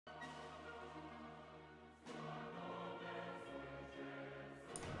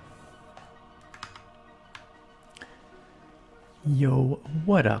Yo,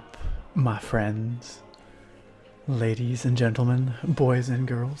 what up, my friends? Ladies and gentlemen, boys and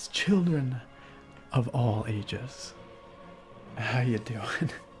girls, children of all ages. How you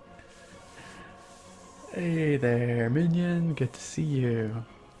doing? Hey there, Minion, good to see you.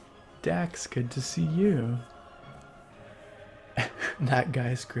 Dax, good to see you. That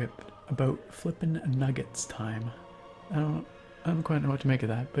guy script about flippin' nuggets time. I don't quite know what to make of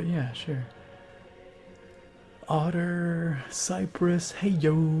that, but yeah, sure. Otter, Cypress, hey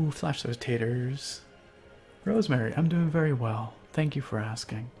yo, flash those taters. Rosemary, I'm doing very well. Thank you for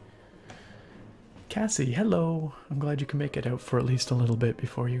asking. Cassie, hello. I'm glad you can make it out for at least a little bit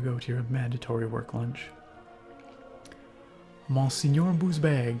before you go to your mandatory work lunch. Monsignor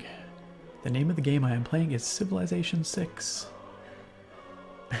Boozbag. The name of the game I am playing is Civilization 6.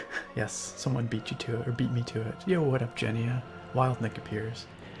 Yes, someone beat you to it, or beat me to it. Yo, what up, Genia? Wild Nick appears.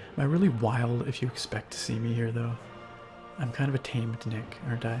 Am I really wild if you expect to see me here, though? I'm kind of a tamed Nick,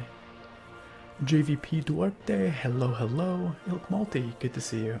 aren't I? JVP Duarte, hello, hello. Ilk Malty, good to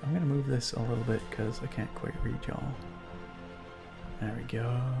see you. I'm going to move this a little bit because I can't quite read y'all. There we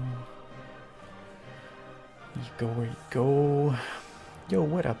go. There you go. Yo,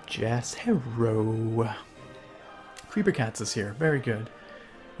 what up, Jess? Hello. Creeper Cats is here. Very good.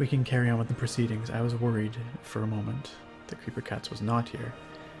 We can carry on with the proceedings. I was worried for a moment that Creeper Cats was not here,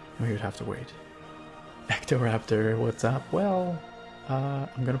 and we would have to wait. Ectoraptor, what's up? Well,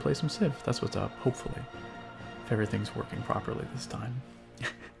 I'm gonna play some Civ. That's what's up, hopefully. If everything's working properly this time.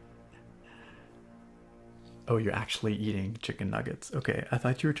 Oh, you're actually eating chicken nuggets. Okay, I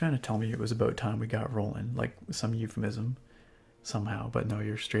thought you were trying to tell me it was about time we got rolling, like some euphemism somehow, but no,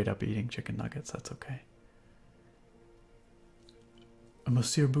 you're straight up eating chicken nuggets. That's okay.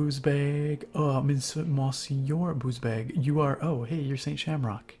 Monsieur Boozbag. Oh, Monsieur Boozbag. You are, oh, hey, you're Saint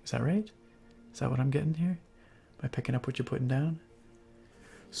Shamrock. Is that right? Is that what I'm getting here? Am I picking up what you're putting down?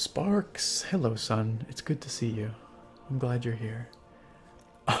 Sparks. Hello, son. It's good to see you. I'm glad you're here.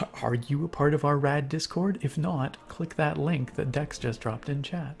 Are you a part of our rad Discord? If not, click that link that Dex just dropped in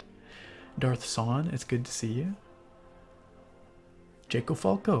chat. Darth Son, it's good to see you. Jaco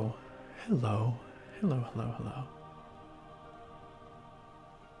Falco. Hello. Hello, hello, hello.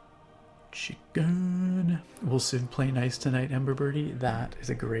 Chicken. Will Civ play nice tonight, Ember Birdie? That is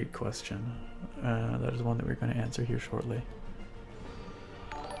a great question. That is one that we're going to answer here shortly.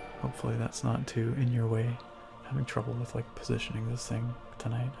 Hopefully that's not too in your way. Having trouble with like positioning this thing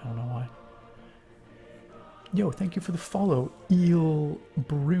tonight. I don't know why. Yo, thank you for the follow, Il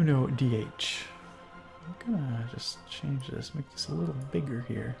Bruno DH. I'm gonna just change this, make this a little bigger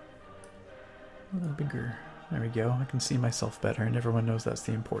here. A little bigger. There we go. I can see myself better, and everyone knows that's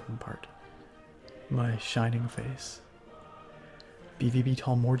the important part. My shining face. BVB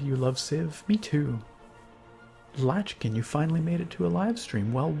Tall Morty, you love Civ? Me too. Latchkin, you finally made it to a live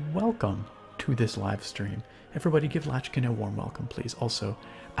stream. Well, welcome to this live stream. Everybody give Latchkin a warm welcome, please. Also,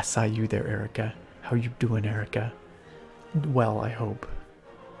 I saw you there, Erica. How you doing, Erica? Well, I hope.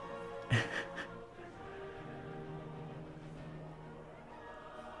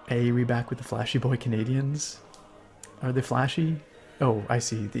 Hey, we back with the Flashy Boy Canadians? Are they flashy? Oh, I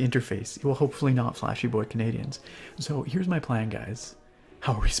see. The interface. Well, hopefully not Flashy Boy Canadians. So here's my plan, guys.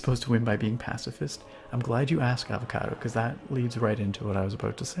 How are we supposed to win by being pacifist? I'm glad you asked, Avocado, because that leads right into what I was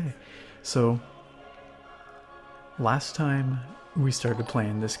about to say. So, last time we started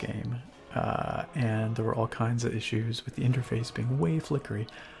playing this game, and there were all kinds of issues with the interface being way flickery.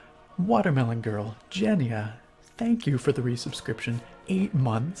 Watermelon Girl, Genia, thank you for the resubscription. 8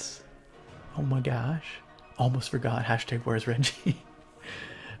 months. Oh my gosh. Almost forgot. Hashtag where's Reggie?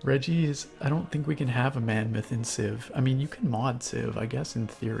 Reggie is... I don't think we can have a man myth in Civ. I mean, you can mod Civ, I guess, in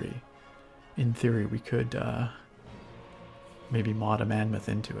theory. In theory, we could maybe mod a man myth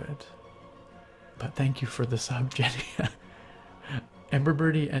into it. But thank you for the sub, Jenny. Ember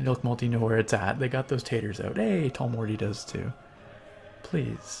Birdie and Ilk Multi know where it's at. They got those taters out. Hey, Tall Morty does too.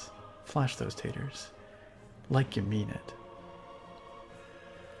 Please, flash those taters. Like you mean it.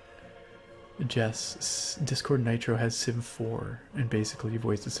 Jess, Discord Nitro has Civ 4, and basically you've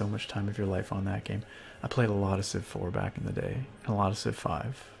wasted so much time of your life on that game. I played a lot of Civ 4 back in the day, and a lot of Civ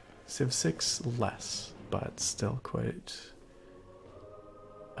 5. Civ 6, less, but still quite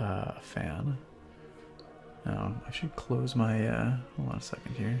a fan. Now, I should close my, hold on a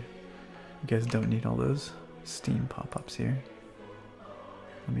second here. You guys don't need all those Steam pop-ups here.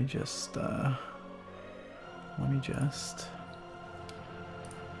 Let me just,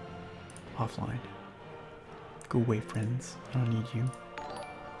 offline. Go away, friends. I don't need you.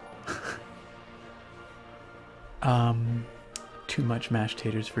 Too much mashed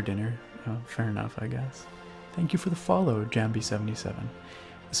taters for dinner. Oh, fair enough, I guess. Thank you for the follow, Jambi77.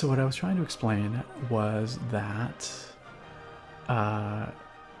 So what I was trying to explain was that,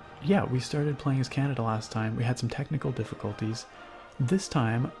 yeah, we started playing as Canada last time. We had some technical difficulties. This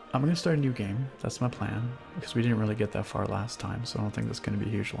time, I'm going to start a new game. That's my plan, because we didn't really get that far last time, so I don't think that's going to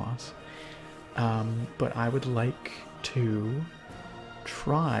be a huge loss. But I would like to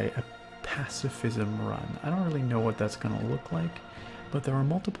try a pacifism run. I don't really know what that's going to look like, but there are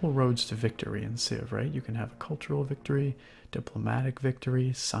multiple roads to victory in Civ, right? You can have a cultural victory, diplomatic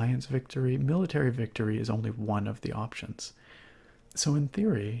victory, science victory. Military victory is only one of the options. So in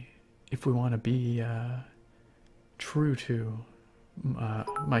theory, if we want to be true to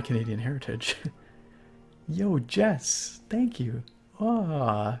my Canadian heritage... Yo, Jess, thank you.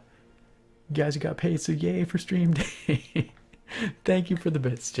 Ah, you guys got paid, so yay for stream day. Thank you for the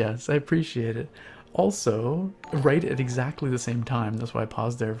bits, Jess. I appreciate it. Also, right at exactly the same time, that's why I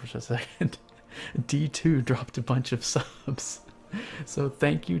paused there for a second, D2 dropped a bunch of subs. So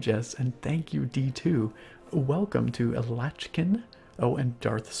thank you, Jess, and thank you, D2. Welcome to Elachkin. Oh, and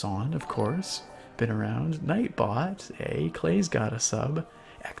Darth Son, of course. Been around. Nightbot. Hey, Clay's got a sub.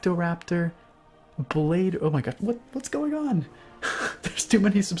 Ectoraptor. Blade. Oh my god, what's going on? There's too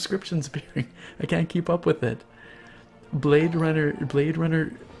many subscriptions appearing. I can't keep up with it. Blade Runner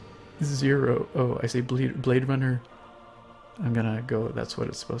 0. Oh, I say Blade Runner. I'm gonna go, that's what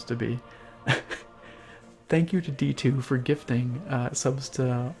it's supposed to be. Thank you to D2 for gifting subs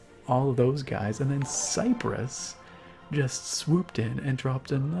to all of those guys. And then Cypress just swooped in and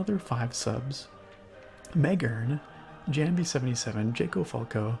dropped another 5 subs. Megern, Jambi77, Jaco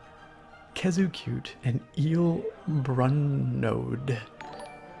Falco, Kezu Cute, and Eel Brunnode.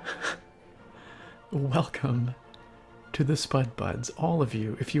 Welcome to the Spud Buds, all of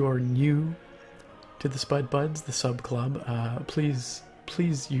you. If you are new to the Spud Buds, the sub club, please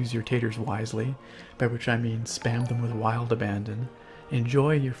use your taters wisely, by which I mean spam them with wild abandon.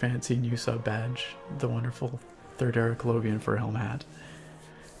 Enjoy your fancy new sub badge, the wonderful Third Era Colovian for Helm hat.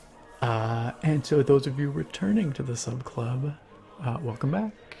 And so those of you returning to the sub club, welcome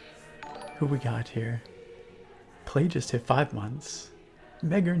back. Who we got here? Play just hit 5 months.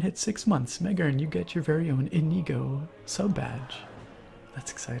 Megern hit 6 months. Megern, you get your very own Inigo sub badge.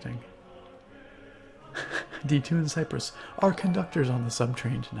 That's exciting. D2 and Cypress are conductors on the sub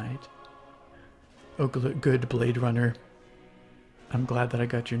train tonight. Oh, good Blade Runner. I'm glad that I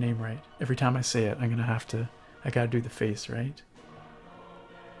got your name right. Every time I say it, I'm gonna have to. I gotta do the face, right?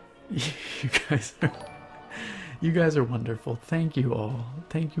 You guys are wonderful. Thank you all.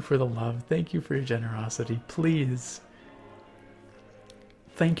 Thank you for the love. Thank you for your generosity. Please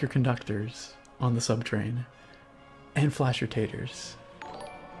thank your conductors on the sub train and flash your taters.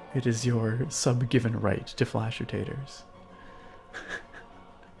 It is your sub-given right to flash your taters.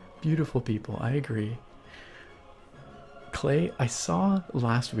 Beautiful people, I agree. Clay, I saw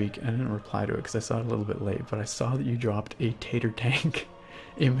last week, I didn't reply to it because I saw it a little bit late, but I saw that you dropped a tater tank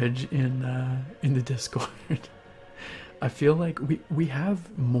image in the Discord. I feel like we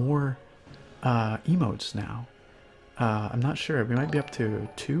have more emotes now. I'm not sure. We might be up to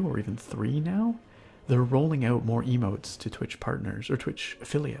 2 or even 3 now. They're rolling out more emotes to Twitch partners, or Twitch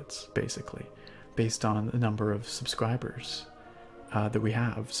affiliates, basically, based on the number of subscribers that we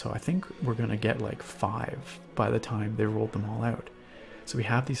have. So I think we're going to get like 5 by the time they rolled them all out. So we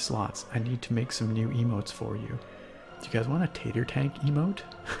have these slots. I need to make some new emotes for you. Do you guys want a tater tank emote?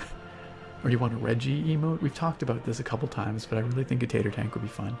 Or do you want a Reggie emote? We've talked about this a couple times, but I really think a tater tank would be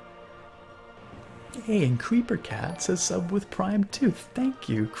fun. Hey, and Creeper Cat says sub with Prime Tooth. Thank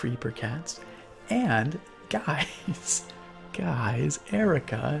you, Creeper Cats. And guys,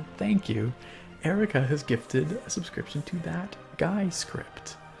 Erica, thank you. Erica has gifted a subscription to That Guy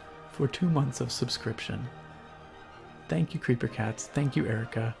Script for 2 months of subscription. Thank you, Creeper Cats. Thank you,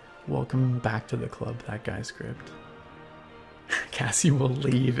 Erica. Welcome back to the club, That Guy Script. Cassie will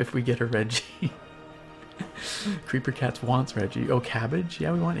leave if we get a Reggie. Creeper Cats wants Reggie. Oh, Cabbage?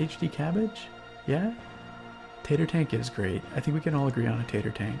 Yeah, we want HD Cabbage? Yeah? Tater Tank is great. I think we can all agree on a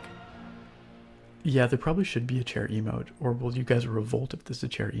Tater Tank. Yeah, there probably should be a chair emote. Or will you guys revolt if there's a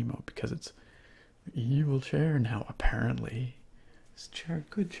chair emote? Because it's evil chair now, apparently. It's chair,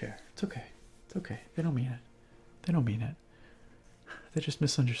 good chair. It's okay. It's okay. They don't mean it. They don't mean it. They just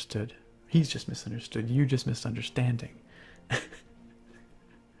misunderstood. He's just misunderstood. You just misunderstanding.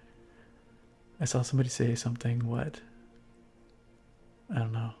 I saw somebody say something, what? I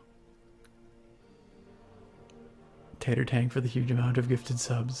don't know. Tater Tank for the huge amount of gifted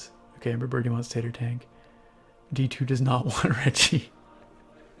subs. Okay, Amber Birdie wants Tater Tank. D2 does not want Reggie.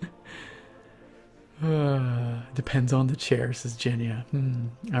 Depends on the chair, says Jenya.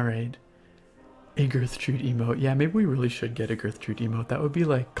 Alright. A Gertrude emote. Yeah, maybe we really should get a Gertrude emote. That would be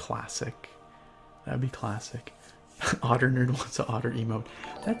like classic. That would be classic. Otter Nerd wants an otter emote.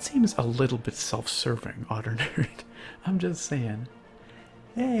 That seems a little bit self-serving, Otter Nerd. I'm just saying.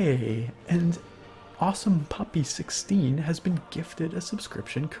 Hey, and Awesome Puppy 16 has been gifted a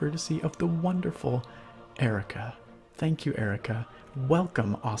subscription courtesy of the wonderful Erica. Thank you, Erica.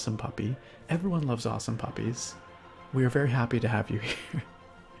 Welcome, Awesome Puppy. Everyone loves awesome puppies. We are very happy to have you here.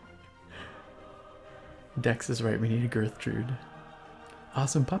 Dex is right, we need a Gertrude.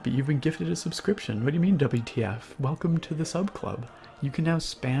 Awesome Puppy, you've been gifted a subscription. What do you mean, WTF? Welcome to the sub club. You can now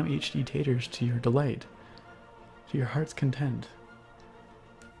spam HD taters to your delight, to your heart's content.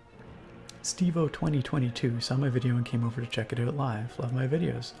 Stevo2022 saw my video and came over to check it out live. Love my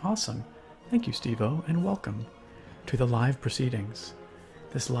videos. Awesome. Thank you, Stevo, and welcome to the live proceedings.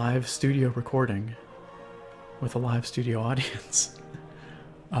 This live studio recording with a live studio audience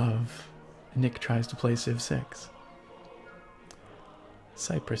of Nick Tries to Play Civ 6.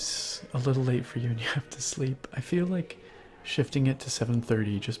 Cypress, a little late for you and you have to sleep. I feel like shifting it to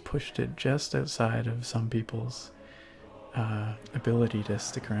 7:30 just pushed it just outside of some people's ability to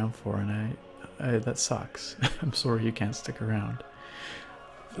stick around for, and I that sucks. I'm sorry you can't stick around.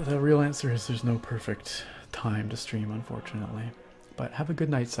 The real answer is there's no perfect time to stream, unfortunately. But have a good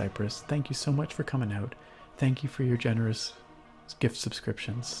night, Cypress. Thank you so much for coming out. Thank you for your generous gift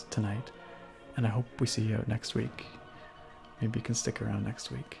subscriptions tonight, and I hope we see you out next week. Maybe you can stick around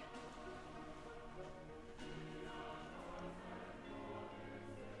next week.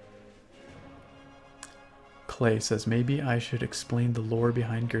 Clay says, maybe I should explain the lore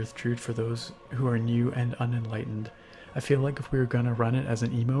behind Gertrude for those who are new and unenlightened. I feel like if we were going to run it as an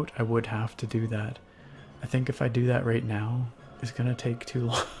emote, I would have to do that. I think if I do that right now, it's going to take too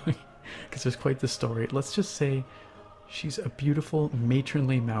long, because there's quite the story. Let's just say she's a beautiful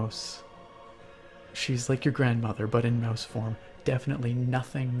matronly mouse. She's like your grandmother, but in mouse form. Definitely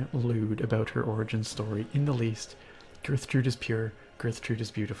nothing lewd about her origin story in the least. Gertrude is pure. Gertrude is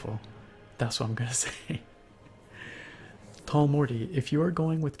beautiful. That's what I'm going to say. Tall Morty, if you are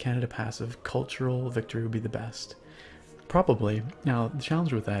going with Canada Passive, cultural victory would be the best. Probably. Now, the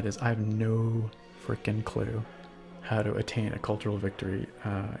challenge with that is I have no freaking clue how to attain a cultural victory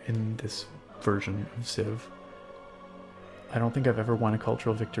in this version of Civ. I don't think I've ever won a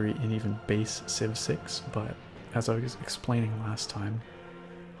cultural victory in even base Civ 6, but as I was explaining last time,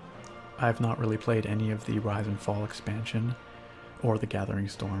 I've not really played any of the Rise and Fall expansion or the Gathering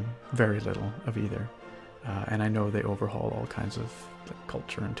Storm. Very little of either. And I know they overhaul all kinds of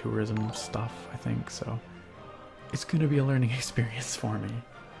culture and tourism stuff, I think, so it's going to be a learning experience for me.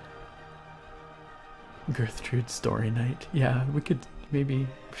 Gertrude story night. Yeah, we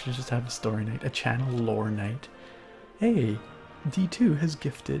should just have a story night, a channel lore night. Hey, D2 has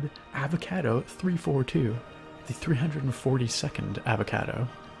gifted Avocado 342, the 342nd avocado.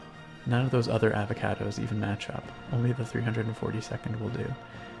 None of those other avocados even match up. Only the 342nd will do.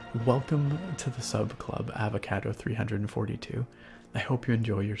 Welcome to the sub club, Avocado 342. I hope you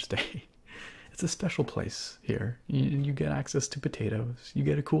enjoy your stay. It's a special place here. You get access to potatoes, you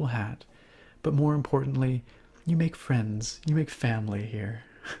get a cool hat, but more importantly, you make friends, you make family here.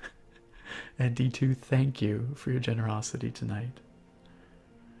 And D2, thank you for your generosity tonight.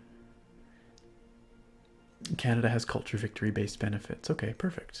 Canada has culture victory based benefits. Okay,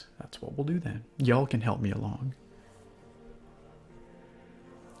 perfect. That's what we'll do then. Y'all can help me along.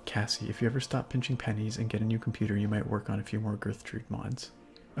 Cassie, if you ever stop pinching pennies and get a new computer, you might work on a few more Gertrude mods.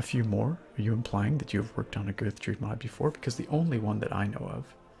 A few more? Are you implying that you have worked on a Gertrude mod before? Because the only one that I know of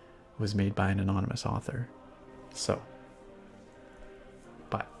was made by an anonymous author. So,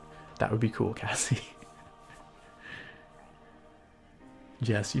 but that would be cool, Cassie.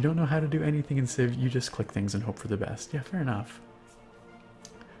 Jess, you don't know how to do anything in Civ, you just click things and hope for the best. Yeah, fair enough.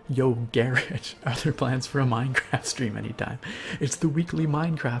 Yo, Garrett, are there plans for a Minecraft stream anytime? It's the weekly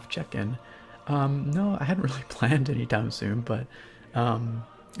Minecraft check-in. No, I hadn't really planned anytime soon, but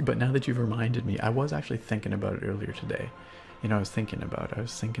now that you've reminded me, I was actually thinking about it earlier today. You know, I was thinking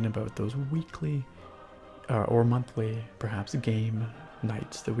about those weekly or monthly, perhaps, game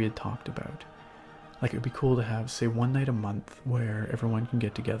nights that we had talked about. Like, it would be cool to have, say, one night a month where everyone can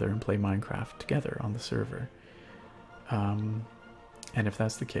get together and play Minecraft together on the server. And if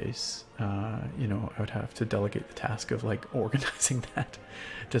that's the case, you know, I would have to delegate the task of, like, organizing that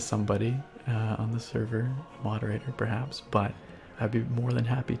to somebody on the server, moderator perhaps, but I'd be more than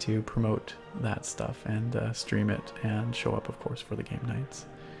happy to promote that stuff and stream it and show up, of course, for the game nights.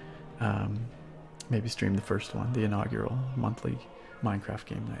 Maybe stream the first one, the inaugural monthly Minecraft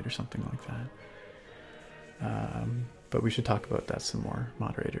game night or something like that. But we should talk about that some more,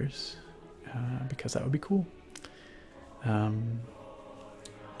 moderators. because that would be cool.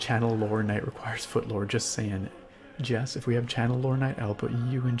 Channel lore night requires foot lore. Just saying. Jess, if we have channel lore night, I'll put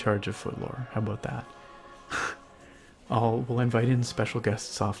you in charge of foot lore. How about that? We'll invite in special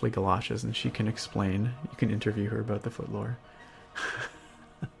guest Softly Galoshes, and she can explain. You can interview her about the foot lore.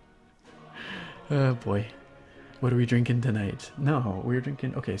 Oh boy. What are we drinking tonight? No, we're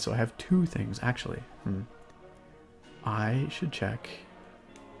drinking... Okay, so I have two things, actually. I should check...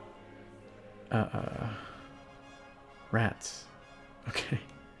 Rats. Okay.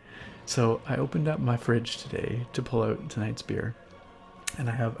 So I opened up my fridge today to pull out tonight's beer. And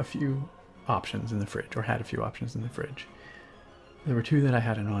I have a few options in the fridge, or had a few options in the fridge. There were two that I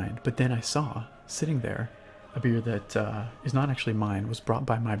had in mind, but then I saw, sitting there, a beer that is not actually mine, was brought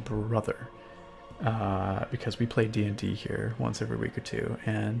by my brother. Because we play D&D here once every week or two,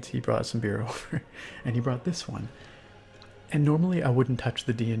 and he brought some beer over, and he brought this one. And normally I wouldn't touch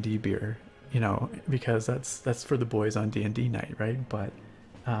the D&D beer, you know, because that's for the boys on D&D night, right? But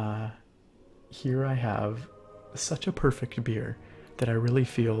here I have such a perfect beer that I really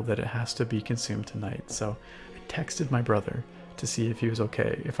feel that it has to be consumed tonight. So I texted my brother to see if he was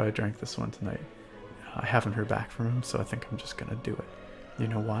okay if I drank this one tonight. I haven't heard back from him, so I think I'm just gonna do it. You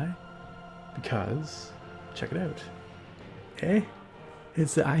know why? Because, check it out.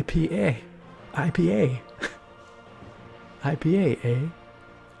 It's the IPA. IPA. IPA,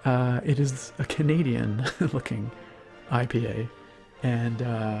 it is a Canadian looking IPA. And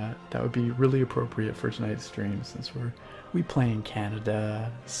that would be really appropriate for tonight's stream since we play in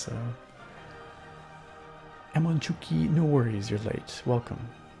Canada, so... Amonchuki, no worries, you're late. Welcome.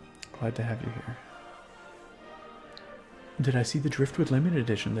 Glad to have you here. Did I see the Driftwood limited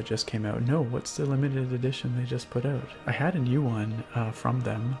edition that just came out? No, what's the limited edition they just put out? I had a new one from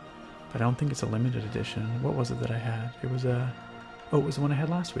them, but I don't think it's a limited edition. What was it that I had? It was a... Oh, it was the one I had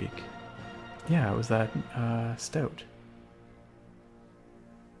last week. Yeah, it was that stout.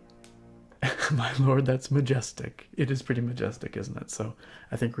 My lord, that's majestic. It is pretty majestic, isn't it? So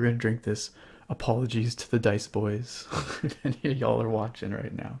I think we're going to drink this. Apologies to the Dice Boys. If any of y'all are watching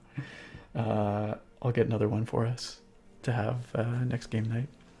right now. I'll get another one for us to have next game night.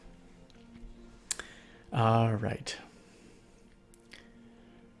 Alright.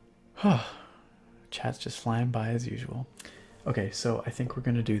 Chat's just flying by as usual. Okay, so I think we're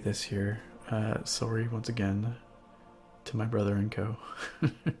going to do this here. Sorry once again to my brother and co.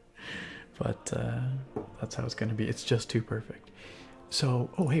 But that's how it's going to be. It's just too perfect.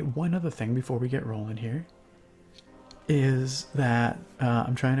 So, oh hey, one other thing before we get rolling here is that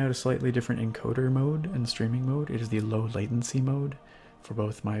I'm trying out a slightly different encoder mode and streaming mode. It is the low latency mode for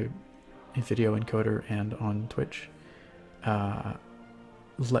both my video encoder and on Twitch.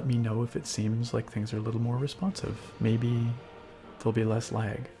 Let me know if it seems like things are a little more responsive. Maybe there'll be less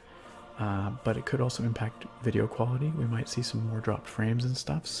lag. But it could also impact video quality. We might see some more dropped frames and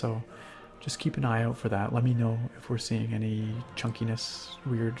stuff, so just keep an eye out for that. Let me know if we're seeing any chunkiness,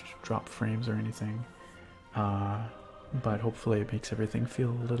 weird drop frames or anything. But hopefully it makes everything feel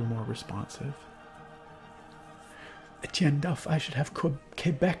a little more responsive. Etienne Duff, I should have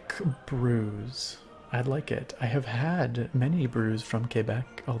Quebec brews. I'd like it. I have had many brews from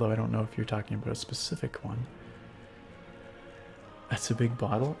Quebec, although I don't know if you're talking about a specific one. That's a big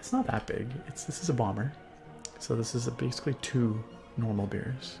bottle. It's not that big. This is a bomber. So this is basically 2 normal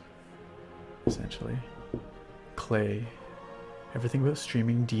beers. Essentially. Clay. Everything about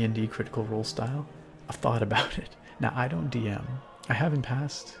streaming D&D Critical Role style. I've thought about it. Now, I don't DM. I have in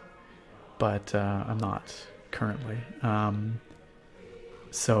past, but I'm not currently.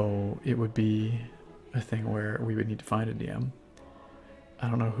 So it would be a thing where we would need to find a DM. I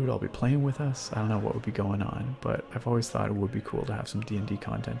don't know who'd all be playing with us. I don't know what would be going on, but I've always thought it would be cool to have some D&D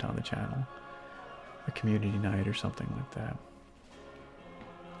content on the channel. A community night or something like that.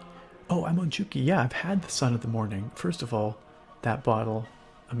 Oh, I'm on Chuki. Yeah, I've had the Sun of the Morning. First of all, that bottle,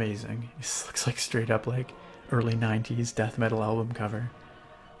 amazing. This looks like straight up like early 90s death metal album cover.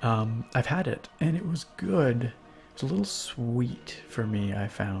 I've had it, and it was good. It's a little sweet for me, I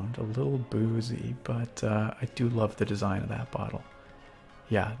found. A little boozy, but I do love the design of that bottle.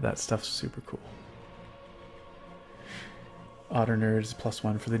 Yeah, that stuff's super cool. Otter Nerds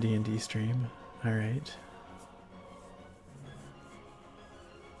 +1 for the D&D stream. Alright.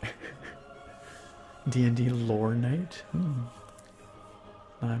 D&D lore night?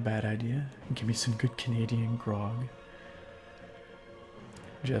 Not a bad idea. Give me some good Canadian grog.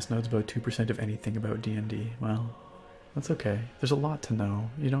 Jess knows about 2% of anything about D&D. Well, that's okay. There's a lot to know.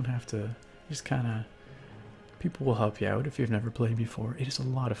 You don't have to just kind of... People will help you out if you've never played before. It is a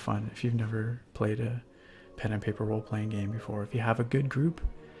lot of fun if you've never played a pen and paper role-playing game before. If you have a good group,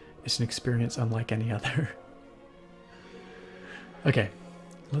 It's an experience unlike any other. Okay,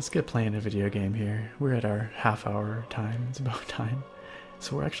 let's get playing a video game here. We're at our half-hour time. It's about time.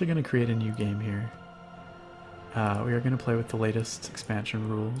 So we're actually going to create a new game here. We are going to play with the latest expansion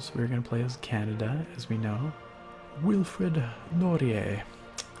rules. We're going to play as Canada, as we know. Wilfred Laurier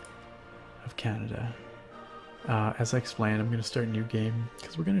of Canada. As I explained, I'm going to start a new game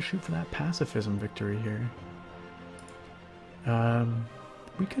because we're going to shoot for that pacifism victory here.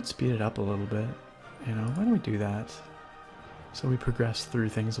 We could speed it up a little bit, you know, why don't we do that? So we progress through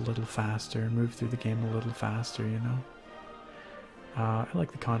things a little faster, move through the game a little faster, you know. I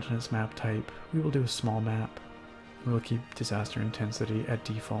like the continents map type. We will do a small map. We'll keep disaster intensity at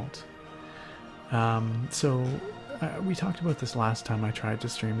default. We talked about this last time I tried to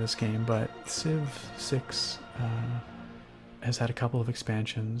stream this game, but Civ 6 has had a couple of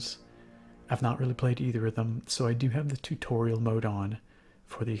expansions. I've not really played either of them, so I do have the tutorial mode on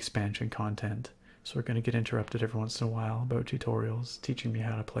for the expansion content. So we're going to get interrupted every once in a while about tutorials teaching me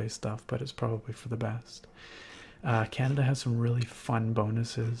how to play stuff, but it's probably for the best. Canada has some really fun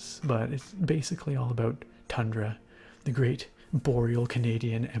bonuses, but it's basically all about Tundra, the great boreal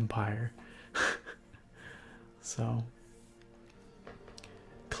Canadian empire. So,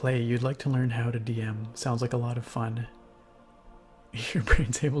 Clay, you'd like to learn how to DM. Sounds like a lot of fun. Your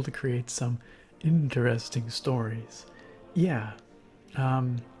brain's able to create some interesting stories. Yeah.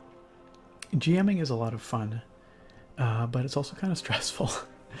 GMing is a lot of fun, but it's also kind of stressful.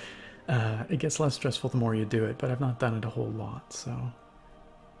 It gets less stressful the more you do it, but I've not done it a whole lot, so.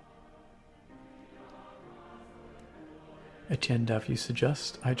 Etienne Duff, you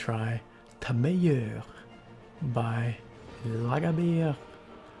suggest I try Ta Meilleure by Lagavulin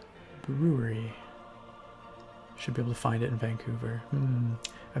Brewery. Should be able to find it in Vancouver.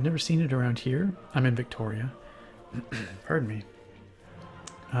 I've never seen it around here. I'm in Victoria. Pardon me.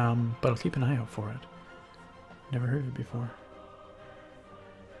 But I'll keep an eye out for it. Never heard of it before.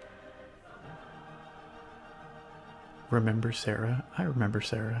 Remember Sarah? I remember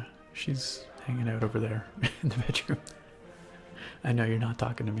Sarah. She's hanging out over there in the bedroom. I know you're not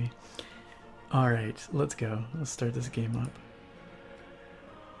talking to me. Alright, let's go. Let's start this game up.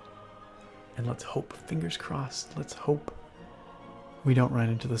 And let's hope, fingers crossed, let's hope we don't run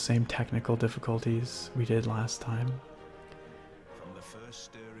into the same technical difficulties we did last time. From the first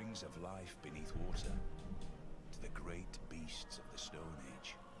stirrings of life beneath water, to the great beasts of the Stone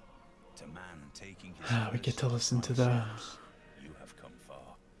Age, to man taking his we get to listen to the you have come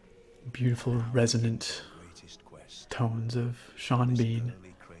far. Beautiful resonant tones of Sean Bean.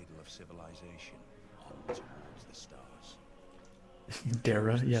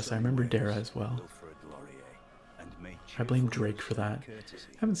 Dara, yes, I remember Dara as well. I blame Drake for that.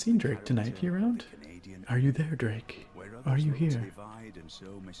 I haven't seen Drake tonight. You around? Are you there, Drake? Are you here?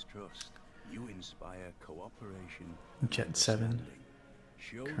 Jet 7.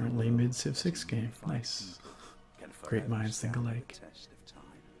 Currently mid Civ 6 game. Nice. Great minds think alike.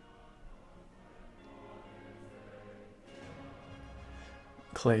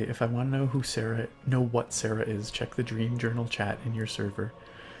 Clay, if I want to know what Sarah is, check the Dream Journal chat in your server.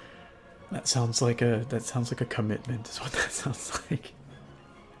 That sounds like a commitment, is what that sounds like.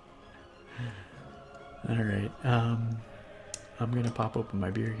 Alright, I'm gonna pop open my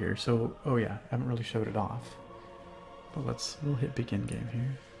beer here. So, oh yeah, I haven't really showed it off. But we'll hit begin game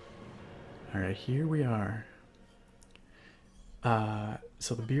here. Alright, here we are.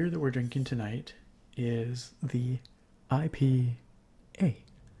 So the beer that we're drinking tonight is the IPA.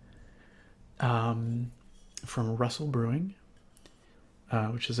 From Russell Brewing,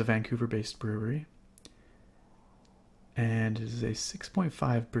 which is a Vancouver-based brewery, and it is a 6.5%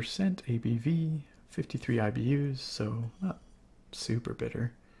 ABV, 53 IBUs, so not super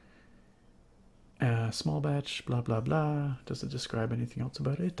bitter. Small batch, blah blah blah. Does it describe anything else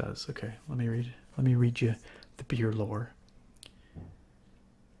about it? It does. Okay, let me read you the beer lore.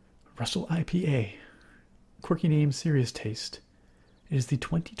 Russell IPA, quirky name, serious taste. It is the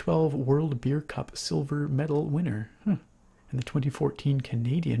 2012 World Beer Cup Silver Medal winner, and the 2014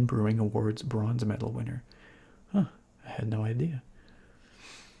 Canadian Brewing Awards Bronze Medal winner. I had no idea.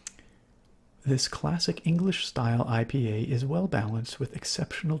 This classic English-style IPA is well-balanced with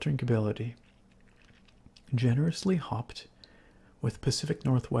exceptional drinkability. Generously hopped with Pacific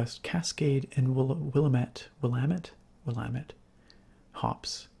Northwest, Cascade, and Willamette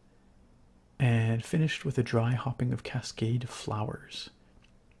hops, and finished with a dry hopping of Cascade flowers.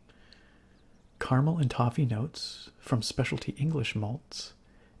 Caramel and toffee notes from specialty English malts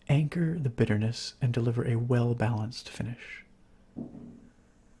anchor the bitterness and deliver a well-balanced finish.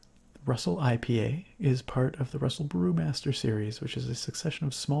 Russell IPA is part of the Russell Brewmaster series, which is a succession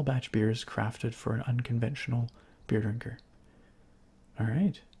of small batch beers crafted for an unconventional beer drinker. All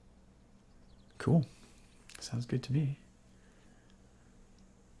right. Cool. Sounds good to me.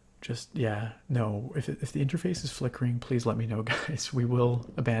 Just, yeah, no, if the interface is flickering, please let me know, guys. We will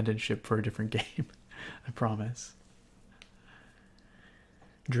abandon ship for a different game. I promise.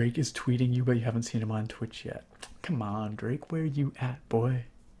 Drake is tweeting you, but you haven't seen him on Twitch yet. Come on, Drake, where you at, boy?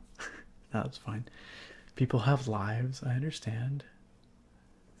 No, that's fine. People have lives, I understand.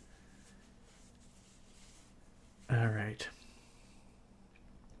 Alright.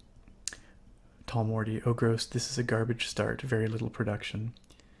 Tall Morty, oh gross, this is a garbage start, very little production.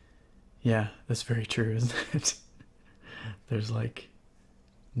 Yeah, that's very true, isn't it? There's like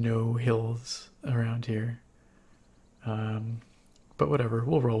no hills around here. But whatever,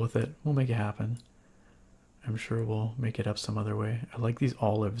 we'll roll with it. We'll make it happen. I'm sure we'll make it up some other way. I like these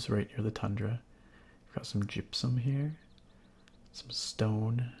olives right near the tundra. We've got some gypsum here. Some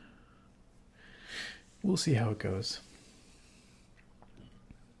stone. We'll see how it goes.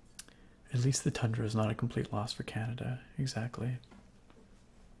 At least the tundra is not a complete loss for Canada. Exactly.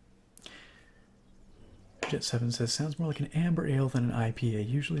 Jet7 says, sounds more like an amber ale than an IPA.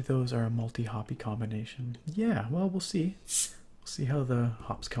 Usually those are a multi-hoppy combination. Yeah, well, we'll see. We'll see how the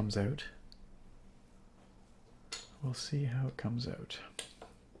hops comes out. We'll see how it comes out.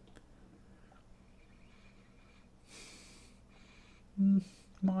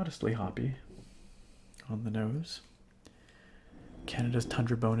 Modestly hoppy on the nose. Canada's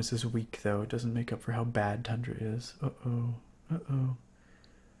tundra bonus is weak, though. It doesn't make up for how bad tundra is. Uh-oh. Uh-oh.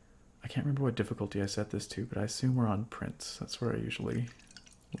 I can't remember what difficulty I set this to, but I assume we're on Prince. That's where I usually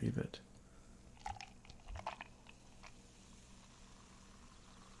leave it.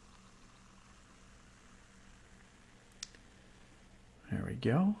 There we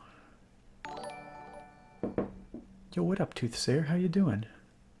go. Yo, what up, Toothsayer? How you doing?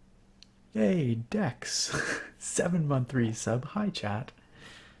 Yay, Dex. 7-month resub. Hi, chat.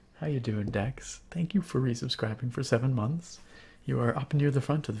 How you doing, Dex? Thank you for resubscribing for 7 months. You are up near the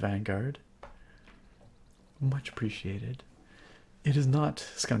front of the Vanguard. Much appreciated. It is not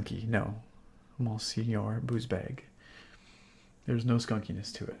skunky, no. Monsignor Boozebag. There's no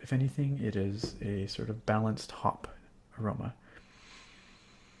skunkiness to it. If anything, it is a sort of balanced hop aroma.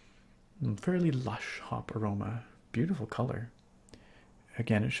 Fairly lush hop aroma. Beautiful color.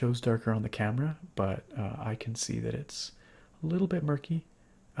 Again, it shows darker on the camera, but I can see that it's a little bit murky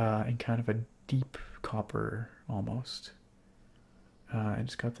and kind of a deep copper almost. And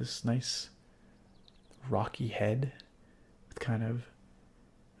it's got this nice rocky head with kind of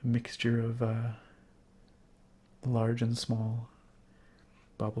a mixture of large and small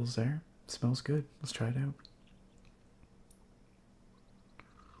bubbles there. It smells good. Let's try it out.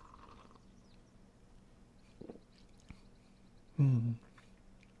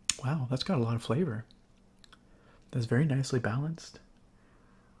 Wow, that's got a lot of flavor. That's very nicely balanced.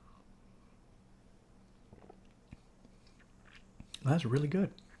 That's really good.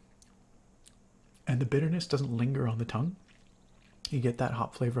 And the bitterness doesn't linger on the tongue. You get that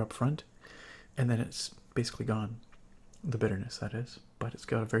hop flavor up front, and then it's basically gone. The bitterness, that is. But it's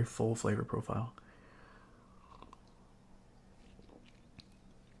got a very full flavor profile.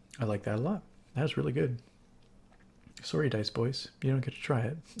 I like that a lot. That's really good. Sorry, Dice Boys. You don't get to try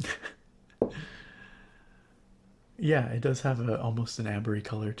it. Yeah, it does have almost an ambery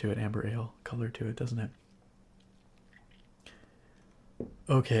color to it, amber ale color to it, doesn't it?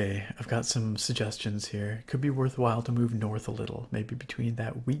 Okay, I've got some suggestions here. Could be worthwhile to move north a little, maybe between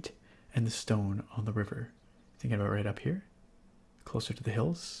that wheat and the stone on the river. Thinking about right up here? Closer to the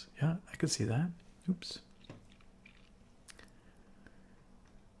hills? Yeah, I could see that. Oops.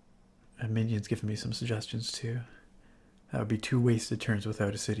 And Minion's giving me some suggestions too. That would be 2 wasted turns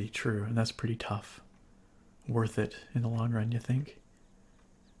without a city. True, and that's pretty tough. Worth it in the long run, you think?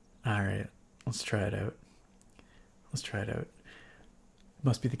 Alright, let's try it out. Let's try it out.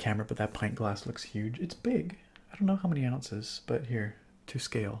 Must be the camera, but that pint glass looks huge. It's big. I don't know how many ounces, but here, to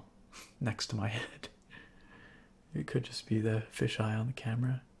scale, next to my head. It could just be the fisheye on the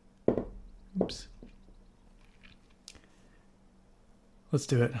camera. Oops. Let's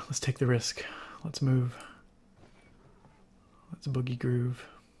do it. Let's take the risk. Let's move. Let's boogie groove.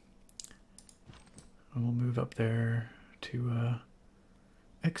 And we'll move up there to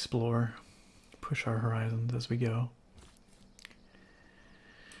explore, push our horizons as we go.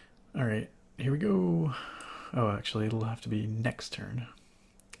 Alright, here we go. Oh, actually, it'll have to be next turn.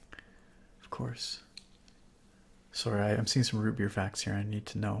 Of course. Sorry, I'm seeing some root beer facts here I need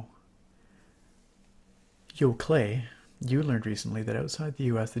to know. Yo, Clay, You learned recently that outside the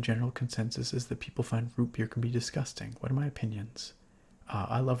US, the general consensus is that people find root beer can be disgusting. What are my opinions?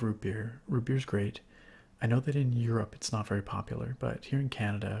 I love root beer. Root beer's great. I know that in Europe it's not very popular, but here in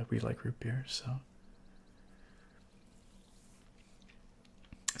Canada we like root beer, so.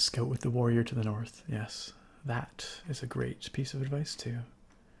 Scout with the warrior to the north. Yes, that is a great piece of advice too.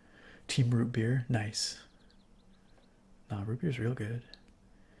 Team root beer, nice. Nah, root beer's real good.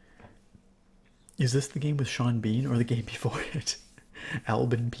 Is this the game with Sean Bean or the game before it?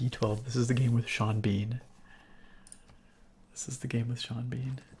 Albin P12. This is the game with Sean Bean. This is the game with Sean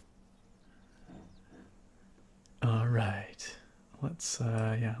Bean. All right, let's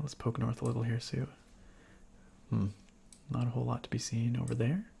poke north a little here, Sue. Not a whole lot to be seen over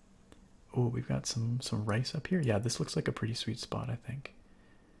there. Oh, we've got some rice up here. Yeah, this looks like a pretty sweet spot, I think,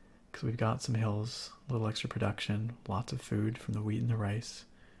 because we've got some hills, a little extra production, lots of food from the wheat and the rice.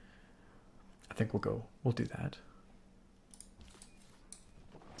 I think we'll do that.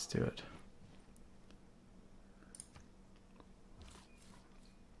 Let's do it.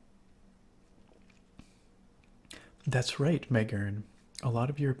 That's right, Megan. A lot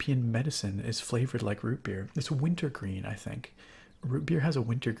of European medicine is flavored like root beer. It's wintergreen, I think. Root beer has a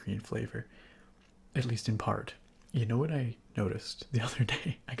wintergreen flavor, at least in part. You know what I noticed the other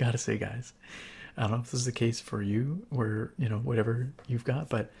day? I gotta say, guys, I don't know if this is the case for you or, you know, whatever you've got,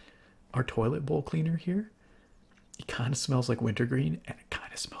 but our toilet bowl cleaner here, it kind of smells like wintergreen and it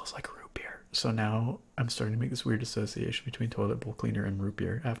kind of smells like root beer. So now I'm starting to make this weird association between toilet bowl cleaner and root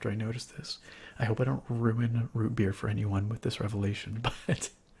beer after I noticed this. I hope I don't ruin root beer for anyone with this revelation, but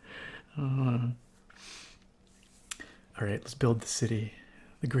all right, let's build the city,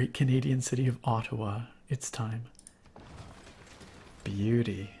 the great Canadian city of Ottawa. It's time.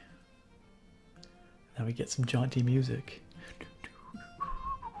 Beauty. Now we get some jaunty music.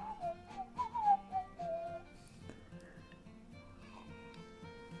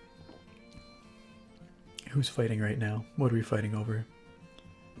 Who's fighting right now? What are we fighting over?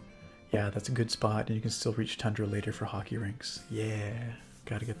 Yeah, that's a good spot, and you can still reach Tundra later for hockey rinks. Yeah,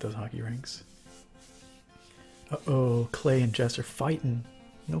 gotta get those hockey rinks. Uh-oh, Clay and Jess are fighting.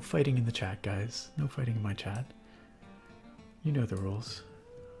 No fighting in the chat, guys. No fighting in my chat. You know the rules.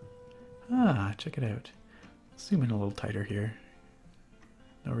 Ah, check it out. Zoom in a little tighter here.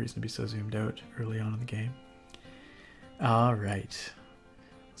 No reason to be so zoomed out early on in the game. Alright.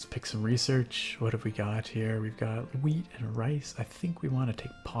 Let's pick some research. What have we got here? We've got wheat and rice. I think we want to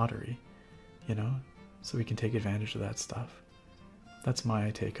take pottery, you know, so we can take advantage of that stuff. That's my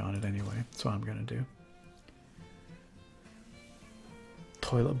take on it anyway. That's what I'm going to do.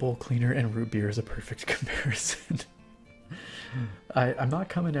 Toilet bowl cleaner and root beer is a perfect comparison. I'm not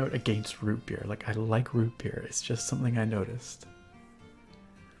coming out against root beer. Like, I like root beer. It's just something I noticed.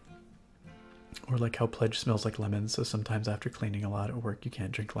 Or like how Pledge smells like lemon, so sometimes after cleaning a lot at work you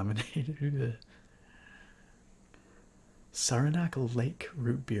can't drink lemonade. Saranac Lake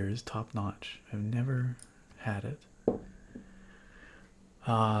root beer is top notch. I've never had it.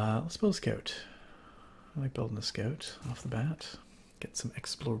 Let's build a scout. I like building a scout off the bat. Get some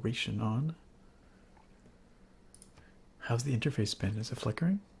exploration on. How's the interface been? Is it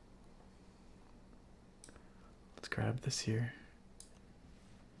flickering? Let's grab this here.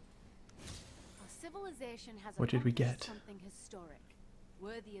 What did we get? Something historic,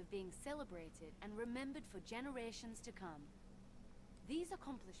 worthy of being celebrated and remembered for generations to come. These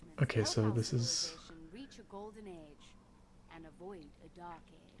accomplishments okay, so this is reach a golden age and avoid a dark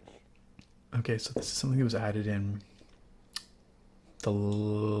age. Okay, so this is something that was added in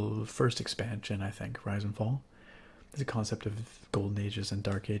the first expansion, I think, Rise and Fall. There's a concept of golden ages and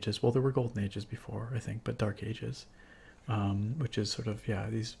dark ages. Well, there were golden ages before, I think, but dark ages, which is sort of, yeah,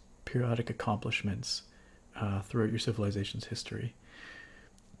 these periodic accomplishments throughout your civilization's history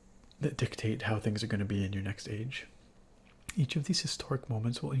that dictate how things are going to be in your next age. Each of these historic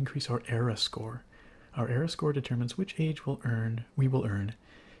moments will increase our era score. Our era score determines which age we will earn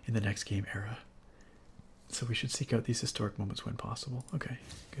in the next game era. So we should seek out these historic moments when possible. Okay,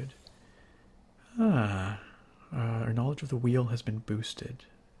 good. Our knowledge of the wheel has been boosted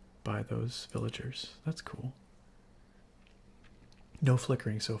by those villagers. That's cool. No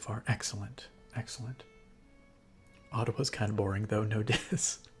flickering so far. Excellent. Excellent. Ottawa's kind of boring, though. No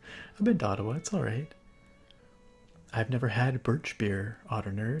diss. I've been to Ottawa. It's all right. I've never had birch beer,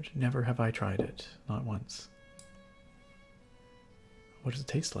 Otter Nerd. Never have I tried it. Not once. What does it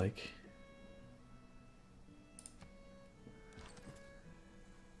taste like?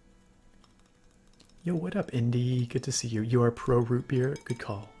 Yo, what up, Indy? Good to see you. You are pro root beer. Good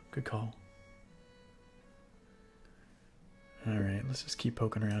call. Good call. Alright, let's just keep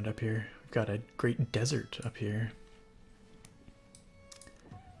poking around up here. We've got a great desert up here.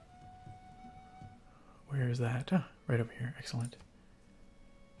 Where is that? Ah, right over here. Excellent.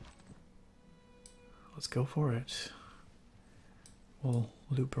 Let's go for it. We'll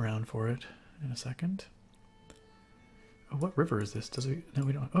loop around for it in a second. Oh, what river is this? Does we? No,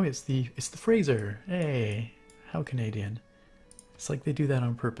 we don't. Oh, it's the Fraser. Hey, how Canadian. It's like they do that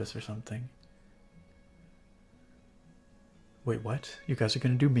on purpose or something. Wait, what? You guys are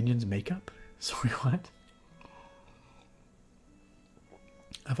gonna do Minions makeup? Sorry, what?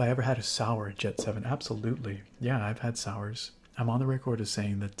 Have I ever had a sour at Jet 7? Absolutely. Yeah, I've had sours. I'm on the record as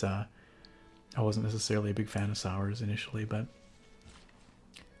saying that I wasn't necessarily a big fan of sours initially, but...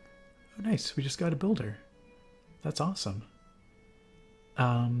 Oh, nice. We just got a builder. That's awesome.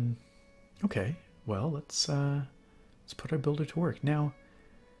 Okay. Well, let's put our builder to work. Now,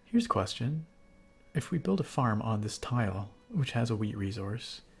 here's a question. If we build a farm on this tile, which has a wheat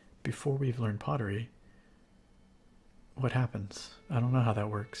resource, before we've learned pottery, what happens? I don't know how that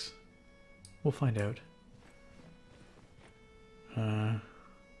works. We'll find out.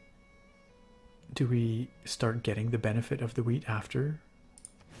 Do we start getting the benefit of the wheat after?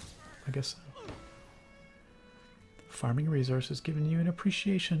 I guess so. Farming resources giving you an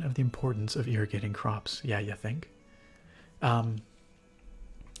appreciation of the importance of irrigating crops. Yeah, you think?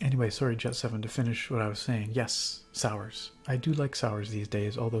 Anyway, sorry, Jet 7, to finish what I was saying. Yes, sours. I do like sours these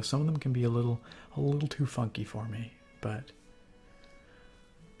days, although some of them can be a little too funky for me. But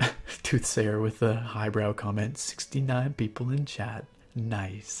Toothsayer with the highbrow comment, 69 people in chat.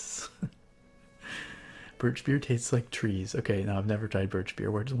 Nice. Birch beer tastes like trees. Okay, no, I've never tried birch beer.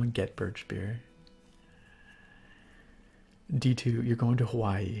 Where does one get birch beer? D2, you're going to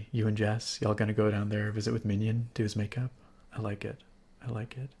Hawaii. You and Jess, y'all gonna go down there, visit with Minion, do his makeup? I like it. I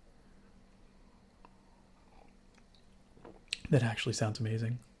like it. That actually sounds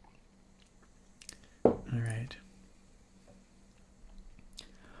amazing. Alright.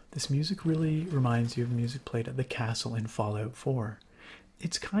 This music really reminds you of music played at the castle in Fallout 4.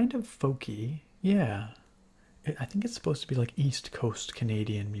 It's kind of folky. Yeah. I think it's supposed to be like East Coast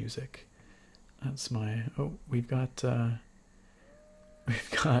Canadian music. That's my... Oh, we've got our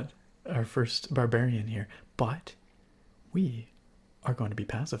first barbarian here. But we are going to be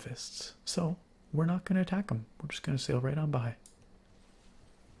pacifists. So we're not going to attack them. We're just going to sail right on by.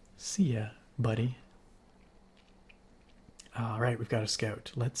 See ya, buddy. Alright, we've got a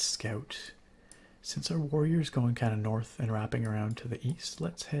scout. Let's scout. Since our warrior's going kind of north and wrapping around to the east,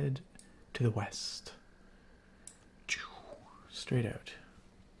 let's head to the west. Straight out.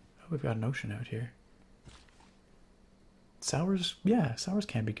 Oh, we've got an ocean out here. Sours, yeah, sours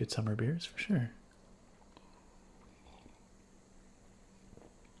can be good summer beers for sure.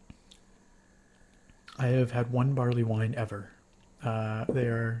 I have had one barley wine ever. They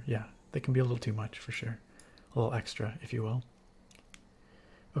are, yeah, they can be a little too much for sure. A little extra, if you will.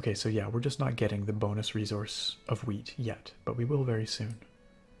 Okay, so yeah, we're just not getting the bonus resource of wheat yet, but we will very soon.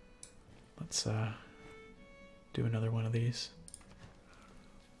 Let's do another one of these.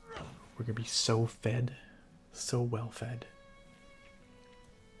 We're gonna be so fed, so well fed.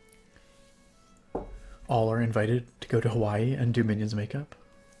 All are invited to go to Hawaii and do Minions makeup.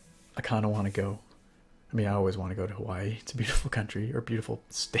 I kind of want to go. I mean, I always want to go to Hawaii. It's a beautiful country, or beautiful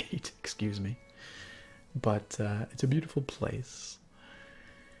state, excuse me. But it's a beautiful place.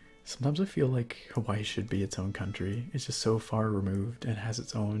 Sometimes I feel like Hawaii should be its own country. It's just so far removed and has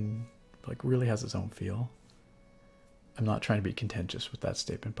its own, like, really has its own feel. I'm not trying to be contentious with that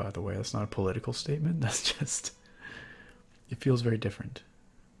statement, by the way. That's not a political statement. That's just, it feels very different.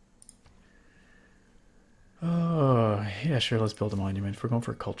 Oh, yeah, sure, let's build a monument. If we're going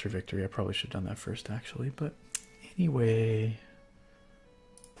for a culture victory, I probably should have done that first, actually. But anyway...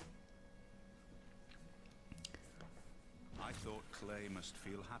 I thought Clay must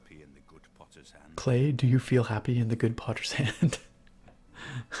feel happy in the good potter's hand. Clay, do you feel happy in the good potter's hand?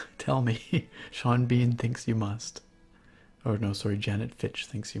 Tell me. Sean Bean thinks you must. Oh, no, sorry, Janet Fitch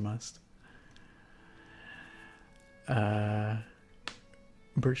thinks you must.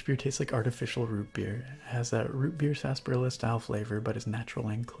 Birch beer tastes like artificial root beer. It has that root beer sarsaparilla style flavor, but it's natural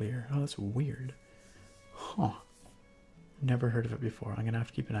and clear. Oh, that's weird. Huh. Never heard of it before. I'm gonna have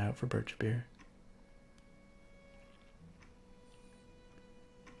to keep an eye out for birch beer.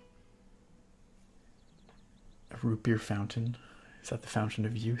 A root beer fountain. Is that the fountain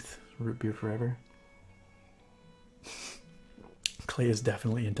of youth? Root beer forever. Clay is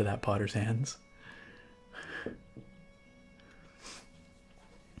definitely into that potter's hands.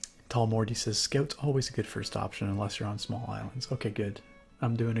 Tall Morty says, Scout's always a good first option unless you're on small islands. Okay, good.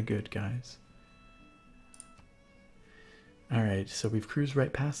 I'm doing a good, guys. Alright, so we've cruised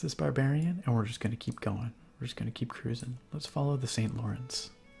right past this barbarian, and we're just going to keep going. We're just going to keep cruising. Let's follow the St. Lawrence.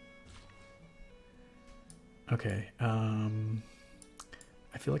 Okay,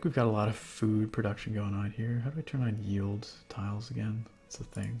 I feel like we've got a lot of food production going on here. How do I turn on yield tiles again? That's the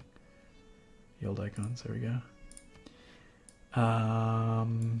thing. Yield icons, there we go.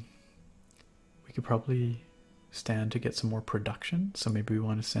 We could probably stand to get some more production, so maybe we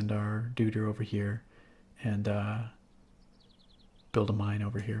want to send our duder over here and build a mine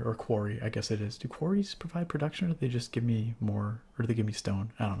over here, or quarry, I guess it is. Do quarries provide production, or do they just give me more, or do they give me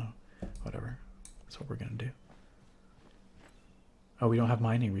stone? I don't know. Whatever. That's what we're gonna do. Oh, we don't have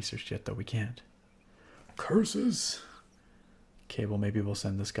mining research yet, though. We can't. Curses! Okay, well, maybe we'll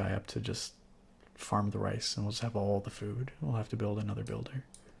send this guy up to just farm the rice, and we'll just have all the food. We'll have to build another builder.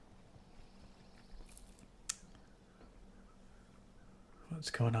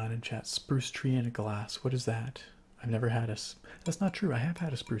 What's going on in chat? Spruce tree and a glass. What is that? I've never had a... That's not true. I have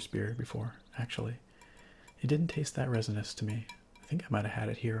had a spruce beer before, actually. It didn't taste that resinous to me. I think I might have had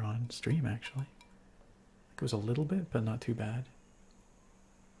it here on stream, actually. It was a little bit, but not too bad.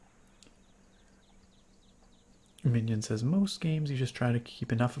 Minion says, most games you just try to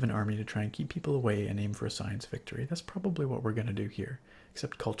keep enough of an army to try and keep people away and aim for a science victory. That's probably what we're going to do here.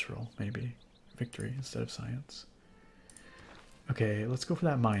 Except cultural, maybe. Victory instead of science. Okay, let's go for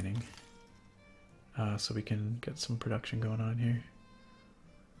that mining. So we can get some production going on here.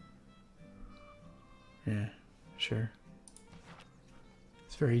 Yeah, sure.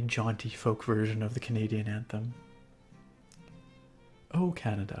 It's a very jaunty folk version of the Canadian anthem. Oh,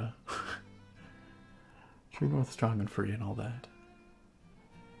 Canada. True North, strong and free and all that.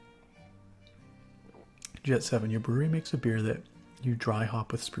 Jet 7, your brewery makes a beer that you dry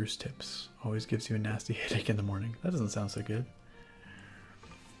hop with spruce tips. Always gives you a nasty headache in the morning. That doesn't sound so good.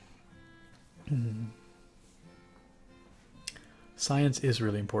 Science is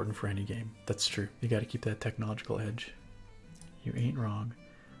really important for any game. That's true. You got to keep that technological edge. You ain't wrong.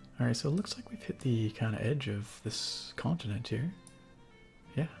 Alright, so it looks like we've hit the kind of edge of this continent here.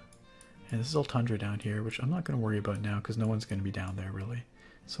 Yeah. And this is all tundra down here, which I'm not going to worry about now because no one's going to be down there, really.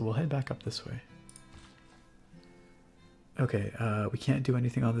 So we'll head back up this way. Okay, we can't do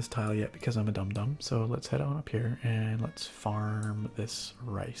anything on this tile yet because I'm a dum-dum. So let's head on up here and let's farm this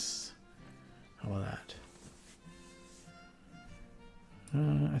rice. How about that?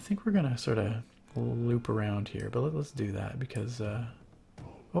 I think we're going to sort of loop around here, but let's do that because...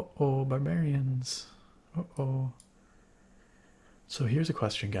 uh-oh, barbarians. Uh-oh. So here's a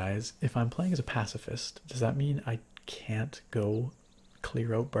question, guys. If I'm playing as a pacifist, does that mean I can't go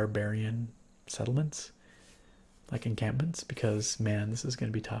clear out barbarian settlements? Like encampments? Because, man, this is going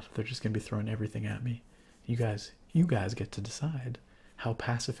to be tough. They're just going to be throwing everything at me. You guys get to decide how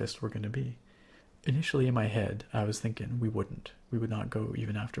pacifist we're going to be. Initially in my head, I was thinking we wouldn't. We would not go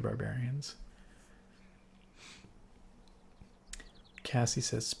even after barbarians. Cassie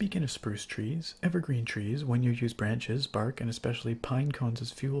says, speaking of spruce trees, evergreen trees, when you use branches, bark, and especially pine cones as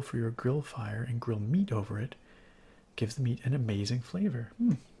fuel for your grill fire and grill meat over it, gives the meat an amazing flavor.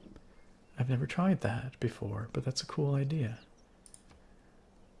 I've never tried that before, but that's a cool idea.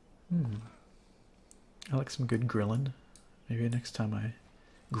 I like some good grilling. Maybe next time I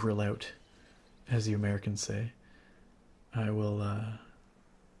grill out, as the Americans say, I will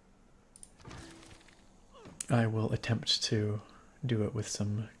attempt to do it with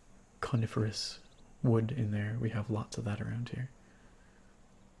some coniferous wood in there. We have lots of that around here.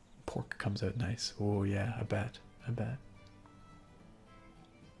 Pork comes out nice. Oh yeah, I bet.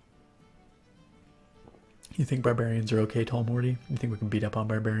 You think barbarians are okay, Tall Morty? You think we can beat up on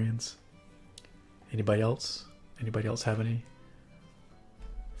barbarians? Anybody else? Anybody else have any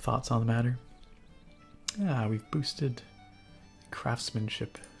thoughts on the matter? We've boosted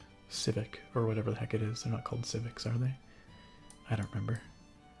craftsmanship civic, or whatever the heck it is. They're not called civics, are they? I don't remember.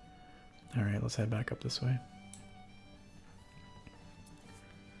 Alright, let's head back up this way.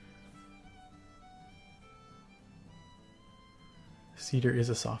 Cedar is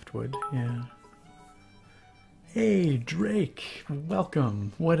a softwood, yeah. Hey, Drake!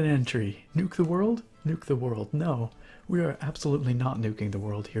 Welcome! What an entry! Nuke the world? Nuke the world. No, we are absolutely not nuking the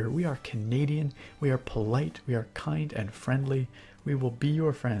world here. We are Canadian, we are polite, we are kind and friendly. We will be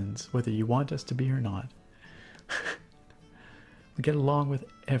your friends, whether you want us to be or not. We get along with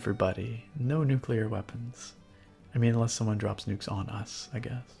everybody. No nuclear weapons. I mean, unless someone drops nukes on us, I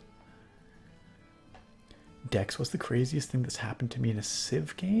guess. Dex, what's the craziest thing that's happened to me in a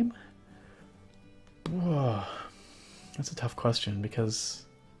Civ game? Whoa. That's a tough question because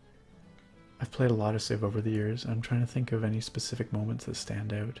I've played a lot of Civ over the years. I'm trying to think of any specific moments that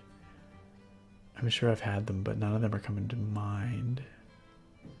stand out. I'm sure I've had them, but none of them are coming to mind.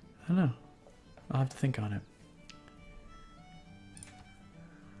 I don't know. I'll have to think on it.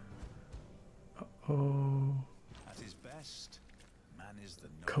 Uh-oh. West, man is the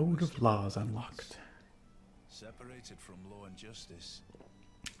Code noblest of laws humans. unlocked. Separated from law and justice.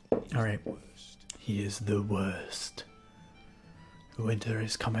 All right. The worst. He is the worst. Winter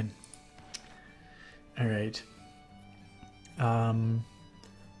is coming. All right.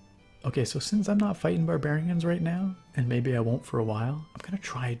 Okay, so since I'm not fighting barbarians right now, and maybe I won't for a while, I'm gonna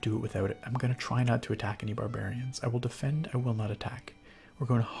try to do it without it. I'm gonna try not to attack any barbarians. I will defend, I will not attack. We're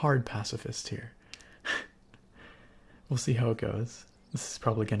going hard pacifist here. We'll see how it goes. This is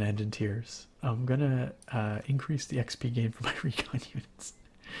probably gonna end in tears. I'm gonna increase the XP gain for my recon units,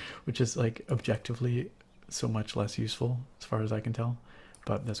 which is like objectively so much less useful as far as I can tell,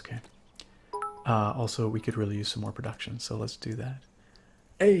 but that's okay. Also, we could really use some more production, so let's do that.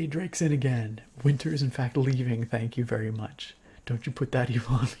 Hey, Drake's in again. Winter is in fact leaving, thank you very much. Don't you put that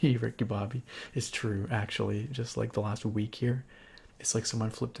evil on me, Ricky Bobby. It's true, actually. Just like the last week here, it's like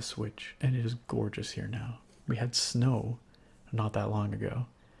someone flipped a switch, and it is gorgeous here now. We had snow not that long ago,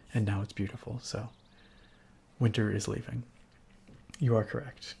 and now it's beautiful, so winter is leaving. You are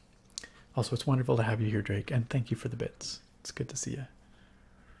correct. Also, it's wonderful to have you here, Drake, and thank you for the bits. It's good to see you.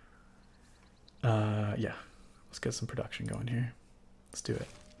 Yeah, let's get some production going here. Let's do it.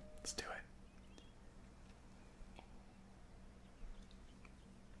 Let's do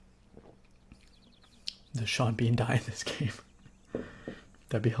it. Does Sean Bean die in this game?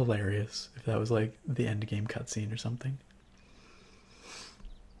 That'd be hilarious if that was like the end game cutscene or something.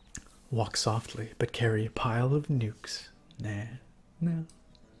 Walk softly, but carry a pile of nukes. Nah, no.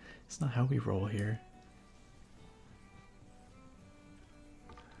 It's not how we roll here.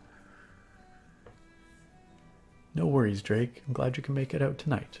 No worries, Drake. I'm glad you can make it out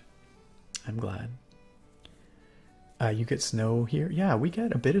tonight. I'm glad. You get snow here? Yeah, we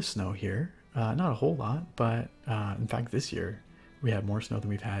get a bit of snow here. Not a whole lot, but in fact this year we have more snow than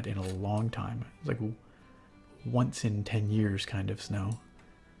we've had in a long time. It's like once in 10 years kind of snow.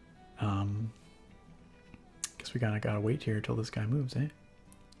 Guess we kinda gotta wait here till this guy moves, eh?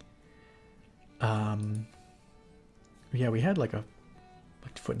 Yeah, we had like a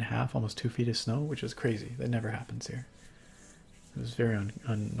foot and a half, almost 2 feet of snow, which is crazy. That never happens here. It was very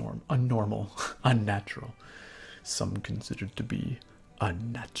unnormal, unnatural. Some consider it to be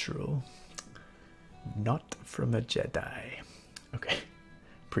unnatural. Not from a Jedi. Okay.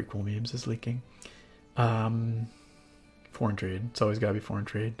 Prequel memes is leaking. Foreign trade. It's always gotta be foreign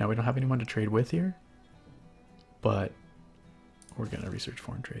trade. Now we don't have anyone to trade with here, but we're gonna research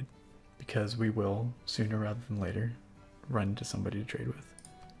foreign trade because we will sooner rather than later run into somebody to trade with.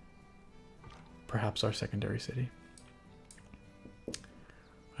 Perhaps our secondary city. I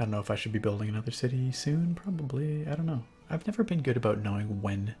don't know if I should be building another city soon. Probably. I don't know. I've never been good about knowing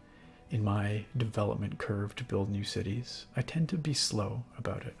when in my development curve to build new cities. I tend to be slow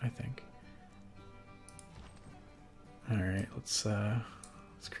about it, I think. Alright, let's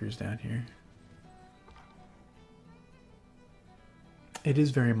cruise down here. It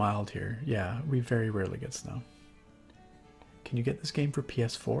is very mild here. Yeah, we very rarely get snow. Can you get this game for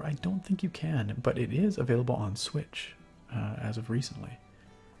PS4? I don't think you can, but it is available on Switch as of recently.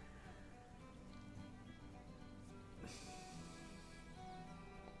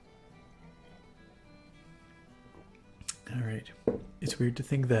 Alright. It's weird to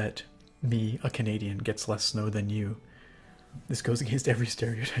think that me, a Canadian, gets less snow than you. This goes against every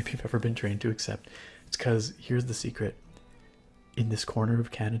stereotype you've ever been trained to accept. It's because, here's the secret. In this corner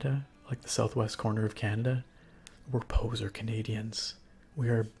of Canada, like the southwest corner of Canada, we're poser Canadians. We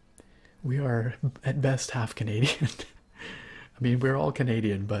are at best half Canadian. I mean, we're all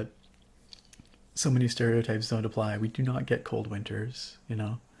Canadian, but so many stereotypes don't apply. We do not get cold winters, you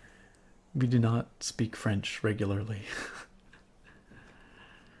know. We do not speak French regularly.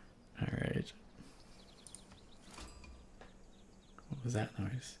 Alright. What was that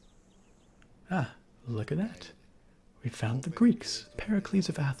noise? Ah, look at that. We found the Greeks, Pericles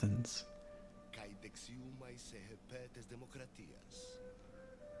of Athens.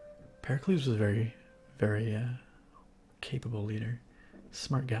 Pericles was a very, very capable leader.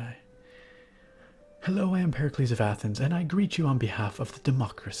 Smart guy. Hello, I am Pericles of Athens, and I greet you on behalf of the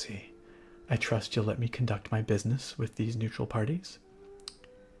democracy. I trust you'll let me conduct my business with these neutral parties.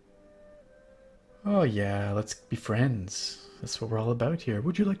 Oh yeah, let's be friends. That's what we're all about here.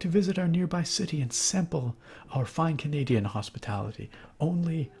 Would you like to visit our nearby city and sample our fine Canadian hospitality?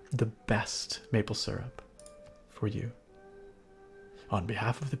 Only the best maple syrup for you. On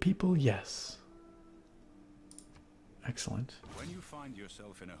behalf of the people, yes. Excellent. When you find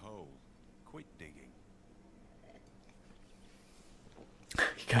yourself in a hole, quit digging.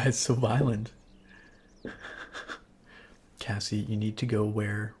 You guys so violent. Cassie, you need to go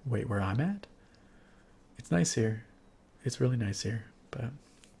where I'm at? It's nice here. It's really nice here, but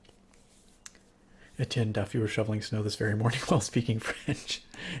Etienne Duff, you were shoveling snow this very morning while speaking French.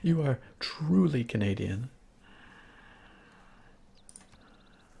 You are truly Canadian.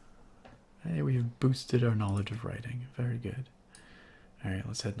 Hey, we've boosted our knowledge of writing. Very good. Alright,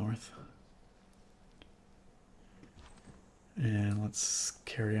 let's head north. And let's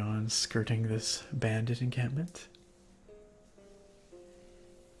carry on skirting this bandit encampment.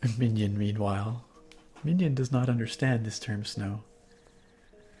 Minion, meanwhile. Minion does not understand this term snow.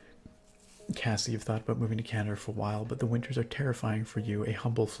 Cassie, you've thought about moving to Canada for a while, but the winters are terrifying for you, a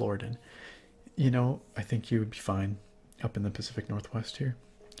humble Floridan. You know, I think you would be fine up in the Pacific Northwest here.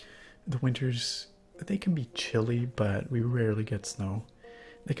 The winters, they can be chilly, but we rarely get snow.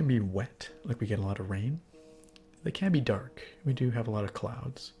 They can be wet, like we get a lot of rain. They can be dark. We do have a lot of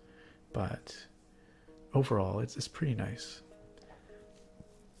clouds, but overall, it's pretty nice.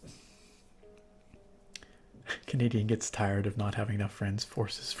 Canadian gets tired of not having enough friends,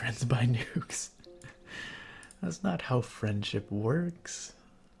 forces friends to buy nukes. That's not how friendship works.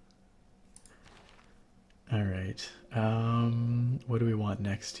 Alright. What do we want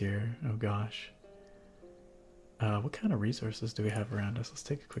next here? Oh gosh. What kind of resources do we have around us? Let's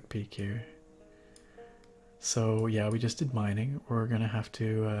take a quick peek here. So yeah, we just did mining. We're gonna have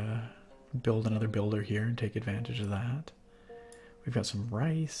to build another builder here and take advantage of that. We've got some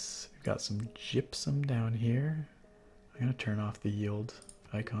rice. We've got some gypsum down here. I'm gonna turn off the yield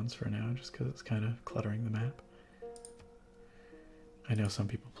icons for now, just because it's kind of cluttering the map. I know some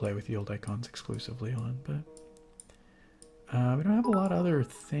people play with yield icons exclusively on, but we don't have a lot of other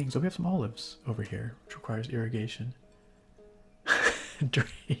things. Oh, we have some olives over here, which requires irrigation.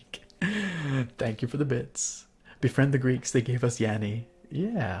 Drake, thank you for the bits. Befriend the Greeks, they gave us Yanni.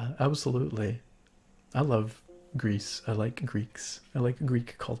 Yeah, absolutely. I love Greece. I like Greeks. I like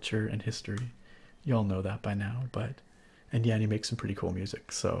Greek culture and history. You all know that by now, but and Yanni makes some pretty cool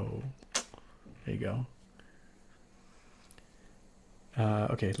music, so there you go.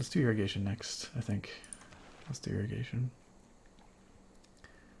 Okay, let's do irrigation next, I think. Let's do irrigation.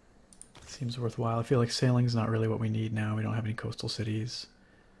 Seems worthwhile. I feel like sailing's not really what we need now. We don't have any coastal cities.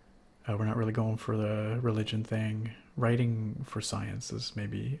 We're not really going for the religion thing. Writing for science is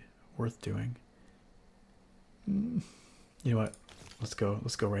maybe worth doing. You know what? Let's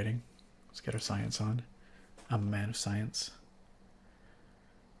go writing. Let's get our science on. I'm a man of science.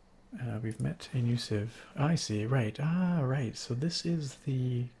 We've met a new civ. I see, right. Ah, right. So this is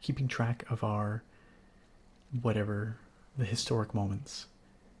the keeping track of our whatever, the historic moments.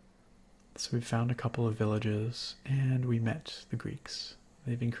 So we found a couple of villages and we met the Greeks.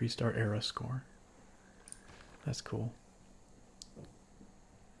 They've increased our era score. That's cool.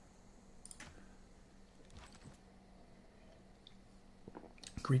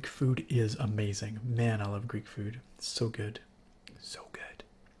 Greek food is amazing. Man, I love Greek food. It's so good. So good.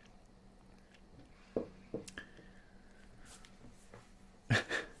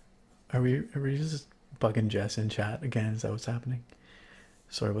 Are we just bugging Jess in chat again? Is that what's happening?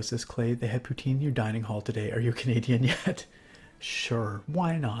 Sorry, what's this, Clay? They had poutine in your dining hall today. Are you Canadian yet? Sure,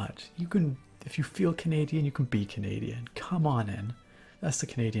 why not? You can, if you feel Canadian, you can be Canadian. Come on in. That's the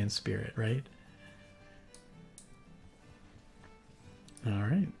Canadian spirit, right?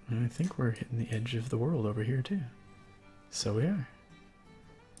 Alright, I think we're hitting the edge of the world over here too. So we are.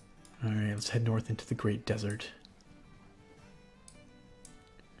 Alright, let's head north into the Great Desert.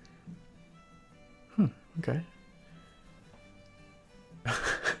 Okay.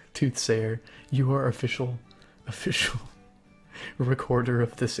 Toothsayer, you are official recorder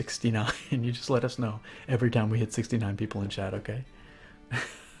of the 69. You just let us know every time we hit 69 people in chat, okay?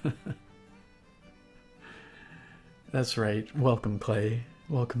 That's right. Welcome, Clay.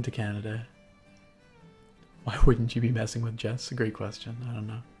 Welcome to Canada. Why wouldn't you be messing with Jess? A great question. I don't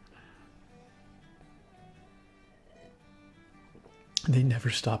know. They never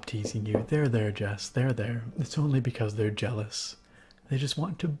stop teasing you. They're there, Jess. They're there. It's only because they're jealous. They just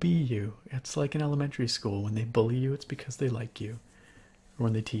want to be you. It's like in elementary school. When they bully you, it's because they like you. Or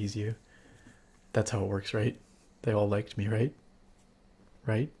when they tease you. That's how it works, right? They all liked me, right?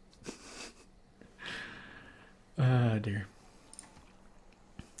 Right? Ah, dear.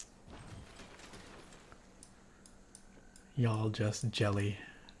 Y'all just jelly.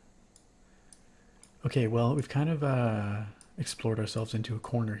 Okay, well, we've kind of explored ourselves into a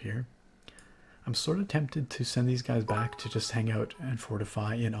corner here. I'm sort of tempted to send these guys back to just hang out and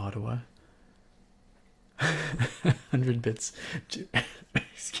fortify in Ottawa. 100 bits.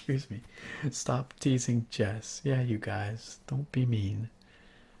 Excuse me. Stop teasing Jess. Yeah, you guys. Don't be mean.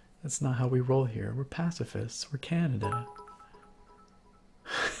 That's not how we roll here. We're pacifists. We're Canada.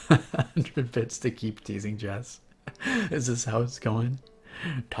 100 bits to keep teasing Jess. Is this how it's going?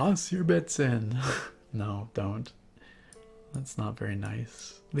 Toss your bits in. No, don't. That's not very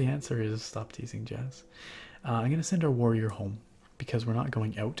nice. The answer is stop teasing Jess. I'm going to send our warrior home because we're not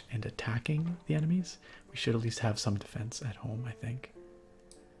going out and attacking the enemies. We should at least have some defense at home, I think.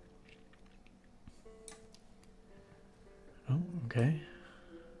 Oh, okay.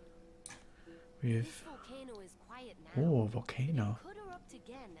 We've... This volcano is quiet now. Oh, a volcano. It could erupt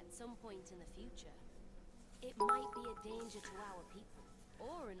again at some point in the future. It might be a danger to our people,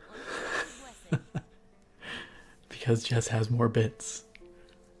 or an unexpected blessing. Because Jess has more bits.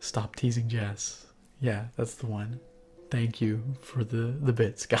 Stop teasing Jess. Yeah, that's the one. Thank you for the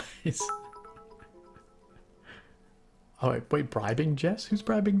bits, guys. Oh, wait, bribing Jess? Who's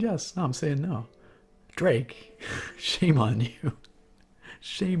bribing Jess? No, I'm saying no. Drake, shame on you.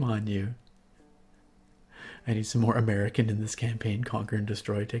 Shame on you. I need some more American in this campaign. Conquer and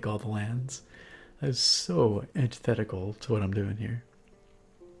destroy, take all the lands. That is so antithetical to what I'm doing here.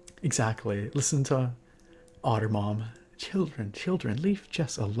 Exactly. Listen to Otter Mom. Children, children, leave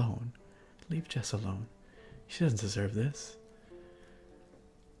Jess alone. Leave Jess alone. She doesn't deserve this.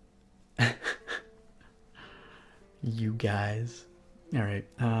 You guys. Alright,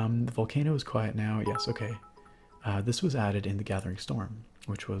 the volcano is quiet now. Yes, okay. This was added in the Gathering Storm,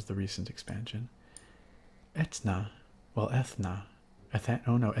 which was the recent expansion. Etna. Well, Ethna.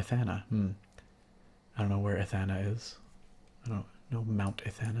 Oh no, Ethana. I don't know where Ethana is. I don't know Mount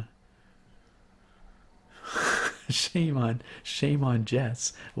Ethana. Shame on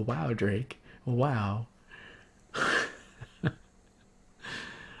Jess. Wow, Drake. Wow.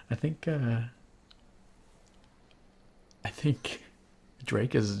 I think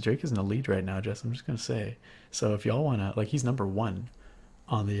Drake is in the lead right now, Jess. I'm just gonna say. So if y'all wanna, like, he's #1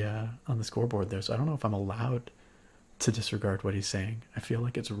 on the scoreboard there. So I don't know if I'm allowed to disregard what he's saying. I feel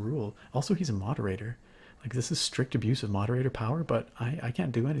like it's a rule. Also, he's a moderator. Like, this is strict abuse of moderator power, but I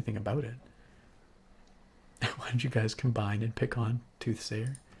can't do anything about it. Why don't you guys combine and pick on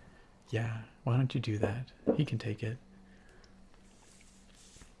Toothsayer? Yeah, why don't you do that? He can take it.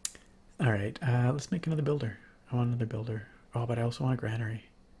 Alright, let's make another builder. I want another builder. Oh, but I also want a granary.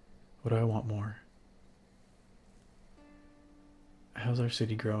 What do I want more? How's our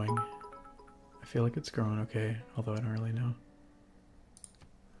city growing? I feel like it's growing okay, although I don't really know.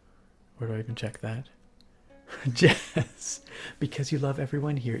 Where do I even check that? Jess, because you love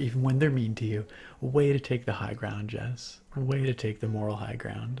everyone here, even when they're mean to you. Way to take the high ground, Jess. Way to take the moral high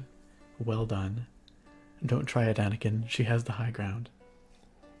ground. Well done. Don't try it, Anakin. She has the high ground.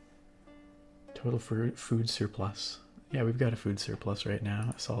 Total food surplus. Yeah, we've got a food surplus right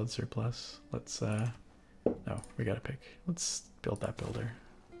now. A solid surplus. Let's, no, we gotta pick. Let's build that builder.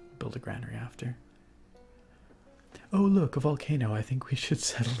 Build a granary after. Oh, look, a volcano. I think we should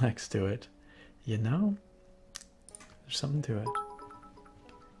settle next to it. You know? There's something to it.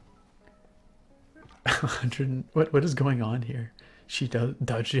 100. What is going on here? She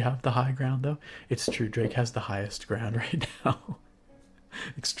does she have the high ground though? It's true. Drake has the highest ground right now.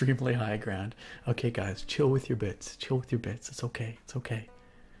 Extremely high ground. Okay, guys, chill with your bits. Chill with your bits. It's okay. It's okay.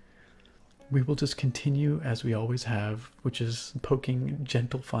 We will just continue as we always have, which is poking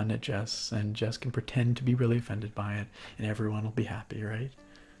gentle fun at Jess, and Jess can pretend to be really offended by it, and everyone will be happy, right?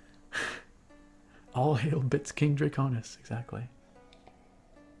 All hail Bits King Draconis, exactly.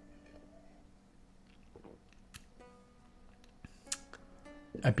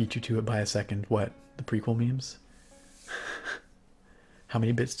 I beat you to it by a second. What? The prequel memes? How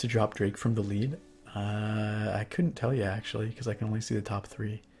many bits to drop Drake from the lead? I couldn't tell you actually, because I can only see the top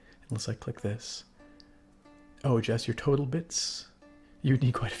 3. Unless I click this. Oh, Jess, your total bits? You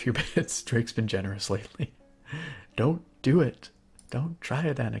need quite a few bits. Drake's been generous lately. Don't do it. Don't try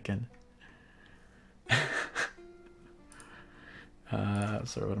it, Anakin.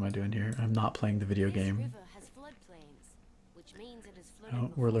 Sorry, what am I doing here? I'm not playing the video game. Oh,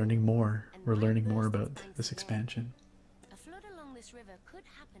 we're learning more. We're learning more about this expansion. A flood along this river could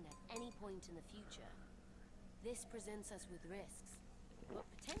happen at any point in the future. This presents us with risks, but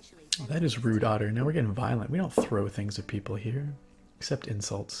potentially... Oh, that is rude, Otter. Now we're getting violent. We don't throw things at people here. Except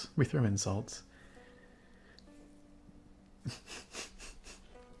insults. We throw insults.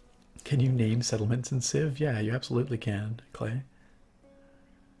 Can you name settlements in Civ? Yeah, you absolutely can, Clay.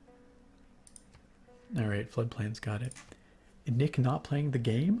 Alright, floodplains, got it. Nick not playing the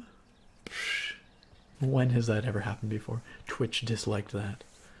game? Psh, when has that ever happened before? Twitch disliked that.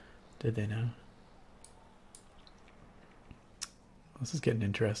 Did they now? This is getting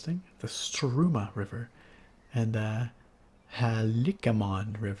interesting. The Struma River and the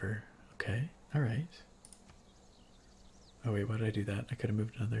Halikamon River. Okay, alright. Oh wait, why did I do that? I could have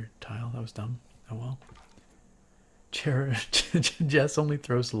moved another tile. That was dumb. Oh well. Jess only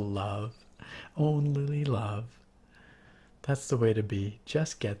throws love. Only love. That's the way to be.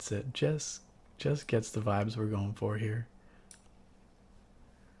 Jess gets it. Jess gets the vibes we're going for here.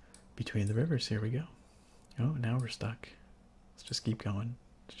 Between the rivers, here we go. Oh, now we're stuck. Let's just keep going.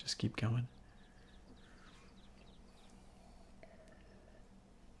 Let's just keep going.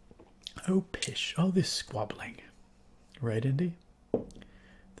 Oh, pish. Oh, this squabbling. Right, Indy?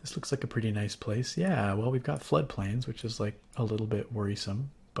 This looks like a pretty nice place. Yeah, well, we've got floodplains, which is like a little bit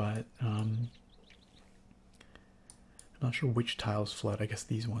worrisome, but I'm not sure which tiles flood. I guess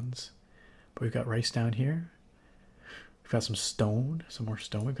these ones. But we've got rice down here. We've got some stone, some more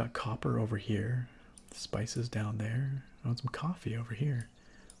stone. We've got copper over here. Spices down there. Oh, some coffee over here.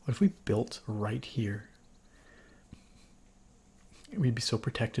 What if we built right here? We'd be so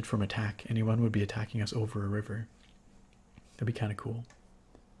protected from attack. Anyone would be attacking us over a river. That'd be kind of cool.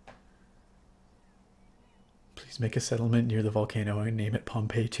 Please make a settlement near the volcano and name it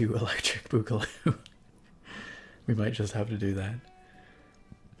Pompeii 2 Electric Boogaloo. We might just have to do that.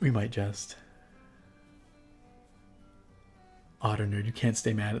 We might just. Otter nerd, you can't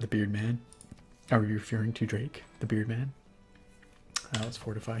stay mad at the beard man. Are you referring to Drake, the beard man? Let's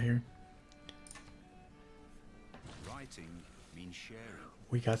fortify here. Writing means sharing.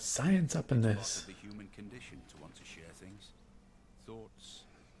 We got science up in this. The human condition to want to share things, thoughts,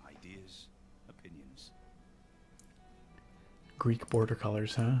 ideas, opinions. Greek border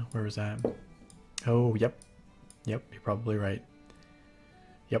colors, huh? Where was that? Oh, yep. Yep, you're probably right.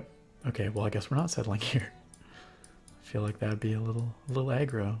 Yep. Okay, well, I guess we're not settling here. I feel like that'd be a little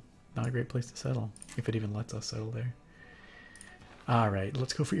aggro. Not a great place to settle, if it even lets us settle there. Alright,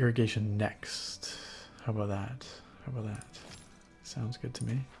 let's go for irrigation next. How about that? How about that? Sounds good to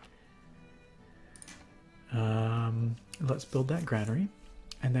me. Let's build that granary,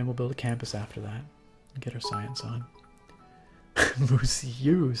 and then we'll build a campus after that. And get our science on. Moose,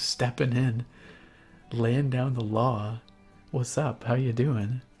 you stepping in, laying down the law. What's up? How you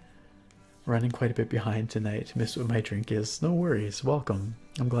doing? Running quite a bit behind tonight. Missed what my drink is. No worries. Welcome.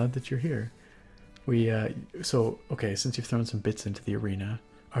 I'm glad that you're here. So, okay, since you've thrown some bits into the arena,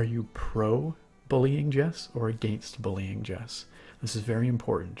 are you pro bullying Jess or against bullying Jess? This is very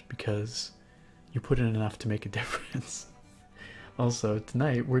important because you put in enough to make a difference. Also,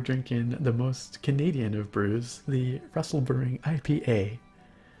 tonight we're drinking the most Canadian of brews, the Russell Brewing IPA.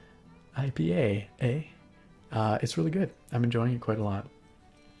 IPA, eh? It's really good. I'm enjoying it quite a lot.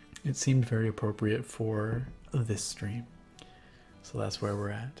 It seemed very appropriate for this stream. So that's where we're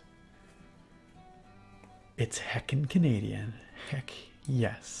at. It's heckin' Canadian. Heck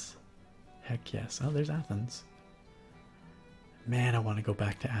yes. Heck yes. Oh, there's Athens. Man, I want to go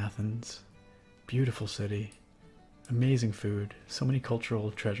back to Athens. Beautiful city. Amazing food. So many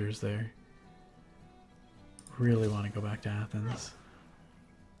cultural treasures there. Really want to go back to Athens.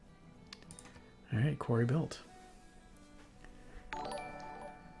 Alright, quarry built.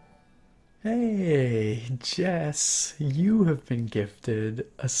 Hey, Jess, you have been gifted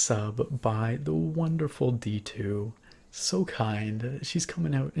a sub by the wonderful D2. So kind. She's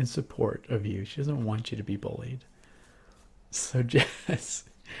coming out in support of you. She doesn't want you to be bullied. So, Jess,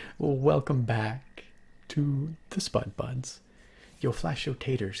 well, welcome back to the Spud Buds. Yo, flash your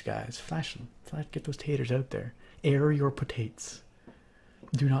taters, guys. Flash them. Get those taters out there. Air your potates.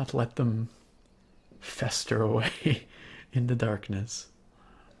 Do not let them fester away in the darkness.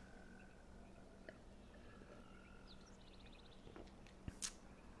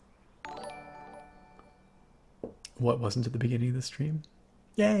 What wasn't at the beginning of the stream?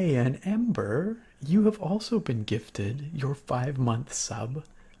 Yay, and Ember, you have also been gifted your 5-month sub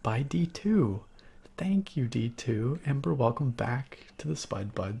by D2. Thank you, D2. Ember, welcome back to the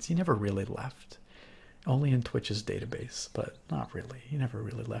Spud Buds. You never really left. Only in Twitch's database, but not really. You never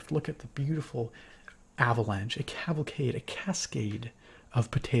really left. Look at the beautiful avalanche, a cavalcade, a cascade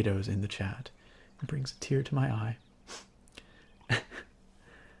of potatoes in the chat. It brings a tear to my eye.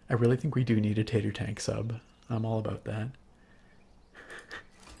 I really think we do need a tater tank sub. I'm all about that.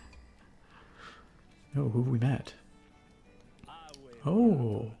 Oh, who have we met?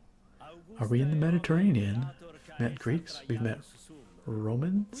 Oh, are we in the Mediterranean? We've met Greeks, we've met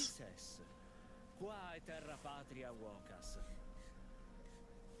Romans.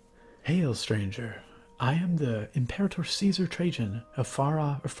 Hail, stranger. I am the Imperator Caesar Trajan of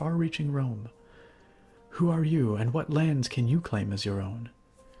far-reaching Rome. Who are you, and what lands can you claim as your own?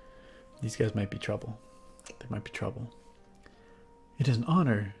 These guys might be trouble. There might be trouble. It is an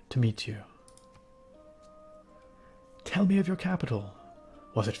honor to meet you. Tell me of your capital.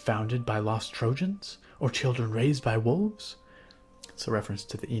 Was it founded by lost Trojans, or children raised by wolves? It's a reference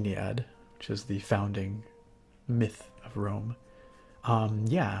to the Aeneid, which is the founding myth of Rome.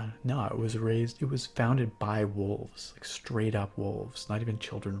 Yeah, no, it was founded by wolves, like straight up wolves, not even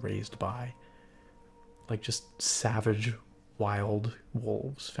children raised by. Like just savage, wild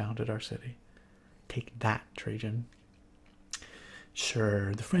wolves founded our city. Take that, Trajan.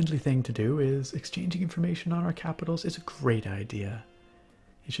 Sure, the friendly thing to do is exchanging information on our capitals is a great idea.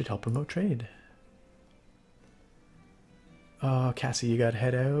 It should help promote trade. Oh, Cassie, you gotta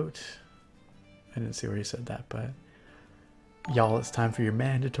head out. I didn't see where you said that, but... Y'all, it's time for your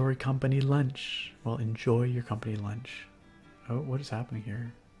mandatory company lunch. Well, enjoy your company lunch. Oh, what is happening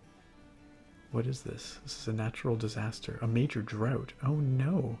here? What is this? This is a natural disaster. A major drought. Oh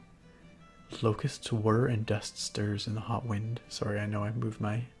no. Locusts whir and dust stirs in the hot wind. Sorry, I know I moved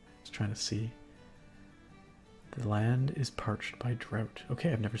my... I was trying to see. The land is parched by drought.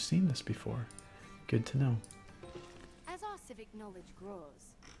 Okay, I've never seen this before. Good to know. As our civic knowledge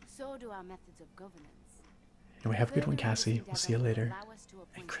grows, so do our methods of governance. Anyway, have a good one, Cassie. We'll see you later.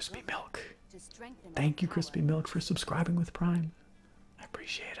 And Crispy Milk. Thank you, Crispy Milk, for subscribing with Prime. I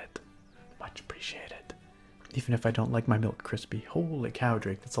appreciate it. Much appreciated. Even if I don't like my milk crispy. Holy cow,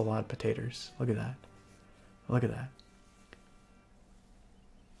 Drake, that's a lot of potatoes. Look at that. Look at that.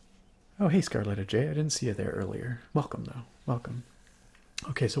 Oh, hey, Scarletta J. I didn't see you there earlier. Welcome, though. Welcome.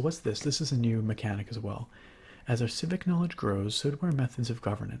 Okay, so what's this? This is a new mechanic as well. As our civic knowledge grows, so do our methods of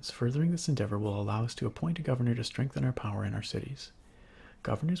governance. Furthering this endeavor will allow us to appoint a governor to strengthen our power in our cities.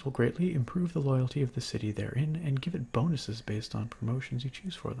 Governors will greatly improve the loyalty of the city they're in and give it bonuses based on promotions you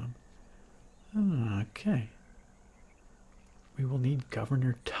choose for them. Okay. We will need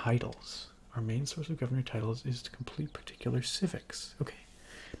governor titles. Our main source of governor titles is to complete particular civics. Okay,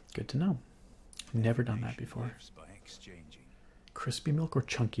 good to know. Never done that before. Crispy milk or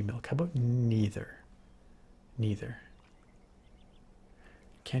chunky milk? How about neither? Neither.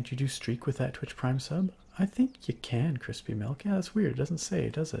 Can't you do streak with that Twitch Prime sub? I think you can, Crispy Milk. Yeah, that's weird. It doesn't say,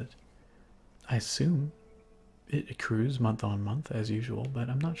 does it? I assume it accrues month on month as usual, but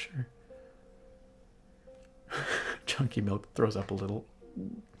I'm not sure. Chunky Milk throws up a little.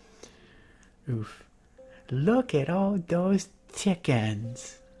 Oof. Look at all those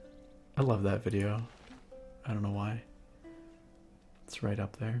chickens. I love that video. I don't know why. It's right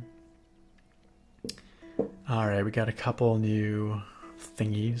up there. Alright, we got a couple new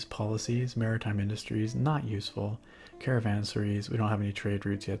thingies, policies. Maritime industries, not useful. Caravanseries, we don't have any trade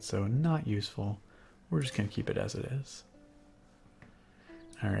routes yet, so not useful. We're just going to keep it as it is.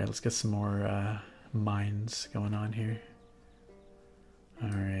 Alright, let's get some more mines going on here.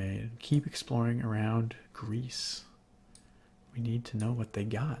 Alright, keep exploring around Greece. We need to know what they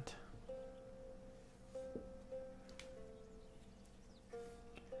got.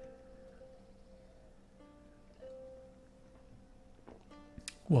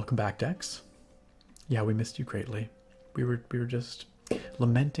 Welcome back, Dex. Yeah, we missed you greatly. We were just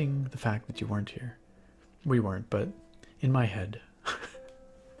lamenting the fact that you weren't here. We weren't, but in my head.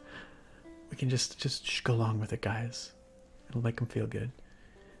 We can just go along with it, guys. It'll make them feel good.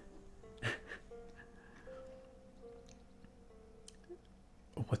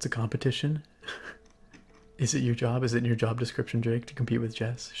 What's a competition? Is it your job? Is it in your job description, Drake, to compete with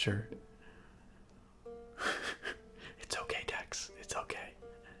Jess? Sure. It's okay, Dex. It's okay.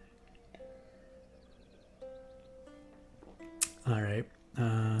 Alright.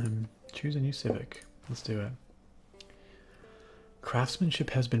 Choose a new civic. Let's do it.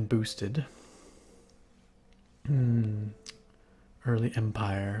 Craftsmanship has been boosted. Early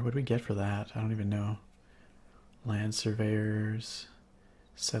Empire. What do we get for that? I don't even know. Land surveyors.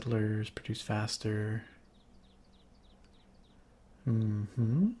 Settlers produce faster. Ah,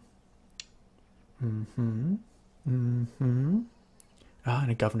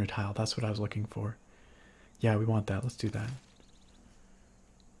 and a governor tile. That's what I was looking for. Yeah, we want that. Let's do that.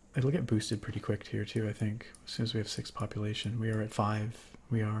 It'll get boosted pretty quick here too, I think. As soon as we have 6 population. We are at 5.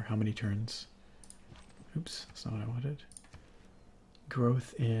 We are how many turns? Oops, that's not what I wanted.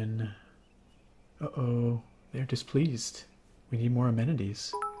 Growth in... Uh-oh. They're displeased. We need more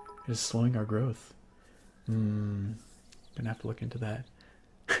amenities. It is slowing our growth. Gonna have to look into that.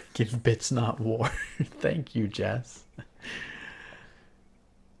 Give bits, not war. Thank you, Jess.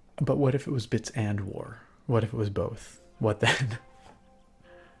 But what if it was bits and war? What if it was both? What then?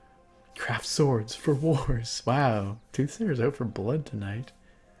 Craft swords for wars. Wow. Toothsayer's out for blood tonight.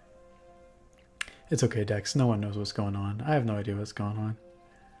 It's okay, Dex. No one knows what's going on. I have no idea what's going on.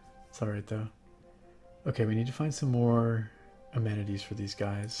 It's alright, though. Okay, we need to find some more amenities for these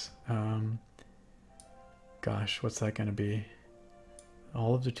guys. Gosh, what's that going to be?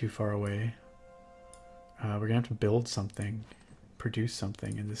 Olives are too far away. We're going to have to build something. Produce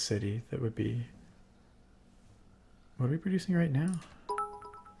something in the city that would be What are we producing right now?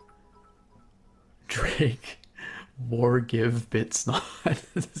 Drake. War give bits not. That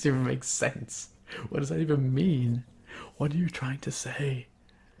doesn't even make sense. What does that even mean? What are you trying to say?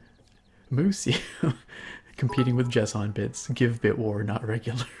 Moosey. Competing with Jess on bits. Give bit war, not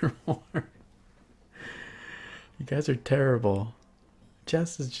regular war. You guys are terrible.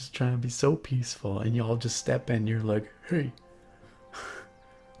 Jess is just trying to be so peaceful, and y'all just step in. You're like, hey,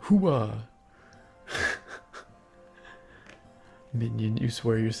 hooah. Minion, you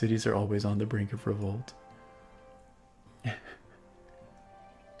swear your cities are always on the brink of revolt.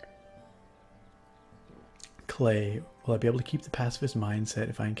 Clay, will I be able to keep the pacifist mindset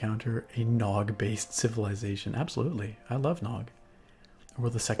if I encounter a Nog-based civilization? Absolutely. I love Nog. Or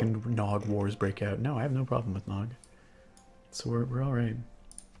will the second Nog wars break out? No, I have no problem with Nog. So we're alright.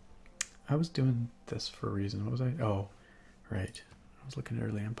 I was doing this for a reason. What was I? Oh, right. I was looking at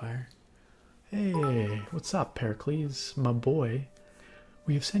Early Empire. Hey, what's up, Pericles? My boy.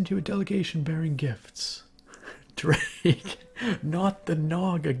 We have sent you a delegation bearing gifts. Drake, not the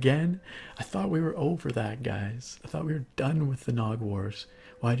Nog again. I thought we were over that, guys. I thought we were done with the Nog wars.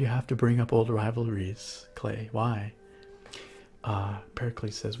 Why do you have to bring up old rivalries, Clay? Why?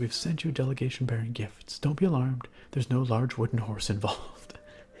 Pericles says, we've sent you a delegation bearing gifts. Don't be alarmed. There's no large wooden horse involved.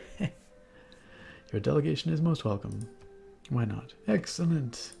 Your delegation is most welcome. Why not?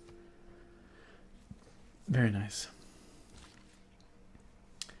 Excellent. Very nice.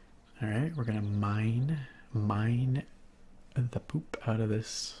 Alright, we're gonna mine the poop out of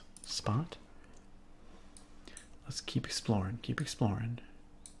this spot. Let's keep exploring,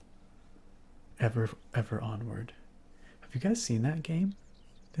 ever onward. Have you guys seen that game?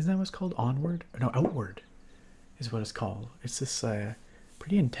 Isn't that what's called? Onward? No, Outward is what it's called. It's this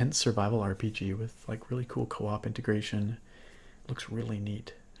pretty intense survival RPG with like really cool co-op integration. Looks really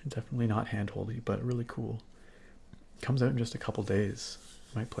neat. Definitely not hand-holdy, but really cool. Comes out in just a couple days.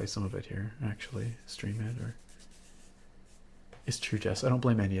 Might play some of it here, actually. Stream it, or... It's true, Jess. I don't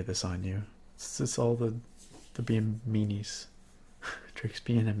blame any of this on you. It's all the being meanies. Drake's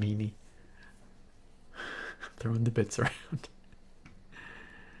being a meanie. Throwing the bits around.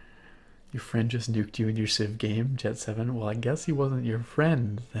 Your friend just nuked you in your Civ game, Jet7. Well, I guess he wasn't your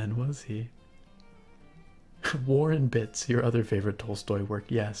friend then, was he? War and Bits, your other favorite Tolstoy work.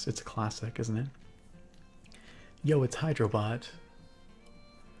 Yes, it's a classic, isn't it? Yo, it's Hydrobot.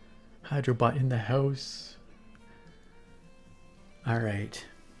 Hydrobot in the house. Alright.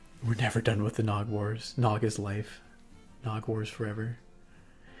 We're never done with the Nog Wars. Nog is life. Nog Wars forever.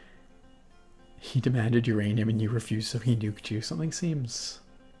 He demanded uranium and you refused, so he nuked you. Something seems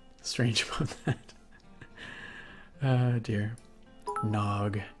strange about that. Oh dear.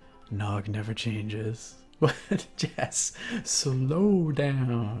 Nog. Nog never changes. What? Jess, slow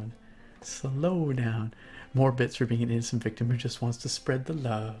down. Slow down. More bits for being an innocent victim who just wants to spread the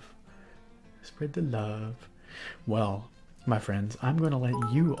love. Spread the love. Well, my friends, I'm going to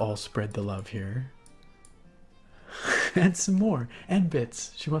let you all spread the love here. And some more. And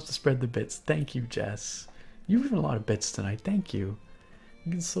bits. She wants to spread the bits. Thank you, Jess. You've given a lot of bits tonight. Thank you.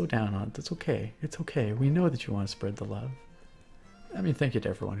 You can slow down on it. That's okay. It's okay. We know that you want to spread the love. I mean, thank you to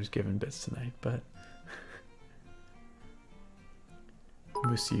everyone who's given bits tonight, but...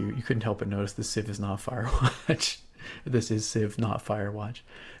 Moose, you couldn't help but notice the Civ is not Firewatch. This is Civ, not Firewatch.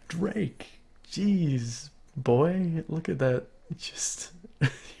 Drake! Jeez, boy, look at that. Just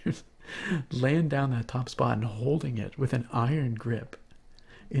laying down that top spot and holding it with an iron grip.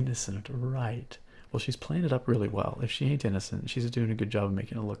 Innocent, right. Well, she's playing it up really well. If she ain't innocent, she's doing a good job of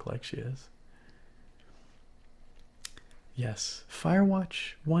making it look like she is. Yes,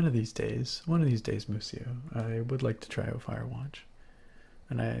 Firewatch, one of these days, Musio. I would like to try out Firewatch.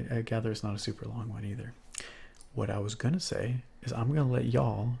 And I gather it's not a super long one either. What I was going to say is I'm going to let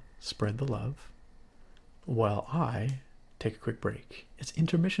y'all spread the love while I take a quick break. It's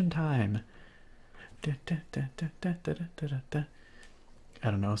intermission time. I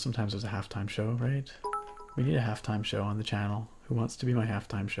don't know, sometimes there's a halftime show, right? We need a halftime show on the channel. Who wants to be my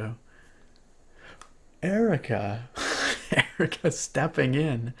halftime show? Erica! Erica stepping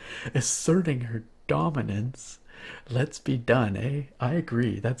in, asserting her dominance. Let's be done, eh? I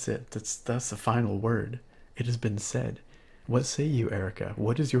agree. That's it. That's the final word. It has been said. What say you, Erica?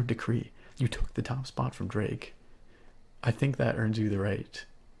 What is your decree? You took the top spot from Drake. I think that earns you the right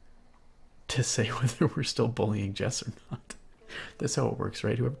to say whether we're still bullying Jess or not. That's how it works,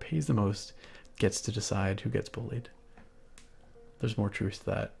 right? Whoever pays the most gets to decide who gets bullied. There's more truth to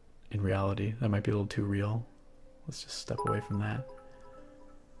that in reality. That might be a little too real. Let's just step away from that.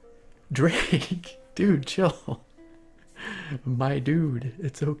 Drake! Dude, chill. My dude,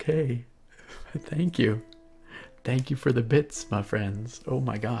 it's okay. Thank you. Thank you for the bits, my friends. Oh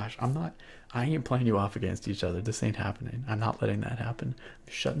my gosh, I ain't playing you off against each other. This ain't happening. I'm not letting that happen.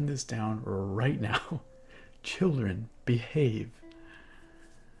 I'm shutting this down right now. Children, behave.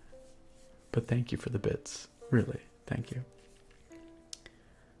 But thank you for the bits. Really, thank you.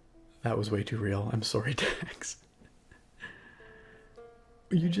 That was way too real. I'm sorry, Dax.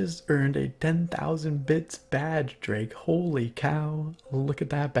 You just earned a 10,000 bits badge, Drake. Holy cow. Look at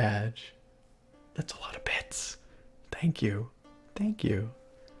that badge. That's a lot of bits. Thank you. Thank you.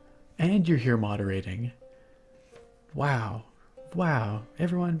 And you're here moderating. Wow. Wow.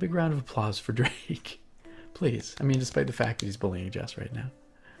 Everyone, big round of applause for Drake. Please. I mean, despite the fact that he's bullying Jess right now.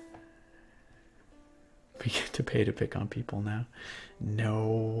 We get to pay to pick on people now.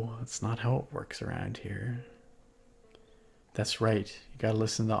 No, that's not how it works around here. That's right. You gotta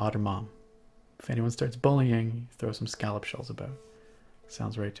listen to Otter Mom. If anyone starts bullying, throw some scallop shells about.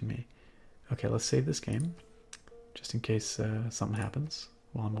 Sounds right to me. Okay, let's save this game. Just in case something happens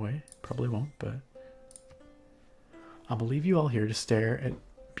while I'm away. Probably won't, but... I'm gonna leave you all here to stare at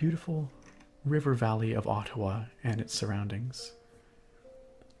beautiful river valley of Ottawa and its surroundings.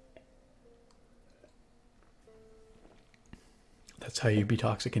 That's how you be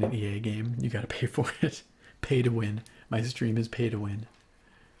toxic in an EA game. You gotta pay for it. Pay to win. My stream is pay to win.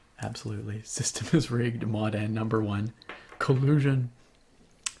 Absolutely. System is rigged. Mod N #1. Collusion.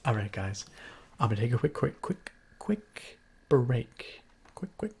 Alright, guys. I'm gonna take a quick break. Quick break.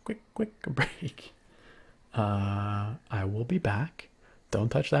 I will be back. Don't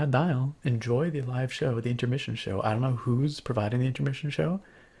touch that dial. Enjoy the live show, the intermission show. I don't know who's providing the intermission show.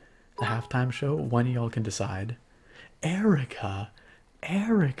 The halftime show. One of y'all can decide. Erica,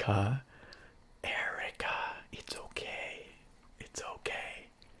 it's okay. It's okay.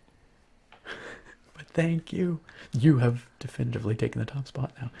 But thank you. You have definitively taken the top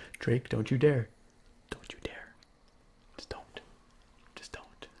spot now. Drake, don't you dare. Don't you dare. Just don't. Just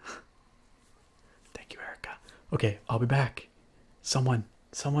don't. Thank you, Erica. Okay, I'll be back. Someone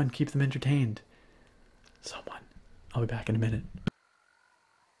keep them entertained. Someone. I'll be back in a minute.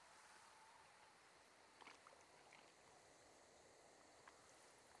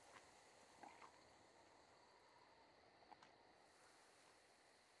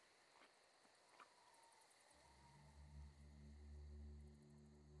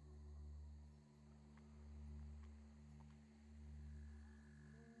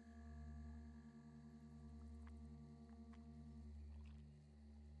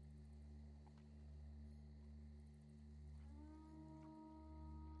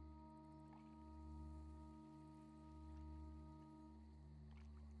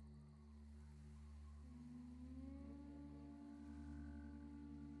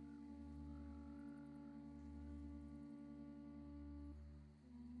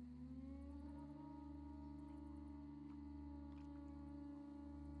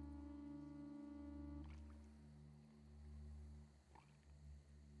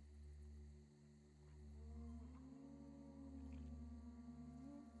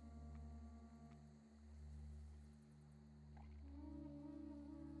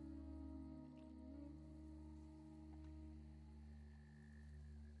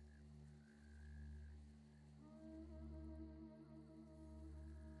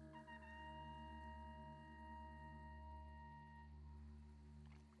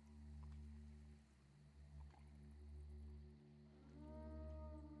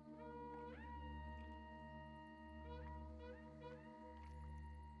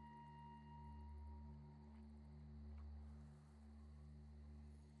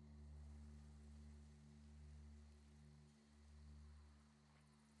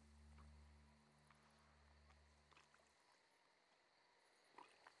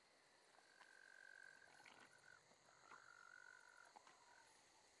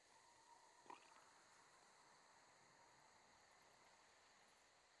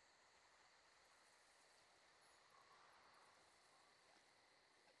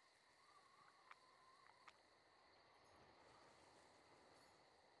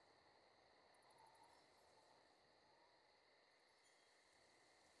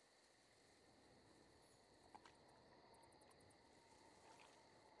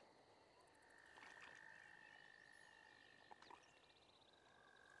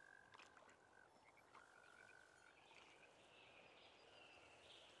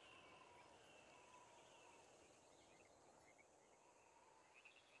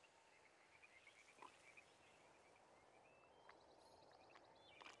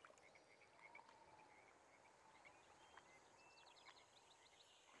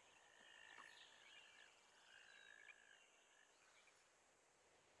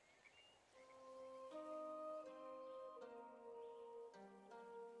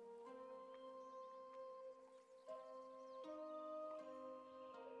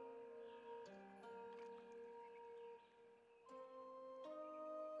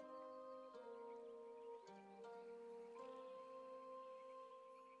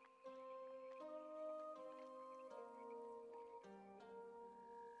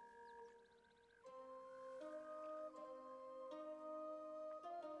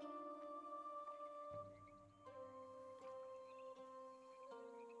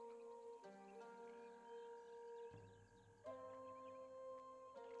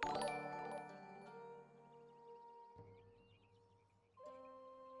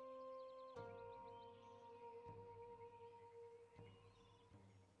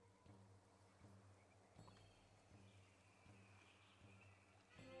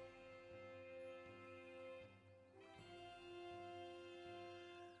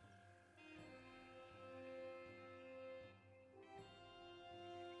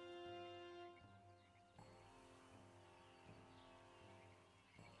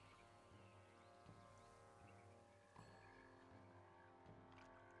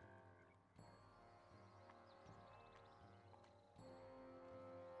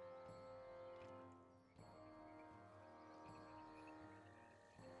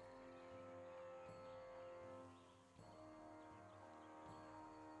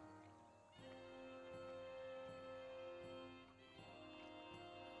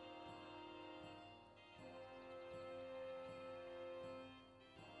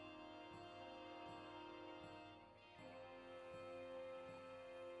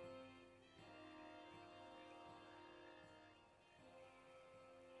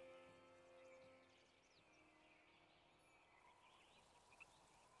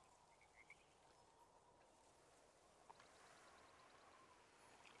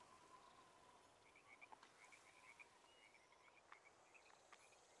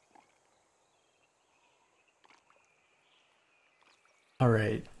 All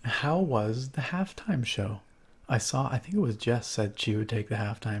right, how was the halftime show? I think it was Jess said she would take the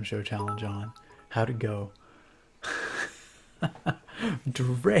halftime show challenge on. How'd it go?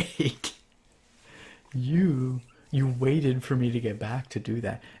 Drake, you waited for me to get back to do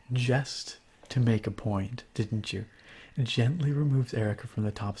that just to make a point, didn't you? Gently removes Erica from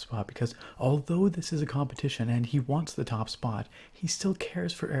the top spot because although this is a competition and he wants the top spot, he still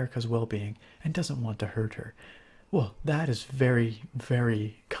cares for Erica's well-being and doesn't want to hurt her. Well, that is very,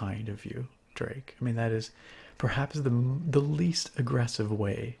 very kind of you, Drake. I mean, that is perhaps the least aggressive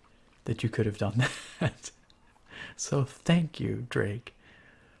way that you could have done that. So thank you, Drake,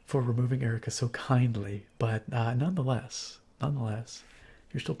 for removing Erica so kindly. But nonetheless,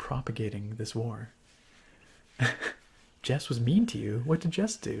 you're still propagating this war. Jess was mean to you. What did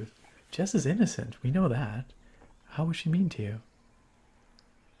Jess do? Jess is innocent. We know that. How was she mean to you?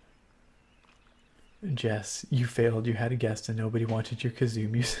 Jess, you failed. You had a guest and nobody wanted your kazoo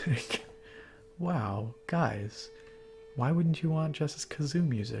music. Wow, guys. Why wouldn't you want Jess's kazoo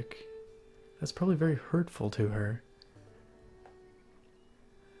music? That's probably very hurtful to her.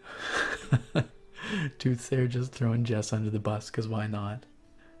 Toothsayer just throwing Jess under the bus, because why not?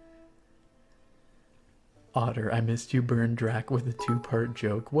 Otter, I missed you burn Drac with a 2-part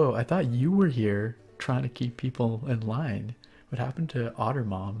joke. Whoa, I thought you were here trying to keep people in line. What happened to Otter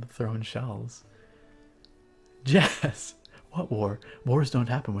Mom throwing shells? Jess! What war? Wars don't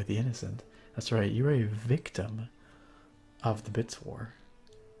happen with the innocent. That's right, you're a victim of the Bits War.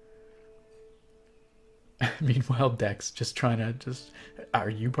 Meanwhile, Dex just trying to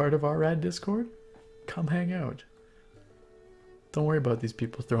are you part of our rad Discord? Come hang out. Don't worry about these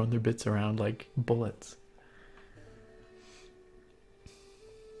people throwing their bits around like bullets.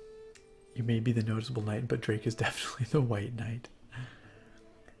 You may be the noticeable knight, but Drake is definitely the white knight.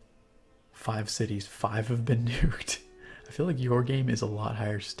 5 cities, 5 have been nuked. I feel like your game is a lot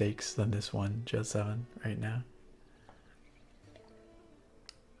higher stakes than this one, Jet7, right now.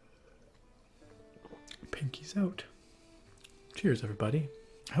 Pinky's out. Cheers, everybody.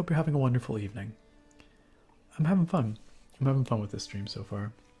 I hope you're having a wonderful evening. I'm having fun. I'm having fun with this stream so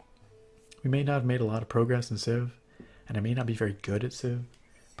far. We may not have made a lot of progress in Civ, and I may not be very good at Civ,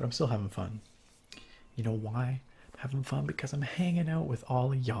 but I'm still having fun. You know why? I'm having fun because I'm hanging out with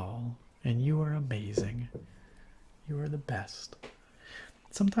all of y'all, and you are amazing. You are the best.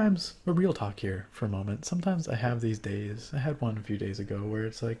 Sometimes, a real talk here for a moment, sometimes I have these days, I had one a few days ago, where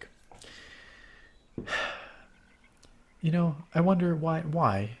it's like, you know, I wonder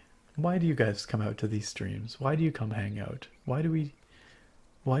why do you guys come out to these streams? Why do you come hang out? Why do we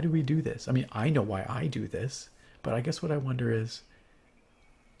do this? I mean, I know why I do this, but I guess what I wonder is,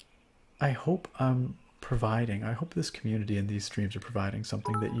 I hope I hope this community and these streams are providing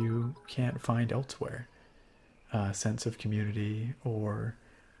something that you can't find elsewhere. A sense of community or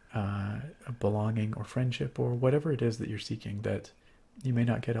a belonging or friendship or whatever it is that you're seeking that you may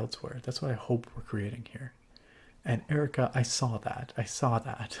not get elsewhere. That's what I hope we're creating here. And Erica, I saw that. I saw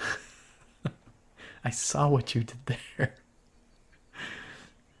that. I saw what you did there.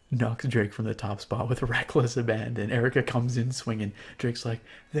 Knocks Drake from the top spot with reckless abandon. Erica comes in swinging. Drake's like,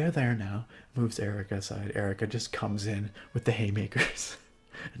 they're there now. Moves Erica aside. Erica just comes in with the haymakers.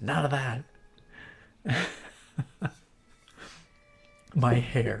 None of that. My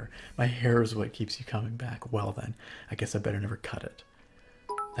hair is what keeps you coming back. Well then, I guess I better never cut it.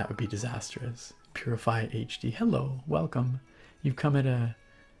 That would be disastrous. Purify HD. Hello, welcome. You've come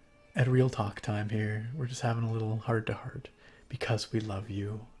at real talk time here. We're just having a little heart to heart because we love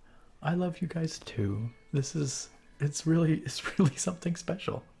you. I love you guys too. It's really something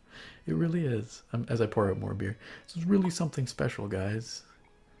special. It really is. As I pour out more beer, this is really something special, guys.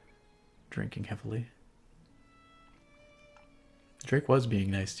 Drinking heavily. Drake was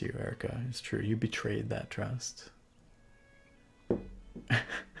being nice to you, Erica. It's true. You betrayed that trust.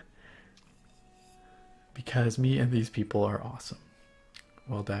 Because me and these people are awesome.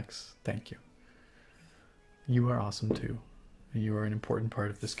 Well, Dex, thank you. You are awesome too. You are an important part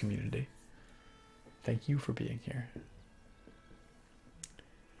of this community. Thank you for being here.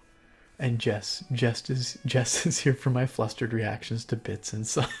 And Jess is here for my flustered reactions to bits and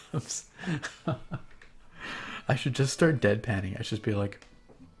subs. I should just start deadpanning. I should just be like,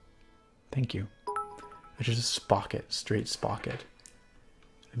 thank you. I should just Spock it, straight Spock it.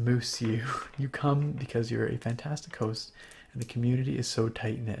 Moose, you come because you're a fantastic host and the community is so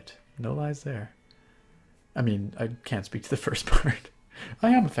tight-knit. No lies there. I mean, I can't speak to the first part.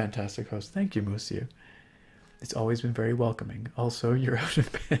 I am a fantastic host. Thank you, Moose. It's always been very welcoming. Also, you're out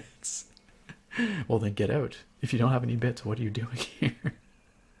of bits. Well, then get out. If you don't have any bits, what are you doing here?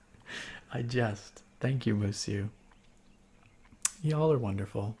 Thank you, Moose. Y'all are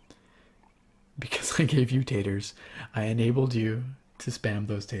wonderful. Because I gave you taters, I enabled you to spam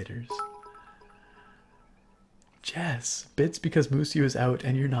those taters. Jess, bits because Musyu is out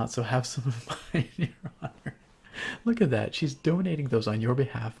and you're not, so have some of mine, Your Honor. Look at that. She's donating those on your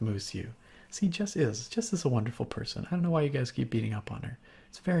behalf, Musyu. See, Jess is a wonderful person. I don't know why you guys keep beating up on her.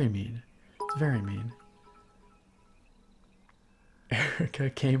 It's very mean. It's very mean. Erica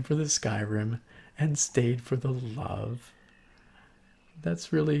came for the Skyrim and stayed for the love.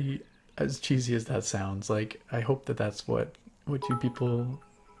 That's really, as cheesy as that sounds, like, I hope that that's what you people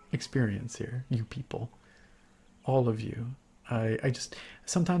experience here. You people. All of you. I just,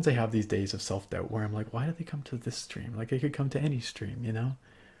 sometimes I have these days of self-doubt where I'm like, why did they come to this stream? Like, I could come to any stream, you know?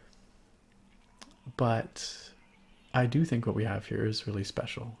 But I do think what we have here is really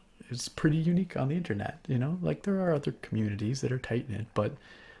special. It's pretty unique on the internet, you know? Like, there are other communities that are tight-knit, but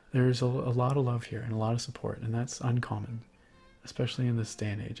there's a lot of love here and a lot of support, and that's uncommon. Especially in this day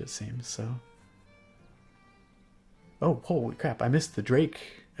and age, it seems, so. Oh, holy crap, I missed the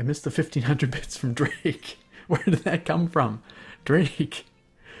Drake. I missed the 1500 bits from Drake. Where did that come from? Drake.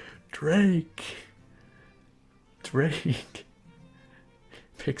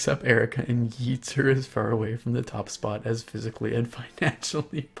 Picks up Erica and yeets her as far away from the top spot as physically and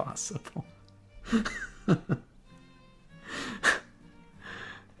financially possible.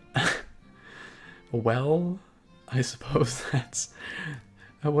 Well, I suppose that's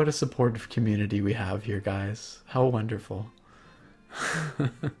what a supportive community we have here, guys. How wonderful.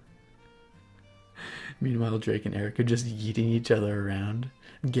 Meanwhile, Drake and Erica just yeeting each other around.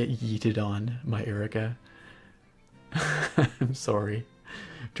 Get yeeted on, my Erica. I'm sorry.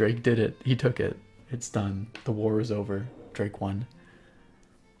 Drake did it. He took it. It's done. The war is over. Drake won.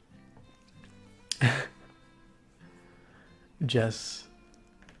 Jess,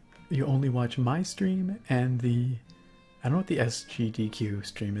 you only watch my stream and the... I don't know what the SGDQ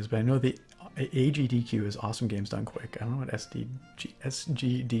stream is, but I know the AGDQ is Awesome Games Done Quick. I don't know what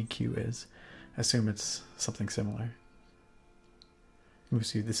SGDQ is. I assume it's something similar.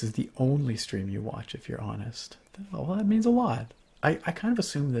 Musu, this is the only stream you watch, if you're honest. Well, that means a lot. I kind of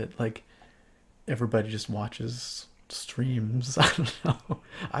assume that, like, everybody just watches streams. I don't know.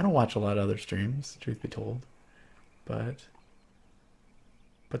 I don't watch a lot of other streams, truth be told. But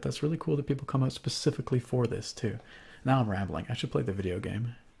that's really cool that people come out specifically for this, too. Now I'm rambling. I should play the video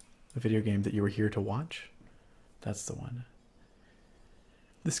game. The video game that you were here to watch. That's the one.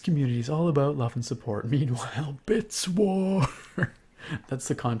 This community is all about love and support. Meanwhile, bits war. That's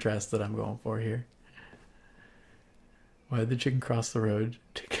the contrast that I'm going for here. Why did the chicken cross the road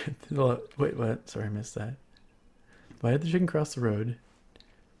to get to the... Wait, what? Sorry, I missed that. Why did the chicken cross the road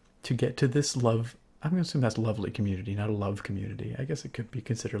to get to this love... I'm going to assume that's lovely community, not a love community. I guess it could be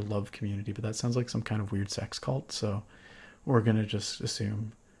considered love community, but that sounds like some kind of weird sex cult, so we're going to just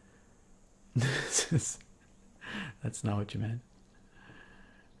assume that's not what you meant.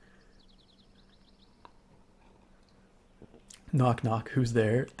 Knock, knock, who's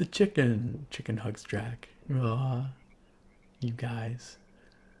there? The chicken. Chicken hugs Jack. Aw, you guys.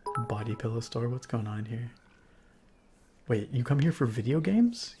 Body pillow store, what's going on here? Wait, you come here for video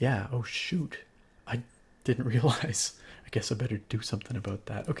games? Yeah, oh shoot. I didn't realize. I guess I better do something about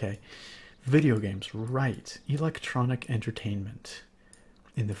that. Okay, video games, right. Electronic entertainment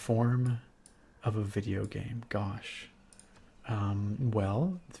in the form of a video game. Gosh.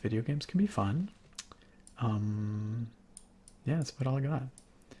 Well, video games can be fun. Yeah, that's about all I got.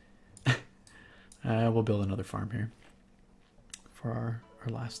 We'll build another farm here for our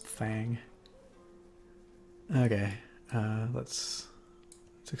last thing. Okay, let's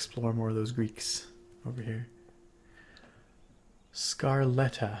explore more of those Greeks over here.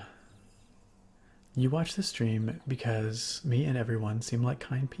 Scarletta. You watch the stream because me and everyone seem like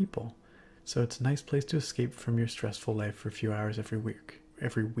kind people. So it's a nice place to escape from your stressful life for a few hours every week.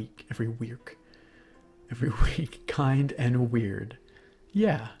 Every week. Kind and weird.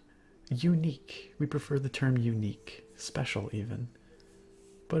 Yeah. Unique. We prefer the term unique. Special even.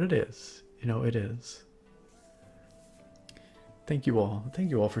 But it is. You know, it is. Thank you all. Thank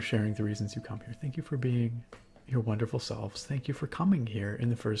you all for sharing the reasons you come here. Thank you for being your wonderful selves. Thank you for coming here in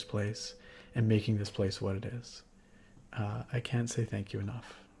the first place and making this place what it is. I can't say thank you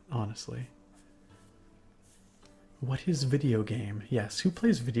enough, honestly. What is video game? Yes, who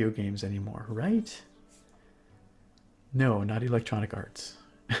plays video games anymore, right? No, not Electronic Arts.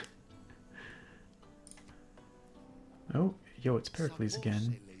 Oh, yo, it's Pericles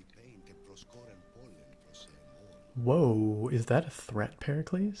again. Whoa, is that a threat,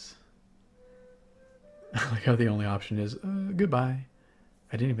 Pericles? I like how the only option is, goodbye.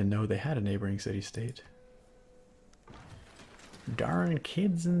 I didn't even know they had a neighboring city-state. Darn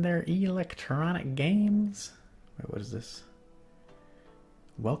kids and their electronic games. Wait, what is this?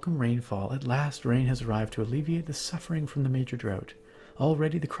 Welcome rainfall. At last, rain has arrived to alleviate the suffering from the major drought.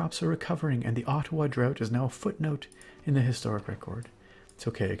 Already the crops are recovering, and the Ottawa drought is now a footnote in the historic record. It's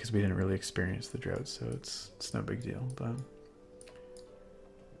okay, because we didn't really experience the drought, so it's no big deal. But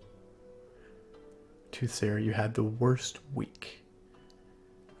Toothsayer, you had the worst week.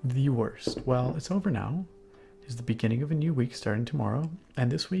 The worst. Well, it's over now. It's the beginning of a new week starting tomorrow.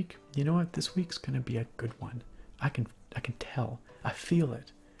 And this week, you know what? This week's going to be a good one. I can tell. I feel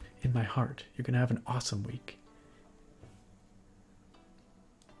it in my heart. You're going to have an awesome week.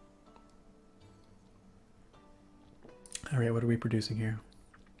 All right, what are we producing here?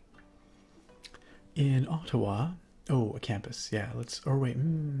 In Ottawa. Oh, a campus. Yeah, let's... Or wait.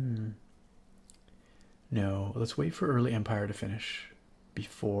 No, let's wait for Early Empire to finish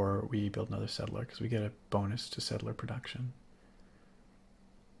before we build another settler, because we get a bonus to settler production.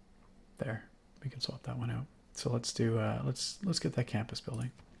 There. We can swap that one out. So let's do... let's get that campus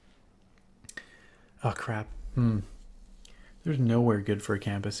building. Oh, crap. There's nowhere good for a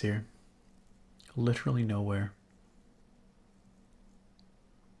campus here. Literally nowhere.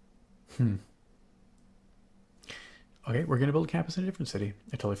 Okay, we're gonna build a campus in a different city.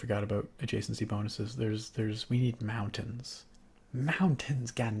 I totally forgot about adjacency bonuses. We need mountains.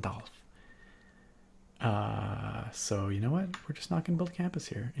 Mountains, Gandalf. So you know what? We're just not gonna build a campus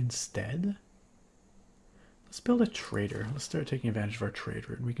here. Instead, let's build a trader. Let's start taking advantage of our trade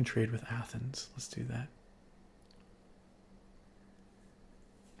route. We can trade with Athens. Let's do that.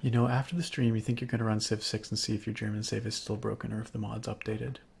 You know, after the stream, you think you're gonna run Civ 6 and see if your German save is still broken or if the mod's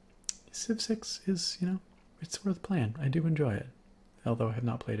updated. Civ 6 is, you know, it's worth playing. I do enjoy it, although I have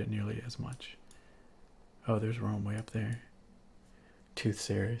not played it nearly as much. Oh, there's Rome way up there.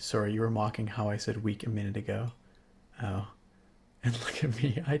 Toothsayer, sorry, you were mocking how I said weak a minute ago. Oh, and look at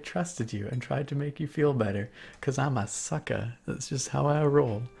me. I trusted you and tried to make you feel better, because I'm a sucker. That's just how I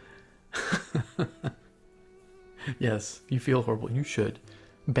roll. Yes, you feel horrible. You should.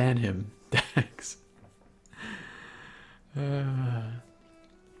 Ban him. Thanks.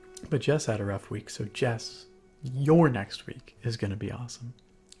 But Jess had a rough week, so Jess, your next week is going to be awesome.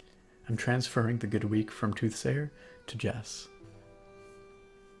 I'm transferring the good week from Toothsayer to Jess.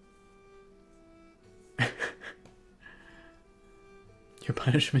 Your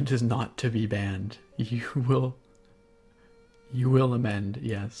punishment is not to be banned. You will amend.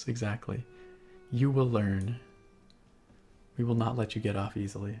 Yes, exactly. You will learn. We will not let you get off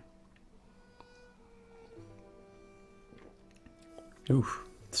easily. Oof.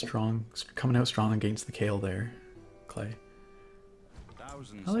 Strong, coming out strong against the kale there, Clay.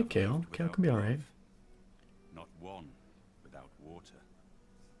 I like kale. Kale can be alright. Not one without water.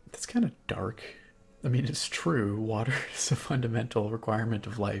 That's kind of dark. I mean, it's true. Water is a fundamental requirement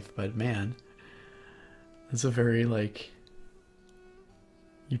of life, but man, that's a very, like,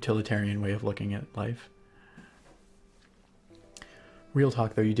 utilitarian way of looking at life. Real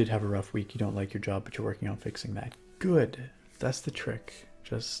talk, though, you did have a rough week. You don't like your job, but you're working on fixing that. Good. That's the trick.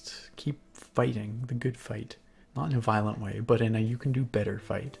 Just keep fighting the good fight. Not in a violent way, but in a you can do better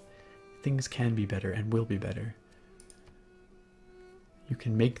fight. Things can be better and will be better. You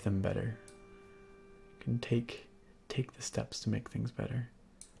can make them better. You can take the steps to make things better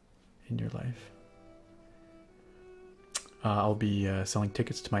in your life. I'll be selling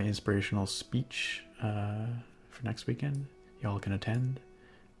tickets to my inspirational speech for next weekend. Y'all can attend.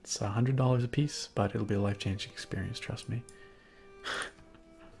 It's $100 a piece, but it'll be a life-changing experience, trust me.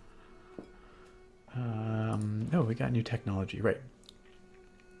 Oh, we got new technology, right.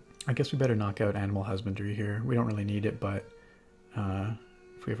 I guess we better knock out animal husbandry here. We don't really need it, but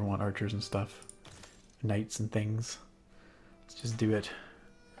if we ever want archers and stuff, knights and things, let's just do it.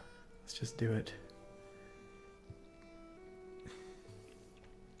 Let's just do it.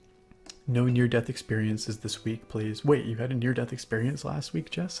 No near-death experiences this week, please. Wait, you had a near-death experience last week,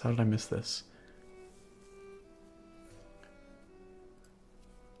 Jess? How did I miss this?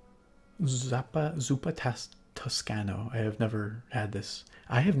 Zuppa Toscano. I have never had this.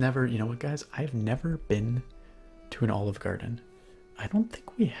 I have never, you know what, guys? I've never been to an Olive Garden. I don't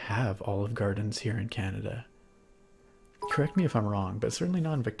think we have Olive Gardens here in Canada. Correct me if I'm wrong, but certainly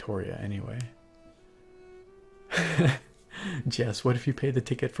not in Victoria anyway. Jess, what if you pay the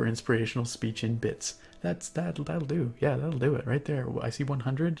ticket for inspirational speech in bits? That'll do. Yeah, that'll do it right there. I see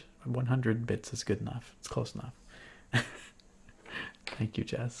 100. 100 bits is good enough. It's close enough. Thank you,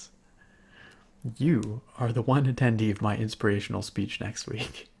 Jess. You are the one attendee of my inspirational speech next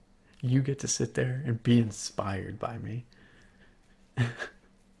week. You get to sit there and be inspired by me. All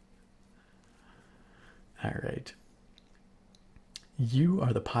right. You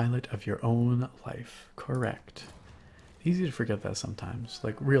are the pilot of your own life. Correct. Easy to forget that sometimes.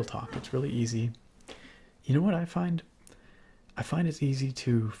 Like, real talk. It's really easy. You know what I find? I find it's easy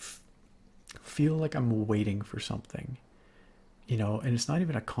to feel like I'm waiting for something. You know, and it's not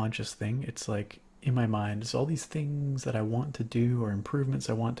even a conscious thing. It's like, in my mind, it's all these things that I want to do or improvements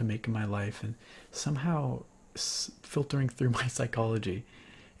I want to make in my life. And somehow filtering through my psychology,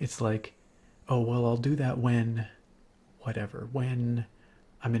 it's like, oh, well, I'll do that when whatever, when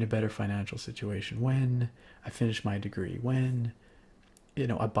I'm in a better financial situation, when I finish my degree, when, you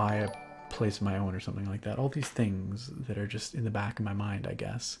know, I buy a place of my own or something like that. All these things that are just in the back of my mind, I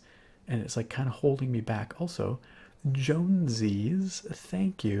guess. And it's like kind of holding me back. Also, Jonesy's,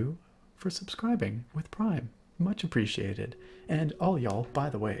 thank you for subscribing with Prime. Much appreciated. And all y'all,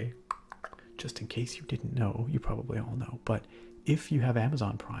 by the way, just in case you didn't know, you probably all know, but if you have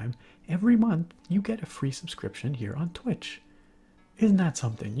Amazon Prime, every month you get a free subscription here on Twitch. Isn't that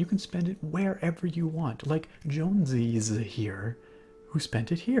something? You can spend it wherever you want. Like Jonesy's here, who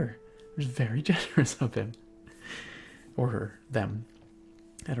spent it here. It was very generous of him. Or her, them.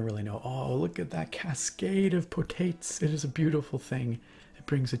 I don't really know. Oh, look at that cascade of potates. It is a beautiful thing. It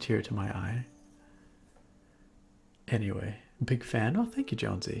brings a tear to my eye. Anyway, big fan. Oh, thank you,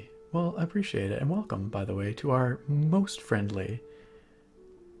 Jonesy. Well, I appreciate it. And welcome, by the way, to our most friendly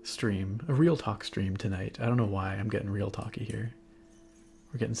stream. A real talk stream tonight. I don't know why I'm getting real talky here.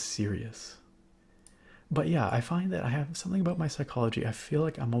 We're getting serious. But yeah, I find that I have something about my psychology. I feel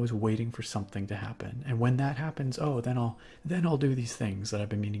like I'm always waiting for something to happen. And when that happens, oh, then I'll do these things that I've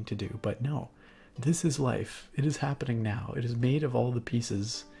been meaning to do. But no, this is life. It is happening now. It is made of all the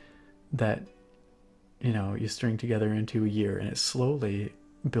pieces that, you know, you string together into a year, and it slowly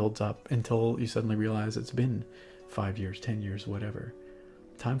builds up until you suddenly realize it's been 5 years, 10 years, whatever.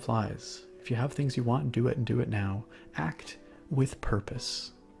 Time flies. If you have things you want, do it, and do it now. Act with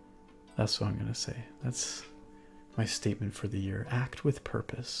purpose. That's what I'm going to say. That's my statement for the year. Act with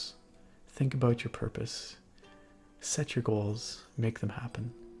purpose. Think about your purpose. Set your goals. Make them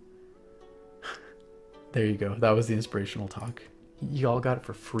happen. There you go. That was the inspirational talk. You all got it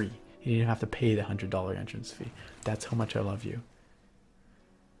for free. You didn't have to pay the $100 entrance fee. That's how much I love you.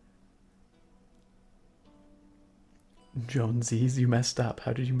 Jonesy's, you messed up.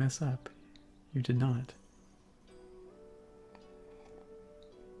 How did you mess up? You did not.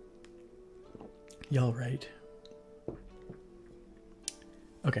 Y'all right.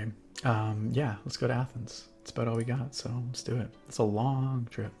 Okay. Yeah, let's go to Athens. That's about all we got, so let's do it. It's a long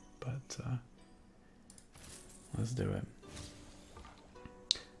trip, but let's do it.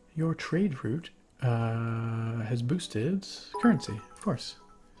 Your trade route has boosted currency, of course.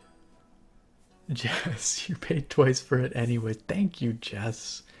 Jess, you paid twice for it anyway. Thank you,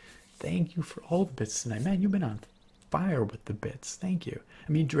 Jess. Thank you for all the bits tonight. Man, you've been on fire with the bits. Thank you.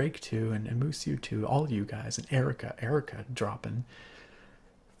 I mean, Drake too, and Moose you too, all you guys, and Erica dropping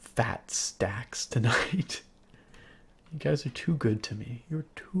fat stacks tonight. You guys are too good to me. You're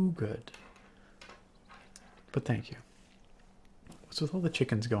too good. But thank you. What's with all the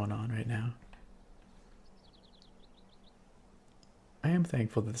chickens going on right now? I am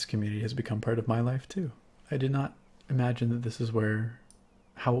thankful that this community has become part of my life too. I did not imagine that this is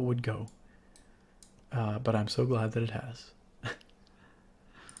how it would go. But I'm so glad that it has.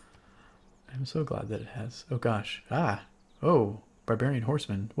 I'm so glad that it has. Oh gosh. Oh, Barbarian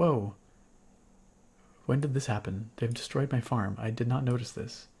Horseman. Whoa. When did this happen? They've destroyed my farm. I did not notice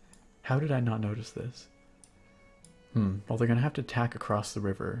this. How did I not notice this? Well, they're going to have to attack across the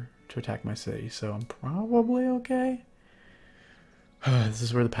river to attack my city, so I'm probably okay. This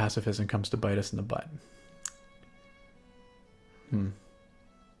is where the pacifism comes to bite us in the butt.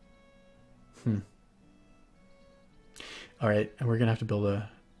 Alright, and we're going to have to build a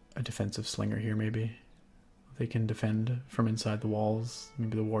defensive slinger here, maybe. They can defend from inside the walls.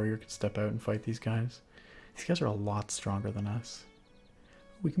 Maybe the warrior can step out and fight these guys. These guys are a lot stronger than us.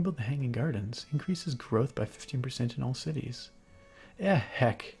 We can build the Hanging Gardens. Increases growth by 15% in all cities.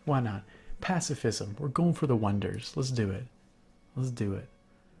 Heck, why not? Pacifism. We're going for the wonders. Let's do it. Let's do it.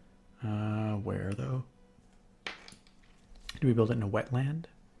 Where, though? Do we build it in a wetland?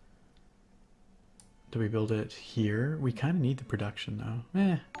 Do we build it here? We kind of need the production,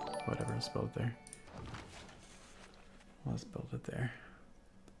 though. Whatever. Let's build it there. Let's build it there.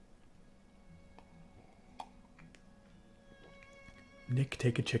 Nick,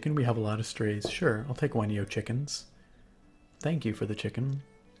 take a chicken. We have a lot of strays. Sure, I'll take one of your chickens. Thank you for the chicken.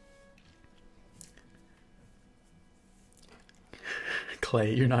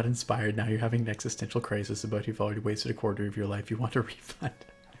 Clay, you're not inspired now. You're having an existential crisis about you've already wasted a quarter of your life. You want a refund.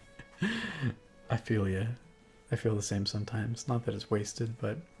 I feel you. I feel the same sometimes. Not that it's wasted,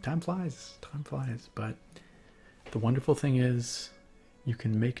 but time flies. Time flies. But the wonderful thing is you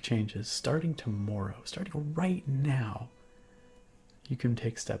can make changes starting tomorrow, starting right now. You can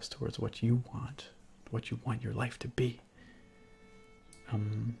take steps towards what you want your life to be. I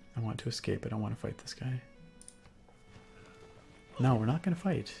want to escape. I don't want to fight this guy. No, we're not going to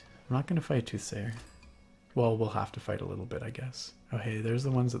fight. We're not going to fight Toothsayer. Well, we'll have to fight a little bit, I guess. Oh, hey, there's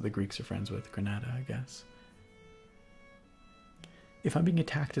the ones that the Greeks are friends with. Granada, I guess. If I'm being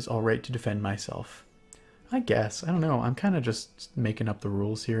attacked, it's alright to defend myself. I guess. I don't know. I'm kind of just making up the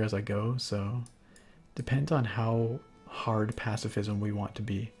rules here as I go, so... Depends on how hard pacifism we want to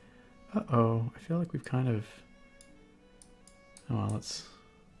be. Uh-oh. I feel like we've kind of... Oh, well, let's...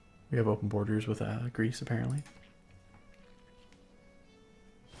 We have open borders with Greece, apparently.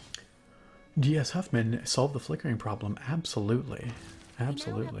 G.S. Huffman solved the flickering problem. Absolutely.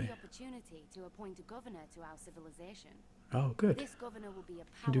 Absolutely. We now have the opportunity to appoint a governor to our civilization. Oh, good. This governor will be a You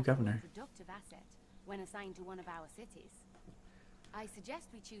do powerful governor. and productive asset when assigned to one of our cities. I suggest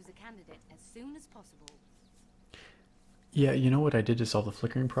we choose a candidate as soon as possible. Yeah, you know what I did to solve the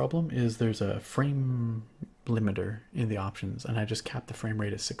flickering problem is there's a frame limiter in the options, and I just capped the frame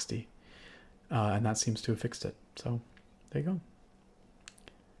rate at 60. And that seems to have fixed it. So, there you go.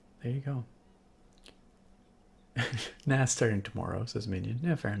 There you go. Nah, starting tomorrow, says Minion.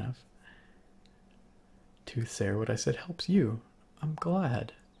 Yeah, fair enough. Toothsayer, what I said helps you. I'm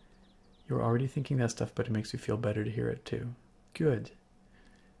glad. You're already thinking that stuff, but it makes you feel better to hear it too. Good.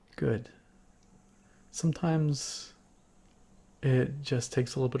 Good. Sometimes it just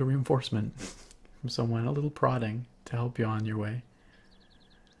takes a little bit of reinforcement from someone, a little prodding to help you on your way.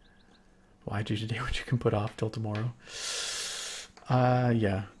 Why do today what you can put off till tomorrow?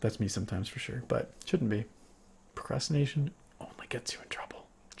 Yeah, that's me sometimes for sure, but shouldn't be. Procrastination only gets you in trouble.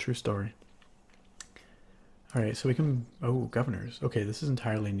 True story. Alright, so we can... Oh, governors. Okay, this is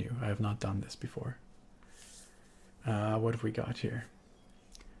entirely new. I have not done this before. What have we got here?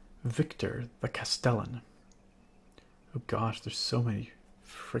 Victor the Castellan. Oh gosh, there's so many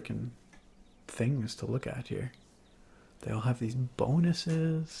freaking things to look at here. They all have these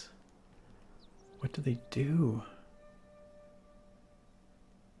bonuses. What do they do?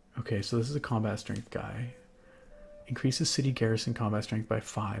 Okay, so this is a combat strength guy. Increases city garrison combat strength by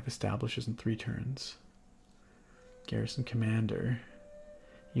 5. Establishes in 3 turns. Garrison commander.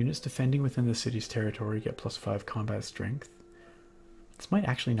 Units defending within the city's territory get +5 combat strength. This might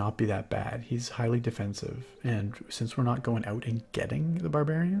actually not be that bad. He's highly defensive. And since we're not going out and getting the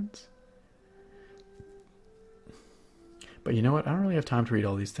barbarians... But you know what? I don't really have time to read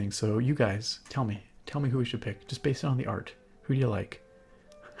all these things. So you guys, tell me. Tell me who we should pick. Just based on the art. Who do you like?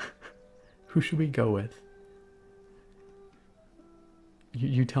 Who should we go with?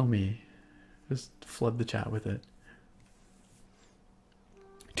 You tell me. Just flood the chat with it.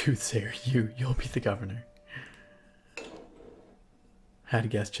 Toothsayer, you'll be the governor. Had to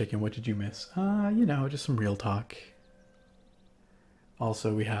guess, chicken. What did you miss? You know, just some real talk.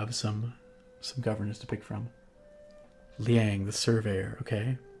 Also, we have some governors to pick from. Liang, the surveyor,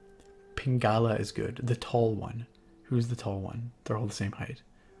 okay? Pingala is good. The tall one. Who's the tall one? They're all the same height.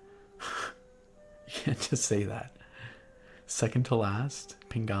 You can't just say that. Second to last,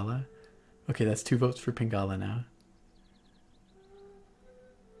 Pingala. Okay, that's 2 votes for Pingala now.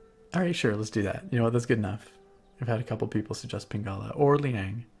 Alright, sure, let's do that. You know what, that's good enough. I've had a couple people suggest Pingala or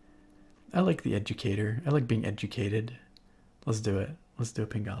Liang. I like the educator. I like being educated. Let's do it. Let's do a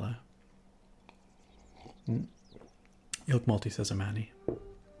Pingala. Ilk Multi says Amani.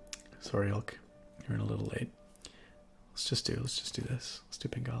 Sorry, Ilk. You're in a little late. Let's just do this. Let's do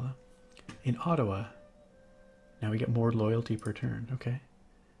Pingala. In Ottawa, now we get more loyalty per turn. Okay.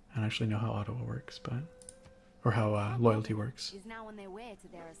 I don't actually know how Ottawa works, but... Or how loyalty works. Is now on their way to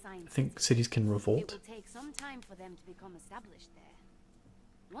their assigned I think cities can revolt. It will take some time for them to become established there.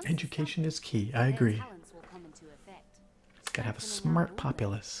 Once Education is key. I their agree. talents will come into effect. Gotta have a Strengthening smart our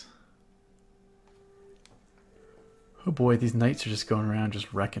populace. Oh boy, these knights are just going around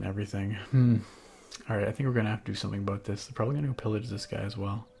just wrecking everything. Alright, I think we're gonna have to do something about this. They're probably gonna go pillage this guy as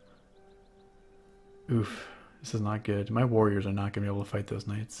well. Oof. This is not good. My warriors are not gonna be able to fight those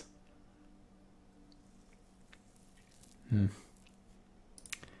knights.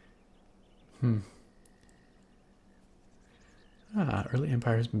 Early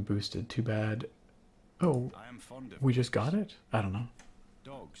empire has been boosted. Too bad. Oh, I am fond of we just got it? I don't know.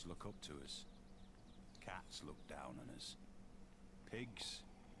 Dogs look up to us. Cats look down on us. Pigs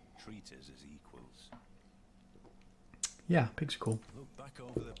treat us as equals. Yeah, pigs are cool. Look back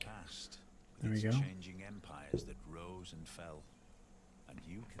over the past with There we its go. changing empires that rose and fell. And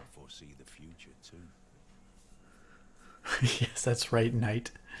you can foresee the future too. Yes, that's right,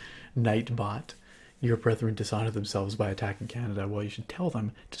 Nightbot. Your brethren dishonor themselves by attacking Canada. Well, you should tell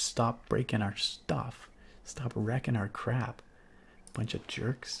them to stop breaking our stuff. Stop wrecking our crap. Bunch of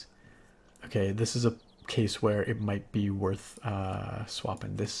jerks. Okay, this is a case where it might be worth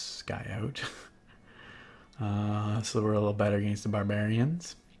swapping this guy out. So we're a little better against the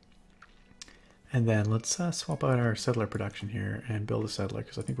barbarians. And then let's swap out our settler production here and build a settler,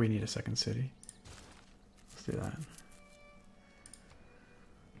 because I think we need a second city. Let's do that.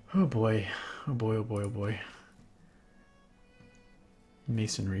 Oh boy. Oh boy, oh boy, oh boy.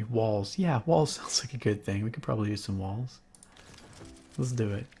 Masonry. Walls. Yeah, walls sounds like a good thing. We could probably use some walls. Let's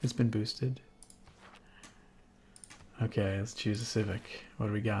do it. It's been boosted. Okay, let's choose a civic. What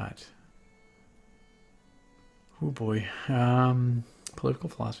do we got? Oh boy. Political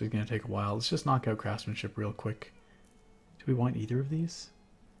philosophy is going to take a while. Let's just knock out craftsmanship real quick. Do we want either of these?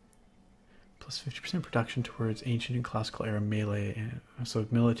 Plus 50% production towards ancient and classical era melee, so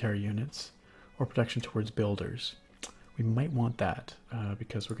military units, or production towards builders. We might want that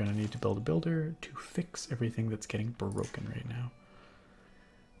because we're going to need to build a builder to fix everything that's getting broken right now.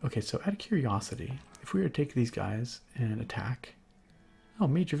 Okay, so out of curiosity, if we were to take these guys and attack... Oh,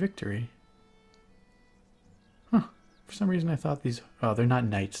 major victory. Huh. For some reason I thought these... Oh, they're not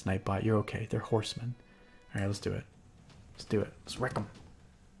knights, Nightbot. You're okay. They're horsemen. Alright, let's do it. Let's do it. Let's wreck them.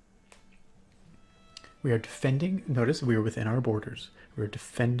 We are defending... Notice we are within our borders. We are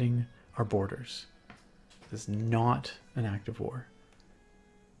defending our borders. This is not an active war.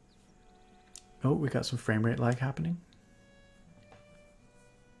 Oh, we got some frame rate lag happening.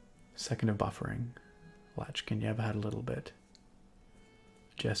 Second of buffering. Latchkin, you have had a little bit.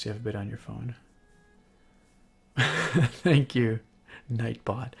 Jess, you have a bit on your phone. Thank you,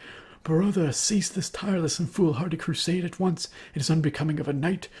 Nightbot. Brother, cease this tireless and foolhardy crusade at once. It is unbecoming of a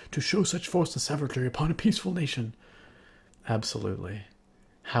knight to show such force and savagery upon a peaceful nation. Absolutely.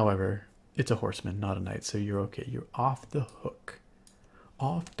 However, it's a horseman, not a knight, so you're okay. You're off the hook.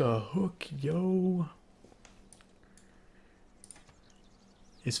 Off the hook, yo.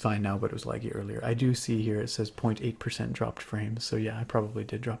 It's fine now, but it was laggy earlier. I do see here it says 0.8% dropped frames, so yeah, I probably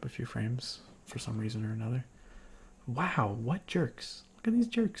did drop a few frames for some reason or another. Wow, what jerks. Look at these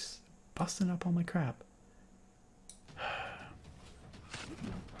jerks. Busting up all my crap.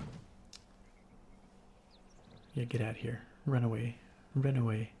 Yeah, get out of here. Run away. Run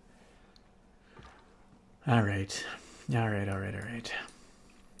away. Alright. Alright, alright, alright.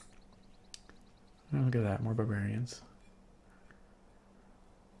 Oh, look at that, more barbarians.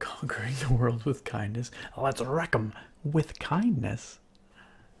 Conquering the world with kindness. Let's wreck them with kindness.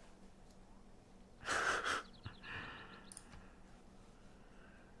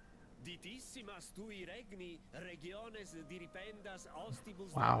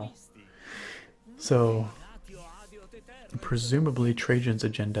 Wow. So, presumably Trajan's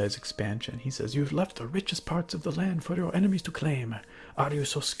agenda is expansion. He says, you've left the richest parts of the land for your enemies to claim. Are you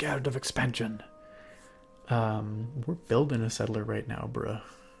so scared of expansion? We're building a settler right now, bruh.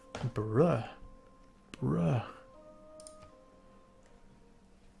 Bruh. Bruh.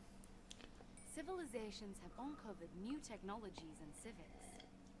 Civilizations have uncovered new technologies and civics,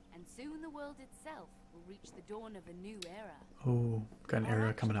 and soon the world itself will reach the dawn of a new era. Oh, got an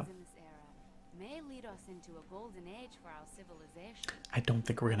era coming up. In this era may lead us into a golden age for our civilization. I don't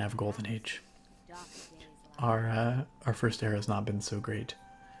think we're gonna have a golden age. Darker days lie. Our first era has not been so great,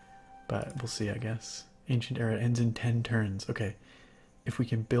 but we'll see, I guess. Ancient era ends in 10 turns. Okay. If we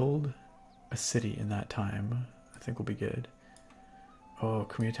can build a city in that time, I think we'll be good. Oh,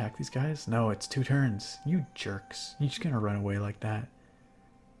 can we attack these guys? No, it's 2 turns. You jerks. You're just gonna run away like that.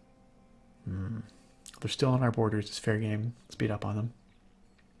 They're still on our borders. It's fair game. Let's beat up on them.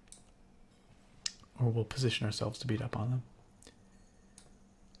 Or we'll position ourselves to beat up on them.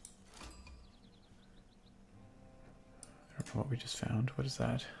 I don't know what we just found. What is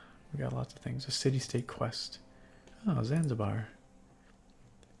that? We got lots of things. A city-state quest. Oh, Zanzibar.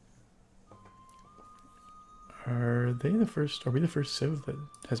 Are they the first? Are we the first civ that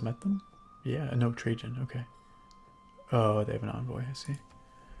has met them? Yeah, no, Trajan. Okay. Oh, they have an envoy. I see.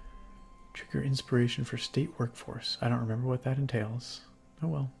 Trigger inspiration for state workforce. I don't remember what that entails. Oh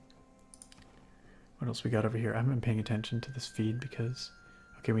well. What else we got over here? I haven't been paying attention to this feed because...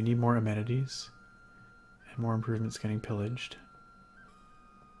 Okay, we need more amenities. And more improvements getting pillaged.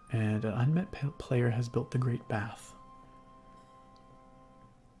 And an unmet player has built the Great Bath.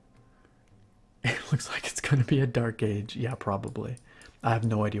 It looks like it's going to be a Dark Age. Yeah, probably. I have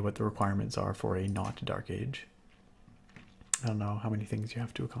no idea what the requirements are for a not Dark Age. I don't know how many things you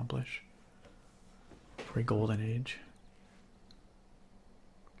have to accomplish for a Golden Age.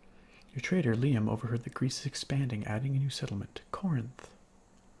 Your trader, Liam, overheard that Greece is expanding, adding a new settlement, Corinth.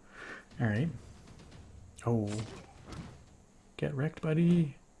 Alright. Oh. Get wrecked,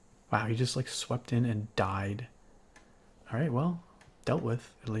 buddy. Wow, he just like swept in and died. Alright, well, dealt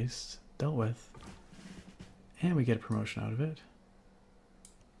with, at least. Dealt with. And we get a promotion out of it.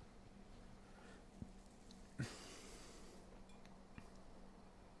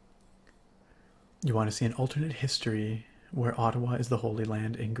 You want to see an alternate history where Ottawa is the Holy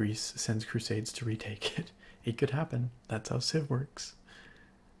Land and Greece sends crusades to retake it. It could happen. That's how Civ works.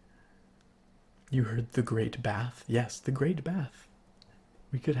 You heard the Great Bath? Yes, the Great Bath.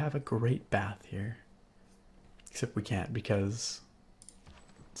 We could have a Great Bath here. Except we can't because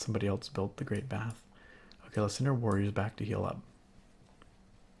somebody else built the Great Bath. Okay, let's send our warriors back to heal up.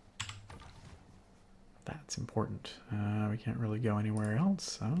 That's important. We can't really go anywhere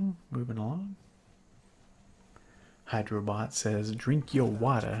else, so moving along. Hydrobot says, drink your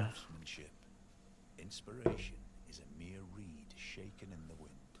water. Inspiration is a mere reed shaken in the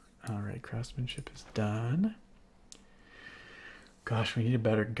wind. Alright, craftsmanship is done. Gosh, we need a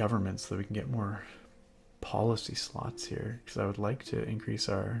better government so that we can get more policy slots here. Because I would like to increase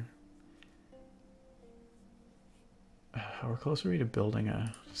our... how close are we to building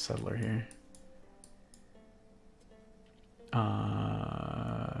a settler here?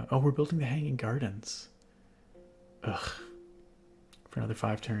 Oh, we're building the Hanging Gardens. Ugh. For another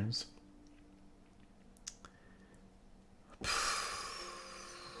 5 turns.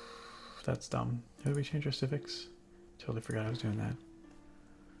 That's dumb. How did we change our civics? Totally forgot I was doing that.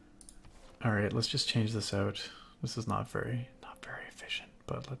 Alright, let's just change this out. This is not very efficient,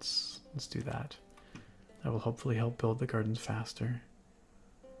 but let's do that. That will hopefully help build the gardens faster.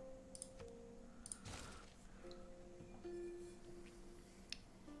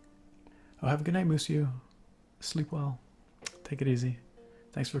 Oh, have a good night, Museo. Sleep well. Take it easy.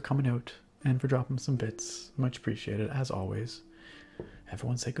 Thanks for coming out and for dropping some bits. Much appreciated, as always.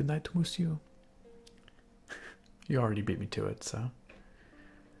 Everyone say good night to Museo. You already beat me to it, so.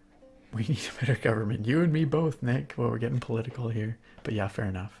 We need a better government. You and me both, Nick. Well, we're getting political here. But yeah, fair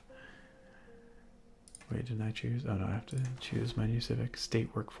enough. Wait, didn't I choose? Oh no, I have to choose my new civic. State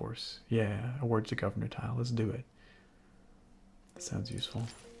workforce. Yeah, awards to governor tile. Let's do it. That sounds useful.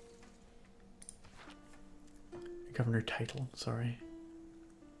 Governor title, sorry.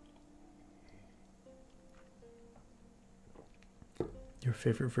 Your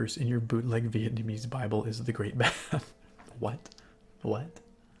favorite verse in your bootleg Vietnamese Bible is the Great Bath. What? What?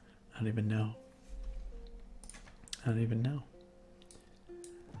 I don't even know. I don't even know.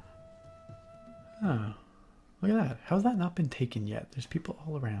 Oh, look at that. How's that not been taken yet? There's people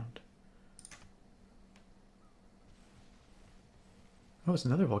all around. Oh, it's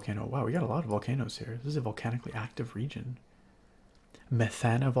another volcano. Wow, we got a lot of volcanoes here. This is a volcanically active region.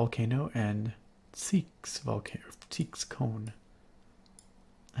 Methana volcano and Tseek's volcano, Tseek's cone.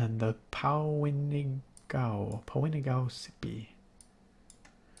 And the Powinigao Sipi.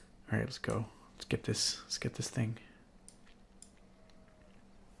 Alright, let's go. Let's get this thing.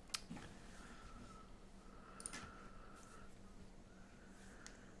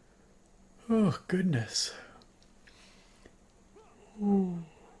 Oh goodness.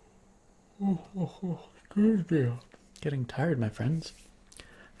 Good deal. Getting tired, my friends.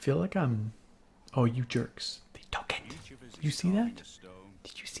 Feel like I'm... Oh, you jerks. They token. Did you see that?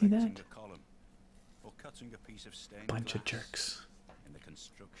 Did you see that? Bunch of jerks.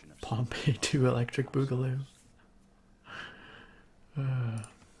 Pompeii 2 electric boogaloo.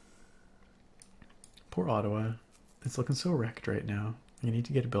 Poor Ottawa. It's looking so wrecked right now. I need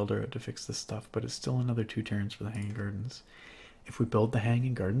to get a builder out to fix this stuff, but it's still another 2 turns for the Hanging Gardens. If we build the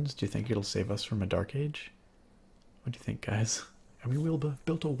Hanging Gardens, do you think it'll save us from a dark age? What do you think, guys? I mean, we'll have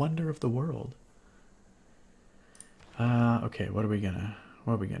built a wonder of the world. Okay, what are we gonna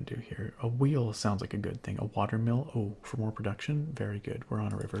do here? A wheel sounds like a good thing. A water mill, oh, for more production? Very good. We're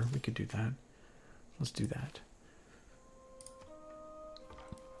on a river. We could do that. Let's do that.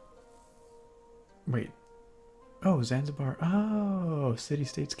 Wait. Oh, Zanzibar. Oh,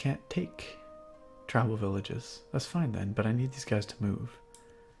 city-states can't take tribal villages. That's fine then, but I need these guys to move.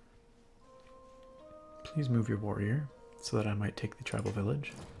 Please move your warrior so that I might take the tribal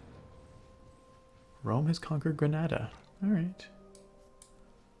village. Rome has conquered Granada. Alright.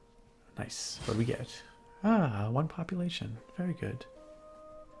 Nice. What do we get? Ah, 1 population. Very good.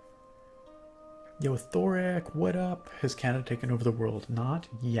 Yo, Thorak, what up? Has Canada taken over the world? Not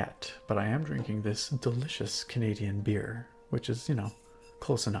yet, but I am drinking this delicious Canadian beer, which is, you know,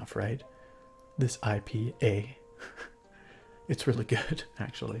 close enough, right? This IPA. It's really good,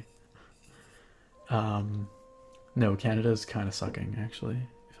 actually. No, Canada's kind of sucking, actually,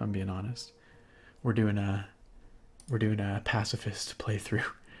 if if I'm being honest. We're doing a pacifist playthrough.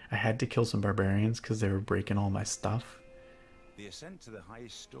 I had to kill some barbarians because they were breaking all my stuff. The ascent to the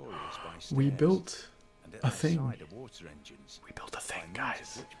highest story is by stairs, We built and at a the thing. side are water engines. We built a thing, by means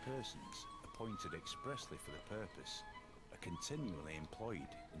guys. of which persons, appointed expressly for the purpose, are continually employed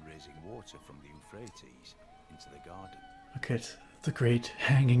in raising water from the Euphrates into the garden. Look at the great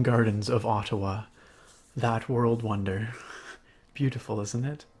hanging gardens of Ottawa. That world wonder. Beautiful, isn't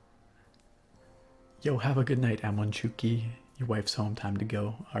it? Yo, have a good night, Amonchuki. Your wife's home, time to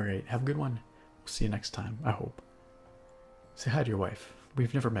go. Alright, have a good one. We'll see you next time, I hope. Say hi to your wife.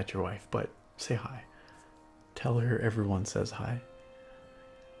 We've never met your wife, but say hi. Tell her everyone says hi.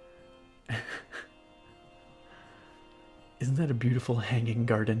 Isn't that a beautiful hanging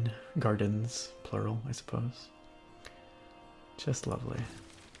garden? Gardens, plural, I suppose. Just lovely.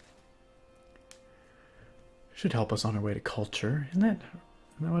 Should help us on our way to culture. Isn't that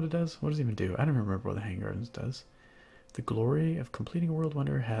what it does? What does it even do? I don't remember what the hanging gardens does. The glory of completing a world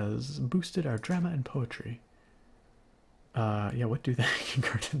wonder has boosted our drama and poetry. Yeah, what do the hanging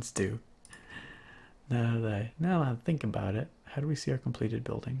gardens do? Now that I think about it, how do we see our completed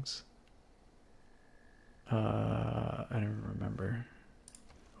buildings? I don't remember.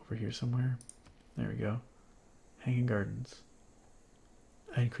 Over here somewhere. There we go. Hanging gardens.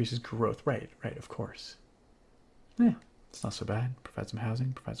 Increases growth. Right, of course. Yeah, it's not so bad. Provide some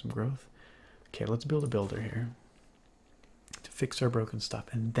housing, provide some growth. Okay, let's build a builder here. To fix our broken stuff,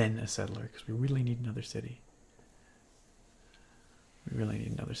 and then a settler, because we really need another city. We really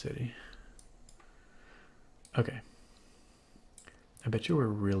need another city. Okay. I bet you we're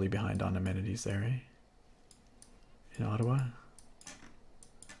really behind on amenities there, eh? In Ottawa.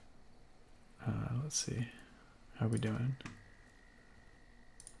 Let's see. How are we doing?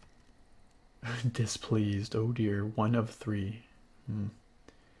 Displeased. Oh dear. 1 of 3.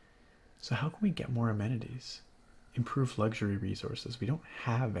 So how can we get more amenities? Improve luxury resources. We don't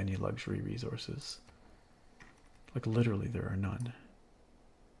have any luxury resources. Like literally there are none.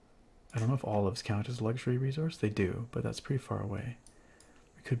 I don't know if olives count as a luxury resource. They do, but that's pretty far away.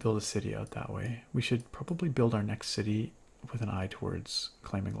 We could build a city out that way. We should probably build our next city with an eye towards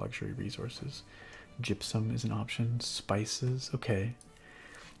claiming luxury resources. Gypsum is an option. Spices. Okay.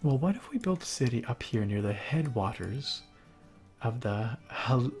 Well, what if we built a city up here near the headwaters of the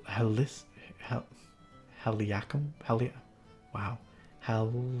Haliacmon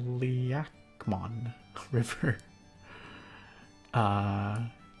River?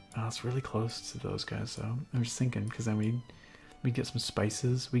 It's really close to those guys, though. I'm just thinking, because then we'd get some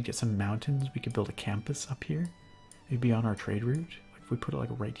spices, we'd get some mountains, we could build a campus up here. It'd be on our trade route. Like if we put it like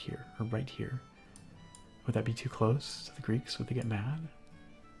right here, or right here. Would that be too close to the Greeks? Would they get mad?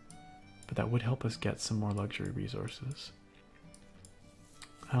 But that would help us get some more luxury resources.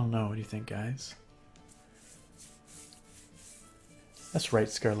 I don't know, what do you think, guys? That's right,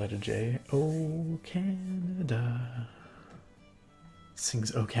 Scarletta J. Oh, Canada.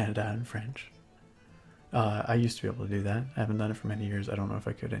 Sings Oh Canada in French. I used to be able to do that. I haven't done it for many years. I don't know if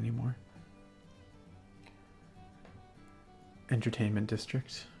I could anymore. Entertainment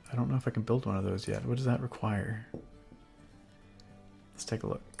district. I don't know if I can build one of those yet. What does that require? Let's take a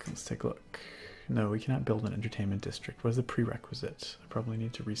look. Let's take a look. No, we cannot build an entertainment district. What is the prerequisite? I probably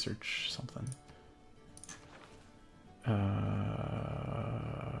need to research something. I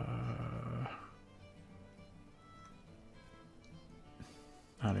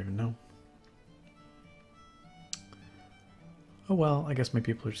don't even know. Oh well, I guess my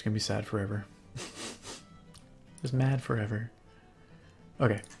people are just gonna be sad forever. Just mad forever.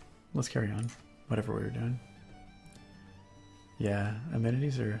 Okay, let's carry on. Whatever we were doing. Yeah,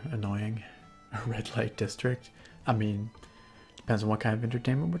 amenities are annoying. A red light district. I mean, depends on what kind of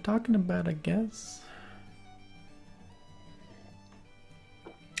entertainment we're talking about, I guess.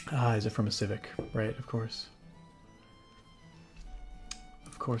 Ah, is it from a Civic? Right, of course.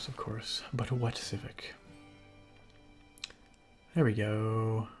 Of course. But what Civic? There we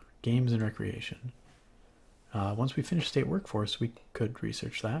go. Games and recreation. Once we finish state workforce, we could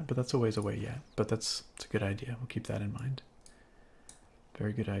research that, but that's a ways away yet. But that's a good idea. We'll keep that in mind.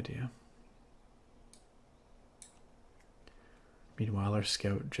 Very good idea. Meanwhile, our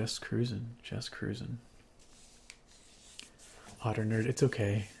scout just cruising. Otter nerd, it's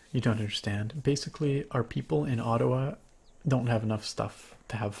okay. You don't understand. Basically, our people in Ottawa don't have enough stuff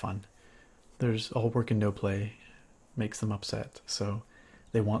to have fun. There's all work and no play. Makes them upset. So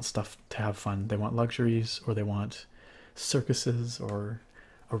they want stuff to have fun. They want luxuries, or they want circuses or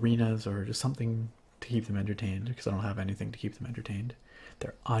arenas or just something to keep them entertained, because I don't have anything to keep them entertained.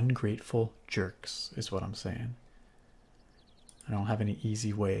 They're ungrateful jerks is what I'm saying. I don't have any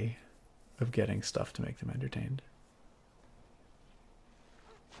easy way of getting stuff to make them entertained.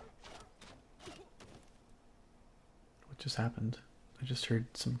 What just happened? I just heard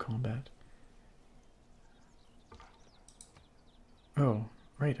some combat. Oh,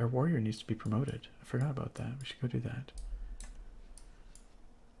 right, our warrior needs to be promoted. I forgot about that. We should go do that.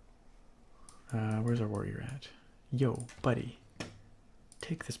 Where's our warrior at? Yo, buddy.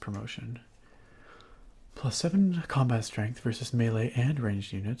 Take this promotion. +7 combat strength versus melee and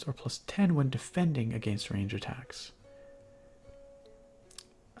ranged units, or +10 when defending against range attacks.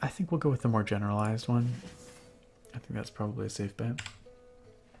 I think we'll go with the more generalized one. I think that's probably a safe bet.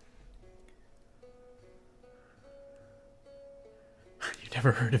 You've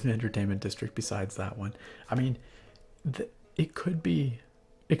never heard of an entertainment district besides that one. I mean, it could be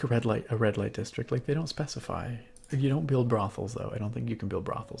like a red light district. Like, they don't specify. You don't build brothels, though. I don't think you can build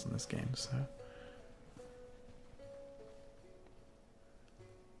brothels in this game, so...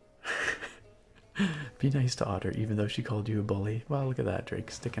 Be nice to Otter, even though she called you a bully. Well, look at that, Drake,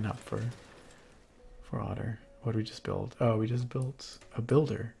 sticking up for Otter. What did we just build? Oh, we just built a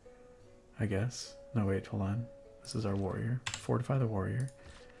builder, I guess. No, wait, hold on. This is our warrior. Fortify the warrior.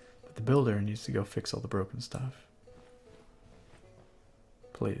 But the builder needs to go fix all the broken stuff.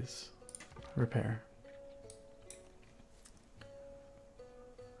 Please. Repair.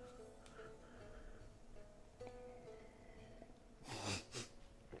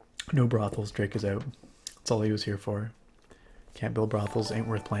 No brothels, Drake is out. That's all he was here for. Can't build brothels, ain't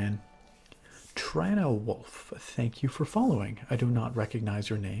worth playing. Trina Wolf, thank you for following. I do not recognize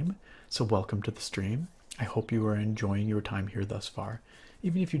your name, so welcome to the stream. I hope you are enjoying your time here thus far,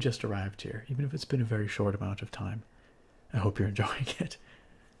 even if you just arrived here, even if it's been a very short amount of time. I hope you're enjoying it.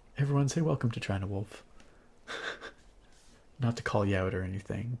 Everyone say welcome to Trina Wolf. Not to call you out or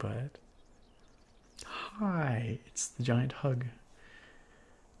anything, but... Hi, it's the giant hug.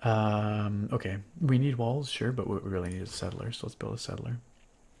 Okay, we need walls, sure, but what we really need is a settler, so let's build a settler.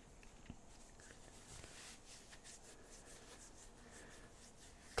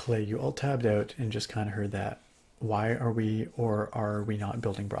 Clay, you all tabbed out and just kind of heard that. Why are we or are we not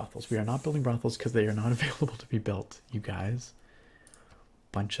building brothels? We are not building brothels because they are not available to be built, you guys.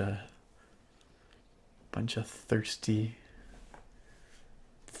 Bunch of thirsty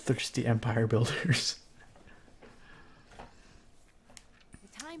empire builders.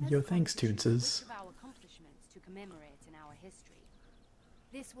 Yo, thanks, Toonses. Our accomplishments to commemorate in our history.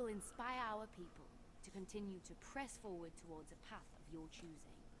 This will inspire our people to continue to press forward towards a path of your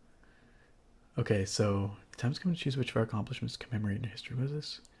choosing. Okay, so the time's coming to choose which of our accomplishments to commemorate in history. What is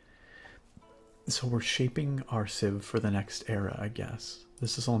this? So we're shaping our civ for the next era, I guess.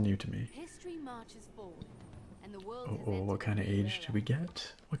 This is all new to me. History marches forward, and the world Oh, what kind of age do we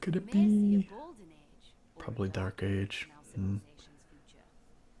get? What could it be? Probably Dark Age.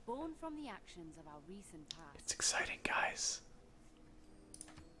 Born from the actions of our recent past. It's exciting, guys.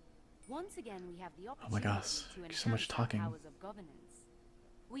 Once again, we have the opportunity Oh my gosh, to enhance so much talking. the powers of governance.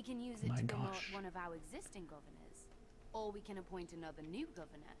 We can use it to promote one of our existing governors, or we can appoint another new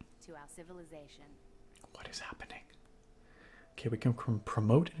governor to our civilization. What is happening? Okay, we can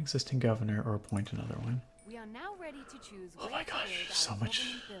promote an existing governor or appoint another one. We are now ready to choose. Oh my gosh, so much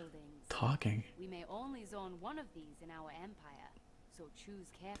talking. We may only zone one of these in our empire. So choose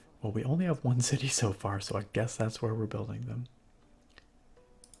carefully. Well, we only have one city so far, so I guess that's where we're building them.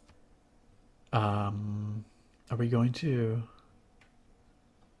 Are we going to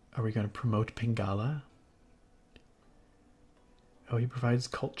promote Pingala? Oh, he provides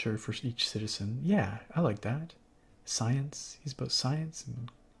culture for each citizen. Yeah, I like that. Science. He's about science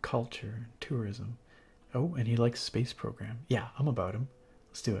and culture and tourism. Oh, and he likes space program. Yeah, I'm about him.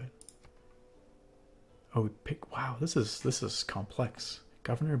 Let's do it. Oh, wow, this is complex.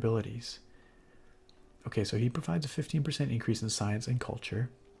 Governor abilities. Okay, so he provides a 15% increase in science and culture.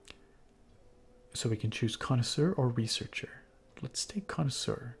 So we can choose connoisseur or researcher. Let's take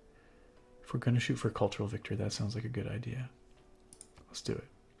connoisseur. If we're going to shoot for cultural victory, that sounds like a good idea. Let's do it.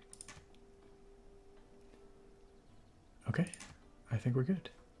 Okay, I think we're good.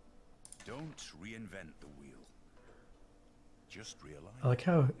 Don't reinvent the wheel. Just realize. I like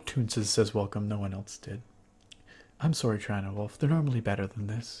how Toonses says welcome, no one else did. I'm sorry, Trina Wolf. They're normally better than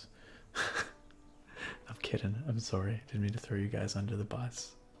this. I'm kidding. I'm sorry. Didn't mean to throw you guys under the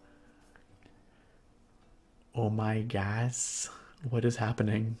bus. Oh my gosh. What is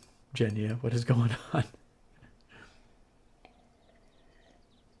happening, Genia? What is going on?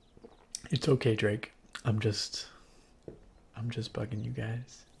 It's okay, Drake. I'm just bugging you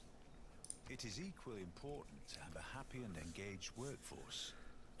guys. It is equally important to have a happy and engaged workforce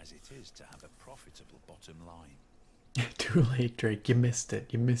as it is to have a profitable bottom line. Too late, Drake. You missed it.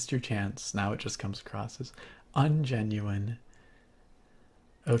 You missed your chance. Now it just comes across as ungenuine.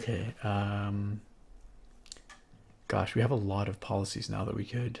 Okay, gosh, we have a lot of policies now that we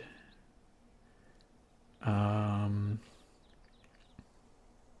could. We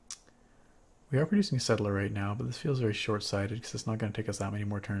are producing a settler right now, but this feels very short-sighted because it's not going to take us that many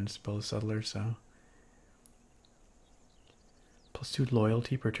more turns to build a settler, so. +2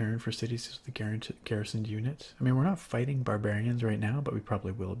 loyalty per turn for cities with the garrisoned unit. I mean, we're not fighting barbarians right now, but we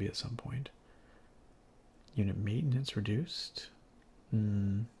probably will be at some point. Unit maintenance reduced.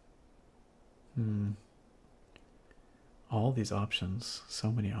 All these options.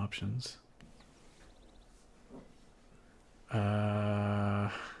 So many options.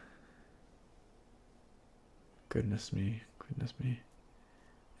 Goodness me. Goodness me.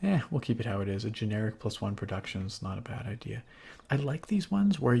 We'll keep it how it is. A generic +1 production is not a bad idea. I like these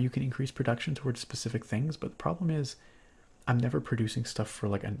ones where you can increase production towards specific things, but the problem is I'm never producing stuff for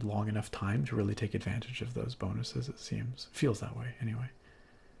like a long enough time to really take advantage of those bonuses, it seems. Feels that way, anyway.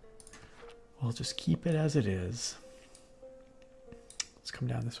 We'll just keep it as it is. Let's come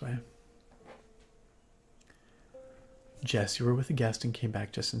down this way. Jess, you were with a guest and came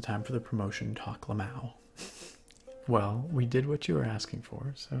back just in time for the promotion talk Lamau. Well, we did what you were asking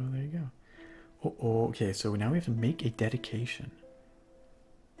for, so there you go. Oh, okay, so now we have to make a dedication.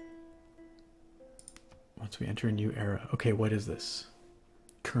 Once we enter a new era. Okay, what is this?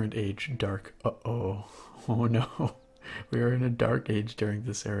 Current age, dark. Uh-oh. Oh no. We are in a dark age during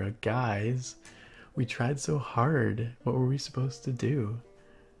this era. Guys, we tried so hard. What were we supposed to do?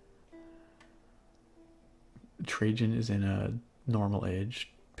 Trajan is in a normal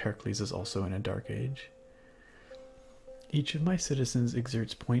age. Pericles is also in a dark age. Each of my citizens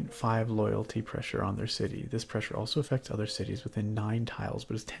exerts 0.5 loyalty pressure on their city. This pressure also affects other cities within 9 tiles,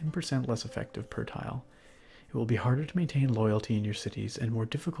 but is 10% less effective per tile. It will be harder to maintain loyalty in your cities and more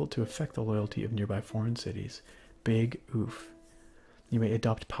difficult to affect the loyalty of nearby foreign cities. Big oof. You may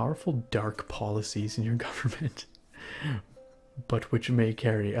adopt powerful dark policies in your government, but which may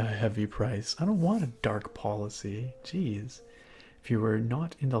carry a heavy price. I don't want a dark policy. Jeez. If you were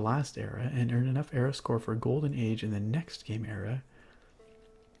not in the last era and earn enough era score for a golden age in the next game era,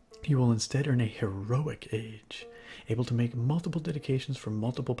 you will instead earn a heroic age, able to make multiple dedications for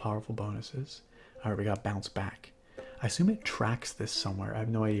multiple powerful bonuses. Alright, we got bounce back. I assume it tracks this somewhere. I have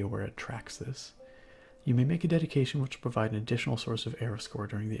no idea where it tracks this. You may make a dedication which will provide an additional source of era score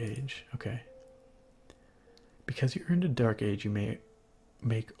during the age. Okay. Because you earned a dark age, you may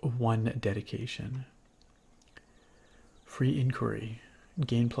make 1 dedication. Free inquiry.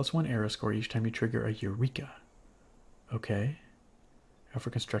 Gain +1 era score each time you trigger a Eureka. Okay. For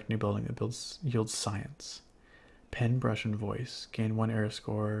constructing a building that yields science. Pen, brush, and voice. Gain 1 era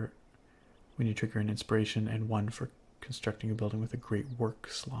score when you trigger an inspiration and 1 for constructing a building with a great work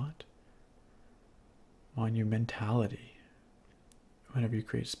slot. Monumentality. Whenever you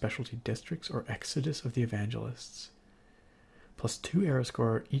create specialty districts or exodus of the evangelists. +2 era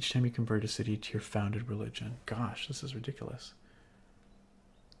score each time you convert a city to your founded religion. Gosh, this is ridiculous.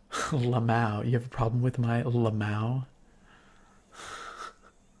 Lamau. You have a problem with my Lamau?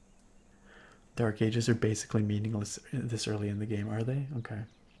 Dark Ages are basically meaningless this early in the game, are they? Okay.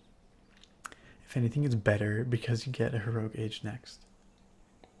 If anything, it's better because you get a heroic age next.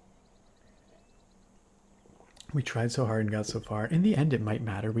 We tried so hard and got so far. In the end, it might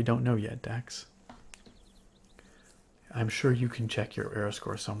matter. We don't know yet, Dax. I'm sure you can check your era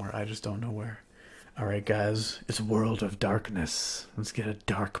score somewhere. I just don't know where. Alright, guys. It's World of Darkness. Let's get a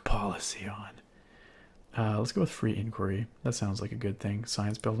dark policy on. Let's go with free inquiry. That sounds like a good thing.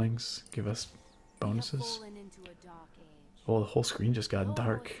 Science buildings give us bonuses. Oh, the whole screen just got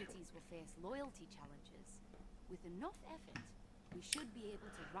dark. Loyalty challenges. With enough effort, we should be able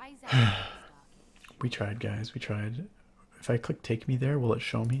to rise out of this dark age. We tried, guys. We tried. If I click take me there, will it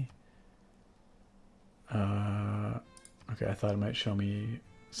show me? Okay, I thought it might show me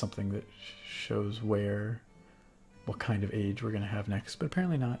something that shows what kind of age we're going to have next, but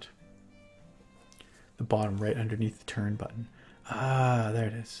apparently not. The bottom right underneath the turn button. Ah, there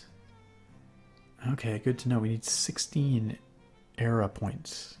it is. Okay, good to know. We need 16 era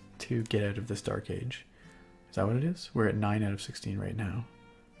points to get out of this dark age. Is that what it is? We're at 9 out of 16 right now.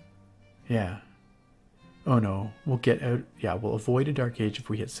 Yeah. Oh no, we'll get out. Yeah, we'll avoid a dark age if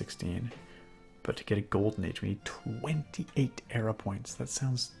we hit 16. But to get a golden age, we need 28 era points. That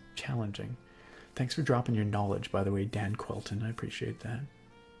sounds challenging. Thanks for dropping your knowledge, by the way, Dan Quelton. I appreciate that.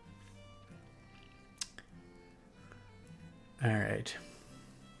 Alright.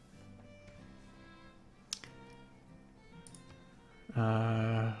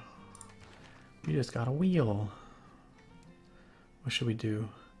 We just got a wheel. What should we do?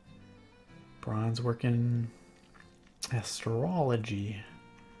 Bronze working. Astrology.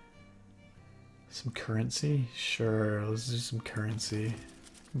 Some currency? Sure, let's do some currency.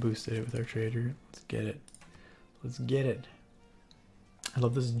 Boosted it with our trader. Let's get it. Let's get it. I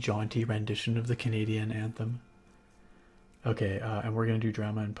love this jaunty rendition of the Canadian anthem. Okay, and we're going to do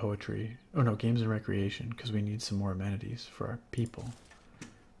drama and poetry. Oh no, games and recreation, because we need some more amenities for our people.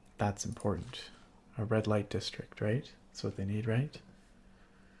 That's important. A red light district, right? That's what they need, right?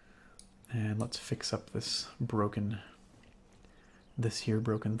 And let's fix up this broken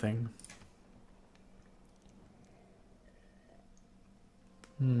thing.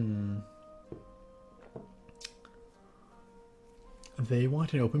 They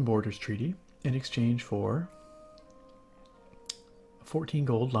want an open borders treaty in exchange for 14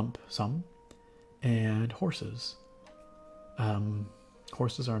 gold lump sum and horses.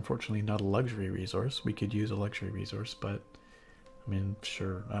 Horses are unfortunately not a luxury resource. We could use a luxury resource, but I mean,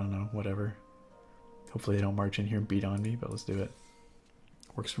 sure, I don't know, whatever. Hopefully they don't march in here and beat on me, but let's do it.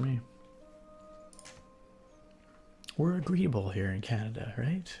 Works for me. We're agreeable here in Canada,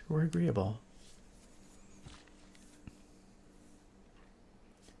 right? We're agreeable.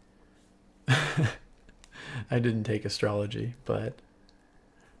 I didn't take astrology, but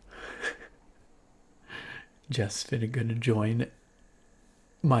Jess gonna join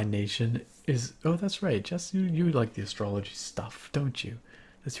my nation is... Oh, that's right, Jess, you like the astrology stuff, don't you?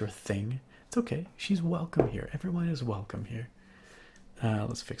 That's your thing. It's okay, she's welcome here. Everyone is welcome here.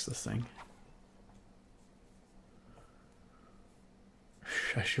 Let's fix this thing.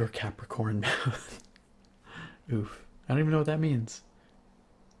 Shush your Capricorn mouth. Oof. I don't even know what that means.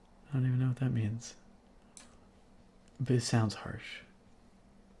 I don't even know what that means. But it sounds harsh.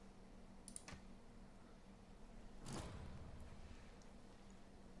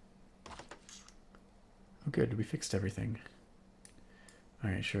 Oh good, we fixed everything.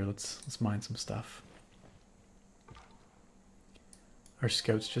 Alright, sure, let's mine some stuff. Our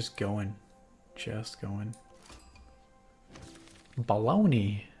scout's just going. Just going.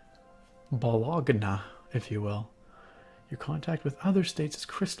 Baloney. Bologna, if you will. Your contact with other states has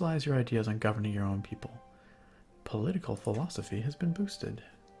crystallized your ideas on governing your own people. Political philosophy has been boosted.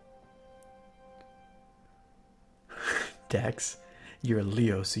 Dex, you're a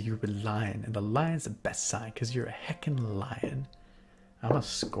Leo, so you're a lion, and the lion's the best sign because you're a heckin' lion. I'm a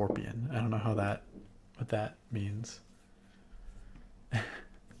scorpion. I don't know how what that means.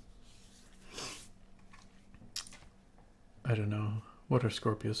 I don't know. What are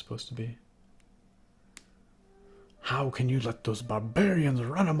Scorpios supposed to be? How can you let those barbarians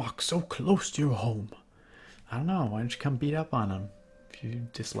run amok so close to your home? I don't know. Why don't you come beat up on them if you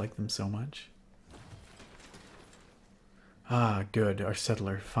dislike them so much? Ah, good. Our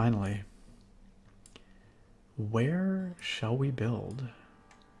settler, finally. Where shall we build?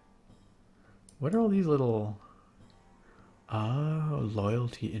 What are all these little... Oh,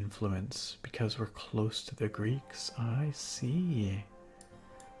 loyalty influence because we're close to the Greeks. I see.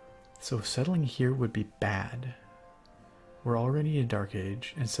 So settling here would be bad. We're already in Dark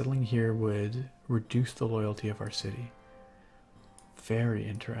Age, and settling here would reduce the loyalty of our city. Very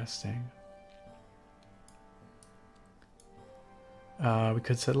interesting. We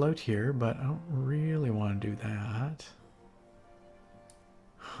could settle out here, but I don't really want to do that.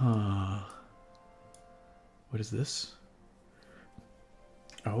 Huh. What is this?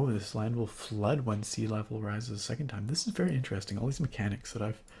 Oh, this land will flood when sea level rises a second time. This is very interesting. All these mechanics that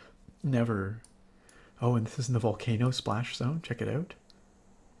I've never... Oh, and this is in the volcano splash zone. Check it out.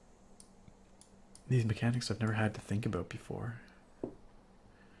 These mechanics I've never had to think about before.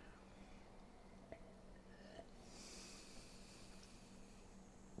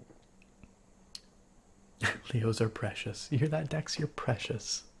 Leos are precious. You hear that, Dex? You're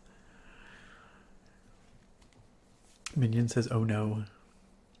precious. Minion says, oh no.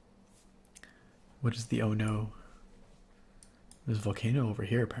 What is the oh no? There's a volcano over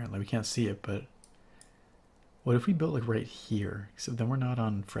here apparently. We can't see it, but... What if we built like right here? Except then we're not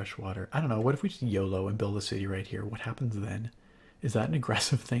on fresh water. I don't know. What if we just YOLO and build a city right here? What happens then? Is that an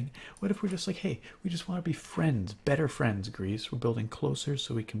aggressive thing? What if we're just like, hey, we just want to be friends. Better friends, Greece. We're building closer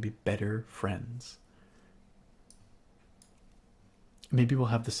so we can be better friends. Maybe we'll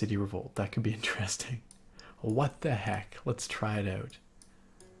have the city revolt. That could be interesting. What the heck? Let's try it out.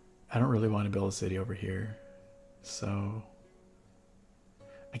 I don't really want to build a city over here. So...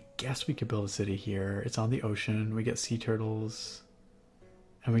 I guess we could build a city here. It's on the ocean. We get sea turtles.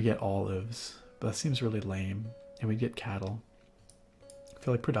 And we get olives. But that seems really lame. And we get cattle. I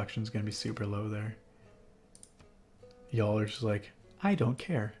feel like production's going to be super low there. Y'all are just like, I don't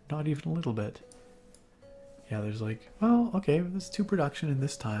care. Not even a little bit. Yeah, there's like, well, okay, there's 2 production in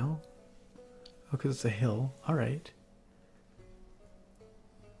this tile. Oh, because it's a hill. Alright.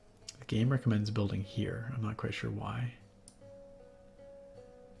 The game recommends building here. I'm not quite sure why.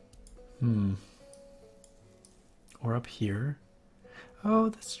 Or up here. Oh,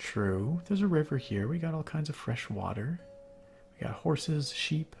 that's true. There's a river here. We got all kinds of fresh water. We got horses,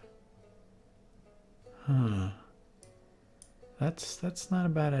 sheep. Huh. That's not a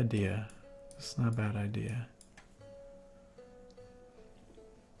bad idea. That's not a bad idea.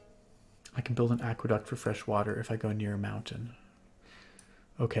 I can build an aqueduct for fresh water if I go near a mountain.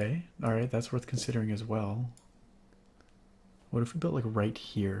 Okay, alright, that's worth considering as well. What if we built like right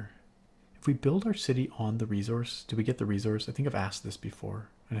here? If we build our city on the resource, do we get the resource? I think I've asked this before,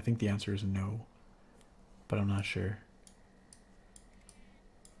 and I think the answer is no. But I'm not sure.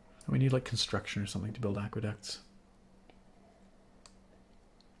 We need like construction or something to build aqueducts.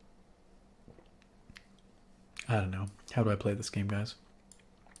 I don't know. How do I play this game, guys?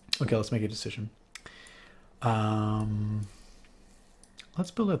 Okay, let's make a decision.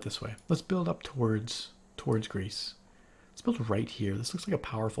 Let's build it this way. Let's build up towards Greece. Let's build right here. This looks like a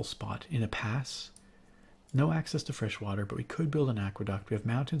powerful spot in a pass. No access to fresh water, but we could build an aqueduct. We have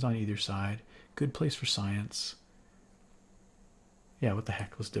mountains on either side. Good place for science. Yeah, what the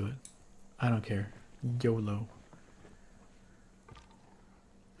heck? Let's do it. I don't care. YOLO.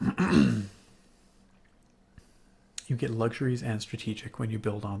 You get luxuries and strategic when you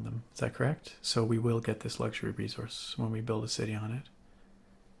build on them. Is that correct? So we will get this luxury resource when we build a city on it.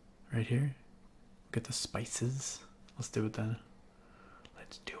 Right here. Get the spices. Let's do it then.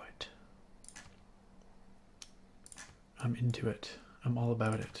 Let's do it. I'm into it. I'm all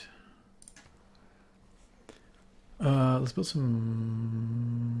about it. Let's build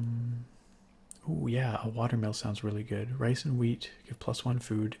some... Oh yeah, a watermill sounds really good. Rice and wheat give +1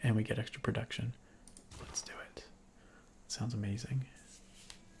 food and we get extra production. Let's do it. Sounds amazing.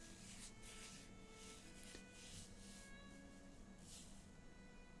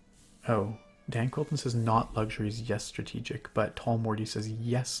 Oh, Dan Quilton says not luxuries, yes strategic, but Tall Morty says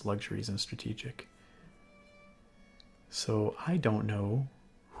yes luxuries and strategic. So I don't know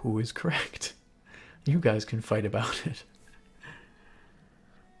who is correct. You guys can fight about it.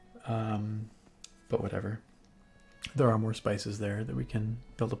 But whatever. There are more spices there that we can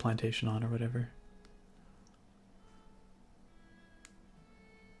build a plantation on or whatever.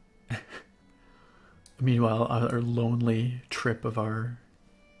 Meanwhile, our lonely trip of our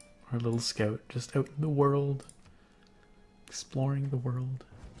little scout just out in the world, exploring the world.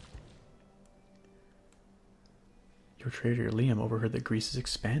 Your trader Liam overheard that Greece is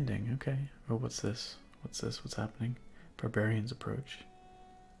expanding. Okay. Oh, what's this? What's this? What's happening? Barbarians approach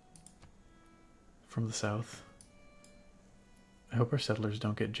from the south. I hope our settlers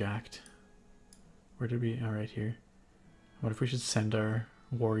don't get jacked. Where did we? Oh, right here. What if we should send our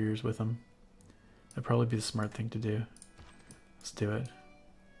warriors with them? That'd probably be the smart thing to do. Let's do it.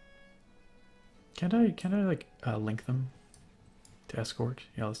 Can't I like link them to escort?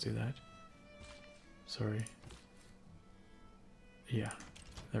 Yeah, let's do that. Sorry. Yeah,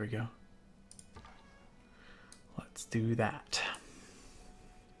 there we go. Let's do that.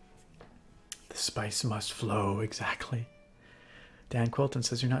 The spice must flow, exactly. Dan Quilton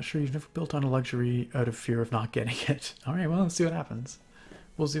says, you're not sure, you've never built on a luxury out of fear of not getting it. Alright, well, let's see what happens.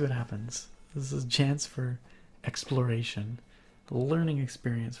 We'll see what happens. This is a chance for exploration. A learning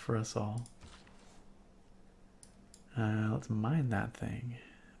experience for us all. Let's mine that thing.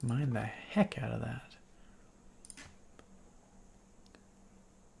 Mine the heck out of that.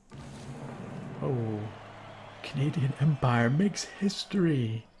 Oh, Canadian Empire makes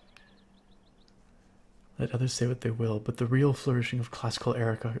history. Let others say what they will, but the real flourishing of classical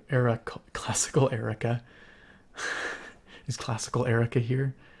classical Erica is classical Erica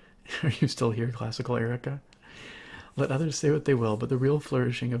here? Are you still here, classical Erica? Let others say what they will, but the real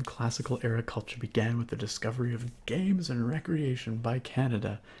flourishing of classical era culture began with the discovery of games and recreation by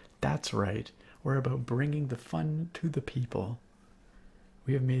Canada. That's right. We're about bringing the fun to the people.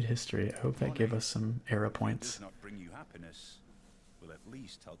 We have made history. I hope that gave us some era points. Does not bring you happiness, will at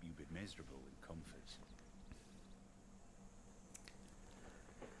least help you be miserable in comfort.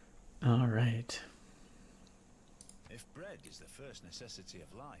 All right. If bread is the first necessity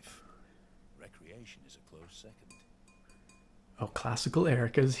of life, recreation is a close second. Oh, classical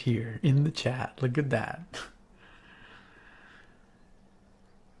Erica's here in the chat. Look at that.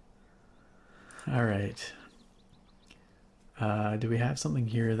 All right. Do we have something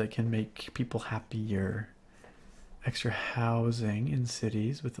here that can make people happier? Extra housing in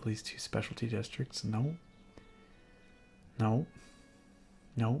cities with at least 2 specialty districts? No. No.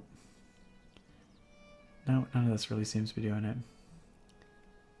 No. No, none of this really seems to be doing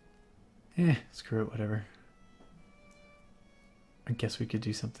it. Screw it, whatever. I guess we could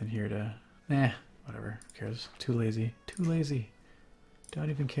do something here to... whatever, who cares? Too lazy. Too lazy. Don't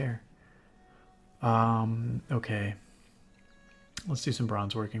even care. Okay. Let's do some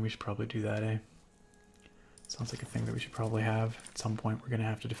bronze working. We should probably do that, eh? Sounds like a thing that we should probably have. At some point, we're going to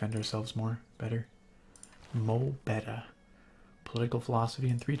have to defend ourselves more. Better. Mo better. Political philosophy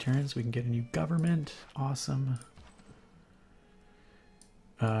in 3 turns. We can get a new government. Awesome.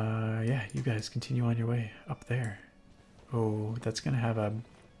 Yeah, you guys continue on your way. Up there. Oh, that's going to have a...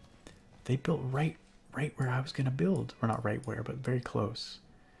 They built right where I was going to build. Or not right where, but very close.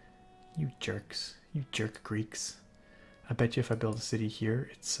 You jerks. You jerk Greeks. I bet you if I build a city here,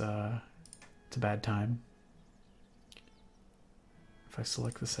 it's a bad time. If I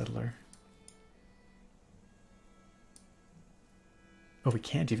select the settler. Oh, we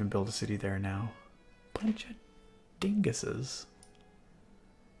can't even build a city there now. Bunch of dinguses.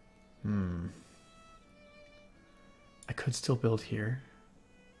 I could still build here.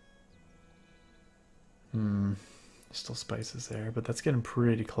 Still spices there, but that's getting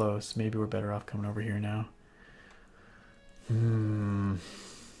pretty close. Maybe we're better off coming over here now. I don't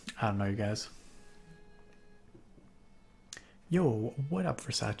know, you guys. Yo, what up,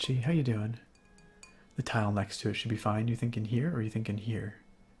 Versace? How you doing? The tile next to it should be fine. You thinking here, or are you thinking here?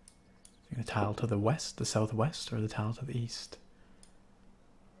 The tile to the west, the southwest, or the tile to the east?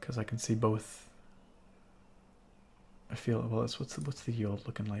 Because I can see both. I feel, well, what's the yield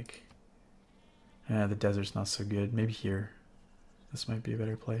looking like? The desert's not so good. Maybe here. This might be a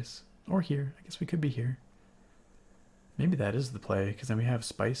better place. Or here. I guess we could be here. Maybe that is the play, because then we have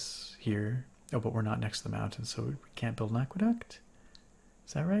spice here. Oh, but we're not next to the mountain, so we can't build an aqueduct?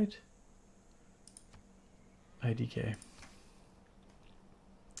 Is that right? IDK.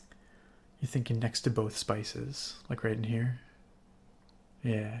 You're thinking next to both spices, like right in here?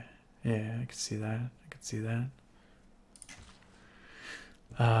 Yeah, I can see that. I can see that.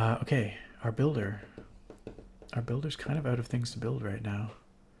 Okay, our builder. Our builder's kind of out of things to build right now.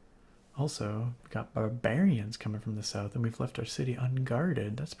 Also, we've got barbarians coming from the south, and we've left our city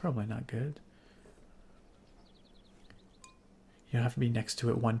unguarded. That's probably not good. You don't have to be next to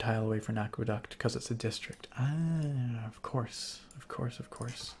it 1 tile away for an aqueduct because it's a district. Ah, of course. Of course, of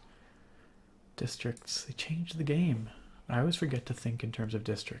course. Districts, they changed the game. I always forget to think in terms of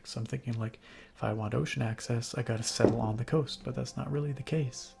districts. I'm thinking like, if I want ocean access, I gotta settle on the coast, but that's not really the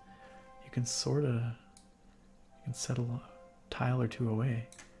case. You can settle a tile or 2 away.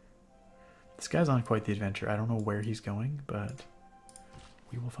 This guy's on quite the adventure. I don't know where he's going, but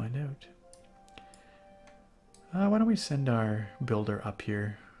we will find out. Why don't we send our builder up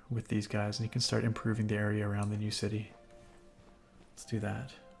here with these guys, and he can start improving the area around the new city. Let's do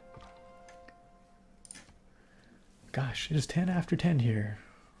that. Gosh, it is 10 after 10 here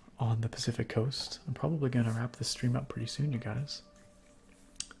on the Pacific Coast. I'm probably going to wrap this stream up pretty soon, you guys.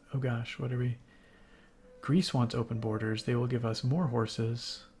 Oh gosh, what are we? Greece wants open borders. They will give us more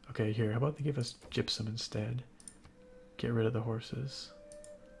horses. Okay, here, how about they give us gypsum instead? Get rid of the horses.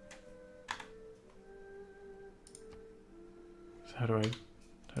 So how do I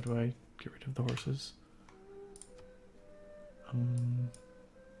get rid of the horses?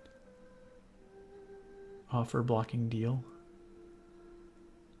 Offer blocking deal.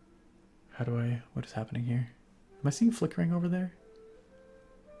 How do I, what is happening here? Am I seeing flickering over there?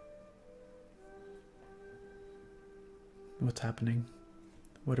 What's happening?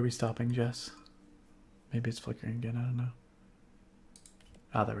 What are we stopping, Jess? Maybe it's flickering again, I don't know.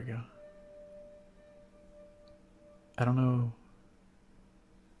 Ah, there we go. I don't know.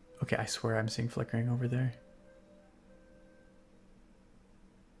 Okay, I swear I'm seeing flickering over there.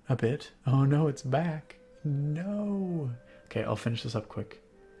 A bit. Oh no, it's back. No. Okay, I'll finish this up quick.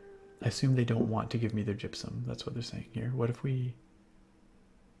 I assume they don't want to give me their gypsum. That's what they're saying here. What if we...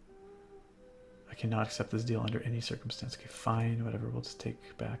 I cannot accept this deal under any circumstance. Okay, fine, whatever. We'll just take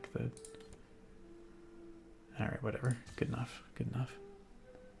back the... Alright, whatever. Good enough. Good enough.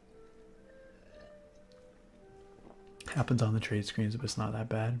 Happens on the trade screens, but it's not that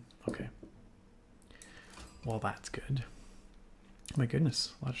bad. Okay. Well, that's good. My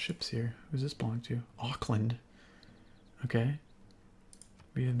goodness, a lot of ships here. Who's this belong to? Auckland. Okay.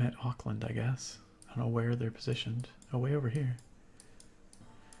 We have met Auckland, I guess. I don't know where they're positioned. Oh, way over here.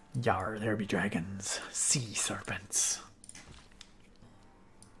 Yar, there be dragons. Sea serpents.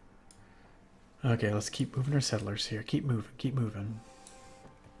 Okay, let's keep moving our settlers here. Keep moving, keep moving.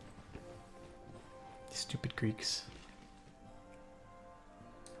 Stupid Greeks.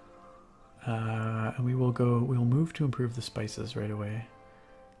 And we'll move to improve the spices right away.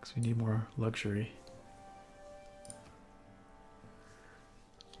 Because we need more luxury.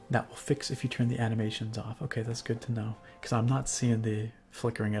 That will fix if you turn the animations off. Okay, that's good to know, because I'm not seeing the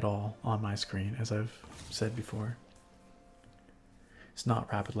flickering at all on my screen, as I've said before. It's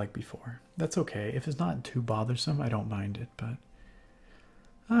not rapid like before. That's okay. If it's not too bothersome, I don't mind it, but...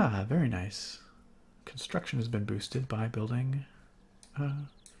 Ah, very nice. Construction has been boosted by building a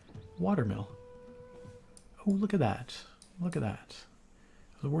watermill. Oh, look at that. Look at that.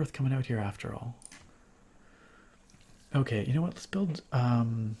 It was worth coming out here after all. Okay, you know what? Let's build...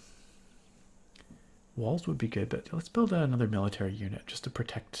 walls would be good, but let's build another military unit just to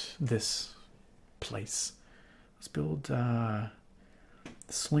protect this place. Let's build... the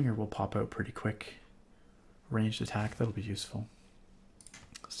slinger will pop out pretty quick. Ranged attack, that'll be useful.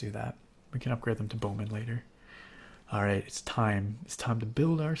 Let's do that. We can upgrade them to bowmen later. Alright, it's time. It's time to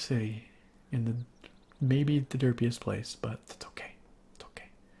build our city in the maybe the derpiest place, but it's okay. It's okay.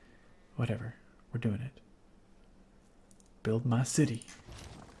 Whatever. We're doing it. Build my city.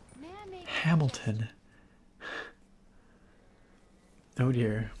 Hamilton. Oh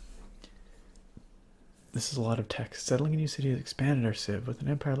dear. This is a lot of text. Settling a new city has expanded our civ. With an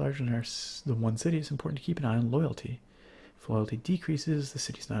empire larger than the one city, it's important to keep an eye on loyalty. If loyalty decreases, the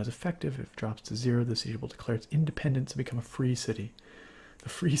city's not as effective. If it drops to 0, the city will declare its independence and become a free city. The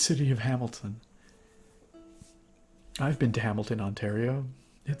free city of Hamilton. I've been to Hamilton, Ontario.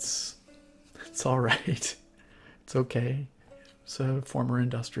 It's alright. It's okay. It's a former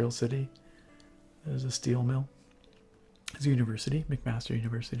industrial city. There's a steel mill. There's a university. McMaster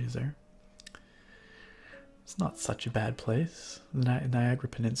University is there. It's not such a bad place. The Niagara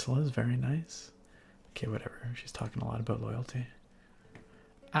Peninsula is very nice. Okay, whatever. She's talking a lot about loyalty.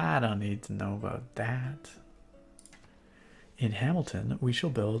 I don't need to know about that. In Hamilton, we shall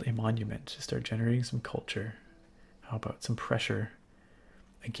build a monument to start generating some culture. How about some pressure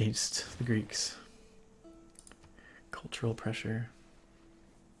against the Greeks? Cultural pressure.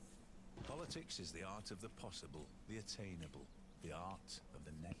 Politics is the art of the possible, the attainable, the art of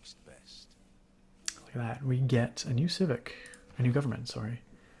the next best. Look at that. We get a new civic. A new government, sorry.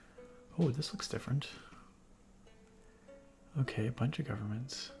 Oh, this looks different. Okay, a bunch of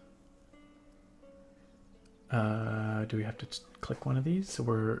governments. Do we have to click one of these? So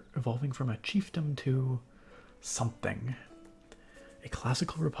we're evolving from a chiefdom to something. A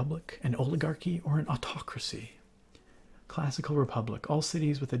classical republic, an oligarchy, or an autocracy. Classical republic. All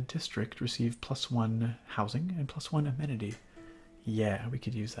cities with a district receive +1 housing and +1 amenity. Yeah, we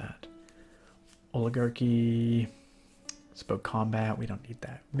could use that. Oligarchy. It's about combat. We don't need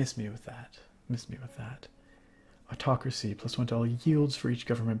that. Miss me with that. Miss me with that. Autocracy. +1 to all yields for each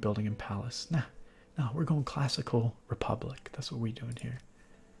government building and palace. Nah. No, we're going classical republic. That's what we're doing here.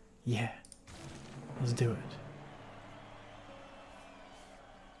 Yeah. Let's do it.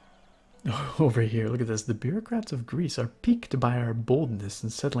 Over here, look at this. The bureaucrats of Greece are piqued by our boldness in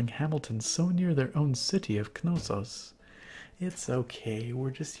settling Hamilton so near their own city of Knossos. It's okay.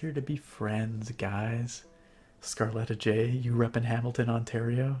 We're just here to be friends, guys. Scarletta J, you reppin' Hamilton,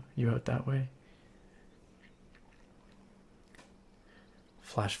 Ontario? You out that way?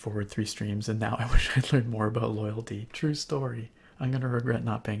 Flash forward 3 streams, and now I wish I'd learned more about loyalty. True story. I'm going to regret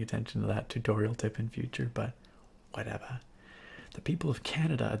not paying attention to that tutorial tip in future, but whatever. The people of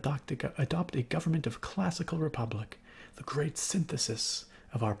Canada adopt a government of classical republic, the great synthesis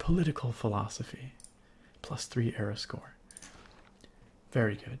of our political philosophy. +3 era score.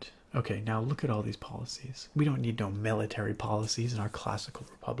 Very good. Okay, now look at all these policies. We don't need no military policies in our classical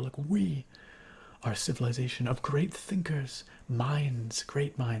republic. We are a civilization of great thinkers, minds,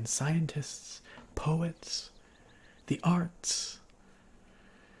 great minds, scientists, poets, the arts.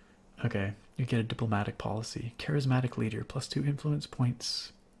 Okay, you get a diplomatic policy. Charismatic leader, +2 influence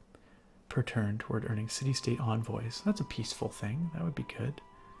points per turn toward earning city-state envoys. That's a peaceful thing. That would be good.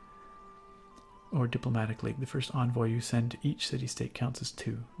 Or diplomatic league. The first envoy you send to each city-state counts as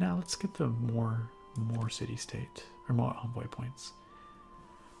 2. Now let's get the more city-state, or more envoy points.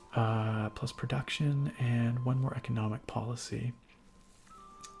 Plus production and 1 more economic policy.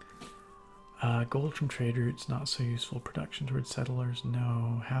 Gold from trade routes, not so useful. Production towards settlers,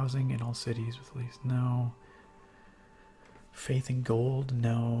 no. Housing in all cities with least, no. Faith in gold,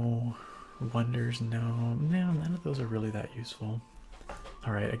 no. Wonders, no. No, none of those are really that useful.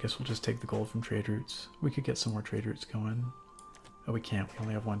 Alright, I guess we'll just take the gold from trade routes. We could get some more trade routes going. Oh, we can't. We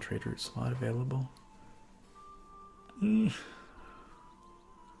only have 1 trade route slot available. Can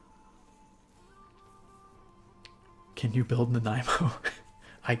you build Nanaimo?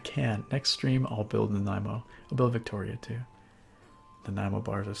 I can. Next stream, I'll build Nanaimo. I'll build Victoria too. Nanaimo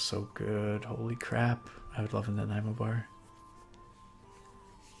bars are so good. Holy crap. I would love a Nanaimo bar.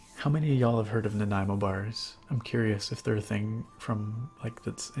 How many of y'all have heard of Nanaimo bars? I'm curious if they're a thing from, like,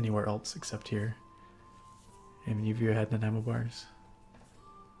 that's anywhere else except here. Any of you had Nanaimo bars?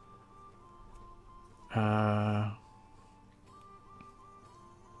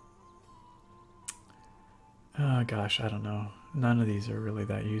 Gosh, I don't know. None of these are really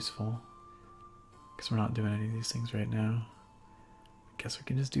that useful. Because we're not doing any of these things right now. I guess we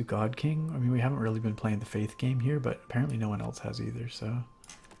can just do God King. I mean, we haven't really been playing the Faith game here, but apparently no one else has either, so...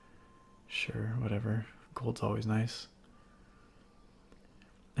 Sure, whatever. Gold's always nice.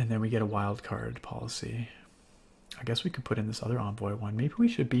 And then we get a wild card policy. I guess we could put in this other envoy one. Maybe we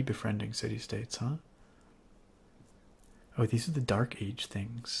should be befriending city-states, huh? Oh, these are the Dark Age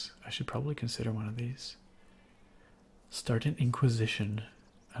things. I should probably consider one of these. Start an Inquisition.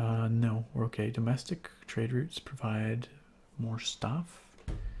 No, we're okay. Domestic trade routes provide more stuff.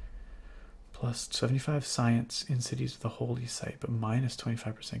 Plus 75 science in cities with a holy site, but minus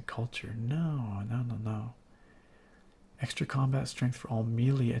 25% culture. No, no, no, no. Extra combat strength for all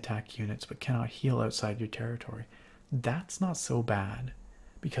melee attack units, but cannot heal outside your territory. That's not so bad,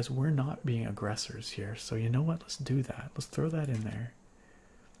 because we're not being aggressors here. So you know what? Let's do that. Let's throw that in there.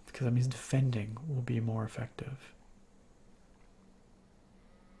 Because that means defending will be more effective.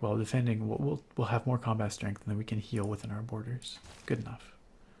 Well, defending, we'll have more combat strength, and then we can heal within our borders. Good enough.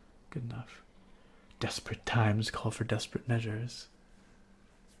 Good enough. Desperate times call for desperate measures.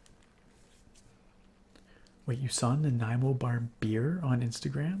 Wait, you saw Nanaimo Bar beer on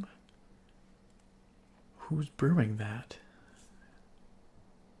Instagram? Who's brewing that?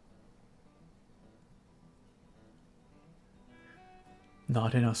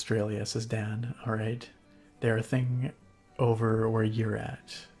 Not in Australia, says Dan. Alright. They're a thing over where you're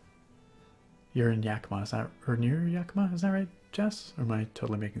at. You're in Yakima, is that, or near Yakima, is that right, Jess? Or am I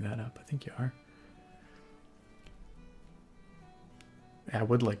totally making that up? I think you are. Yeah, I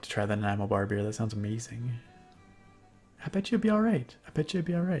would like to try that Nanaimo Bar beer. That sounds amazing. I bet you'd be alright. I bet you'd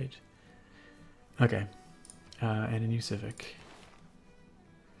be alright. Okay. And a new Civic.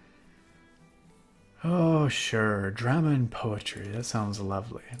 Oh, sure. Drama and poetry. That sounds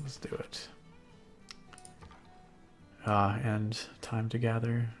lovely. Let's do it. And time to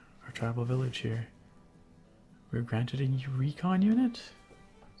gather our tribal village here. We're granted a recon unit?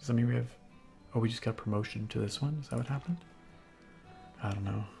 Does that mean we have... Oh, we just got promotion to this one? Is that what happened? I don't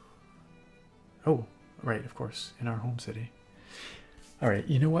know. Oh, right, of course. In our home city. Alright,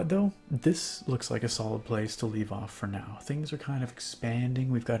 you know what though? This looks like a solid place to leave off for now. Things are kind of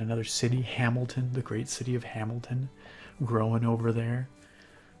expanding. We've got another city, Hamilton, the great city of Hamilton, growing over there.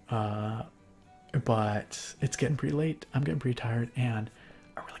 But it's getting pretty late. I'm getting pretty tired, and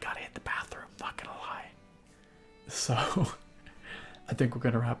I really gotta hit the bathroom, not gonna lie. So, I think we're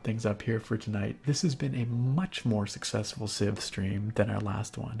gonna wrap things up here for tonight. This has been a much more successful Civ stream than our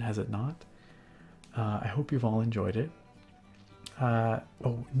last one, has it not? I hope you've all enjoyed it.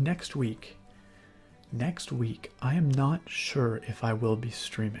 Oh, next week, I am not sure if I will be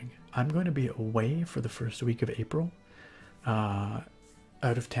streaming. I'm going to be away for the first week of April, out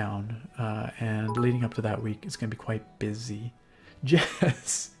of town, and leading up to that week is going to be quite busy.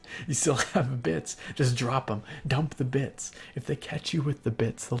 Jess, you still have bits. Just drop them. Dump the bits. If they catch you with the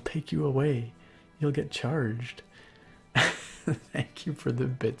bits, they'll take you away. You'll get charged. Thank you for the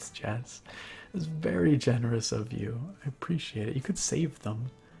bits, Jess. It's very generous of you. I appreciate it. You could save them,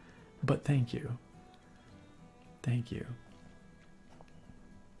 but thank you. Thank you.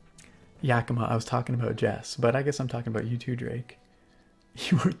 Yakima, I was talking about Jess, but I guess I'm talking about you too, Drake.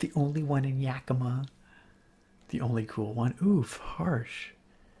 You weren't the only one in Yakima. The only cool one. Oof, harsh.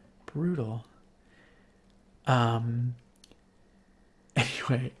 Brutal.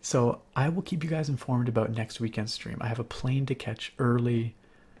 Anyway, so I will keep you guys informed about next weekend's stream. I have a plane to catch early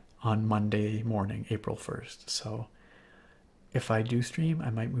on Monday morning, April 1st. So if I do stream, I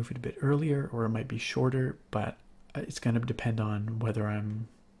might move it a bit earlier, or it might be shorter, but it's going to depend on whether I'm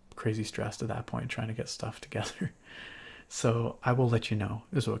crazy stressed at that point trying to get stuff together. So I will let you know.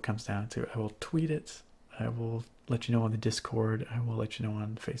 This is what it comes down to. I will tweet it. I will let you know on the Discord. I will let you know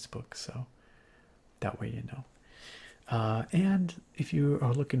on Facebook. So that way you know. And if you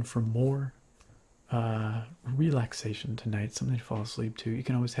are looking for more relaxation tonight, something to fall asleep to, you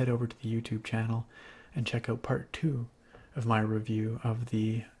can always head over to the YouTube channel and check out part 2 of my review of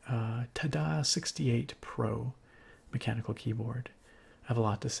the Tada 68 Pro mechanical keyboard. I have a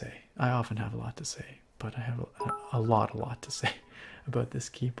lot to say. I often have a lot to say, but I have a lot to say about this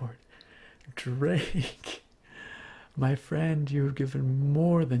keyboard. Drake, my friend, you've given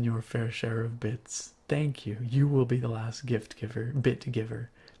more than your fair share of bits. Thank you. You will be the last bit giver.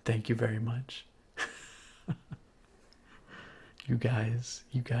 Thank you very much. You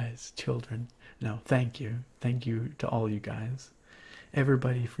guys, children. No, thank you. Thank you to all you guys.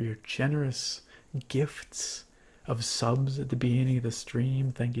 Everybody for your generous gifts of subs at the beginning of the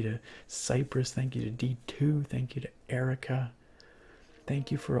stream. Thank you to Cypress. Thank you to D2. Thank you to Erica.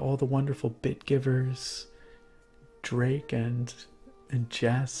 Thank you for all the wonderful bit givers. Drake and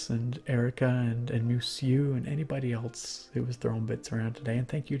Jess and Erica and Musiu and anybody else who was throwing bits around today. And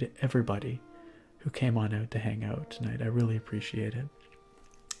thank you to everybody who came on out to hang out tonight. I really appreciate it.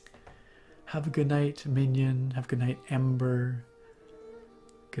 Have a good night, Minion. Have a good night, Ember.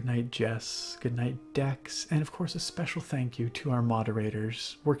 Good night, Jess. Good night, Dex. And of course, a special thank you to our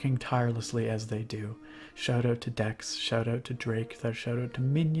moderators, working tirelessly as they do. Shout out to Dex. Shout out to Drake. Shout out to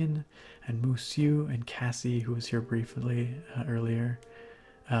Minion and Musiu and Cassie, who was here briefly earlier.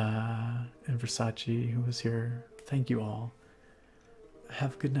 And Versace, who was here. Thank you all.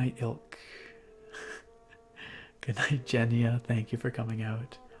 Have a good night, Ilk. Good night, Jenia. Thank you for coming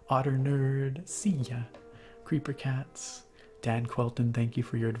out. Otter Nerd. See ya. Creeper Cats. Dan Quelton, thank you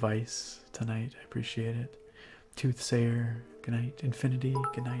for your advice tonight. I appreciate it. Toothsayer, good night. Infinity,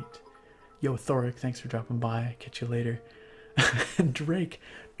 good night. Yo, Thoric, thanks for dropping by. Catch you later. And Drake,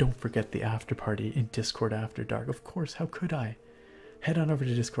 don't forget the after party in Discord After Dark. Of course, how could I? Head on over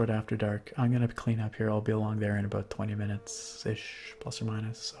to Discord After Dark. I'm going to clean up here. I'll be along there in about 20 minutes-ish, plus or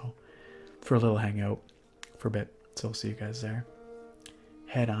minus. So, for a little hangout for a bit. So, I'll see you guys there.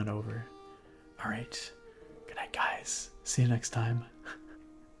 Head on over. All right. Good night, guys. See you next time.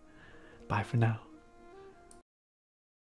 Bye for now.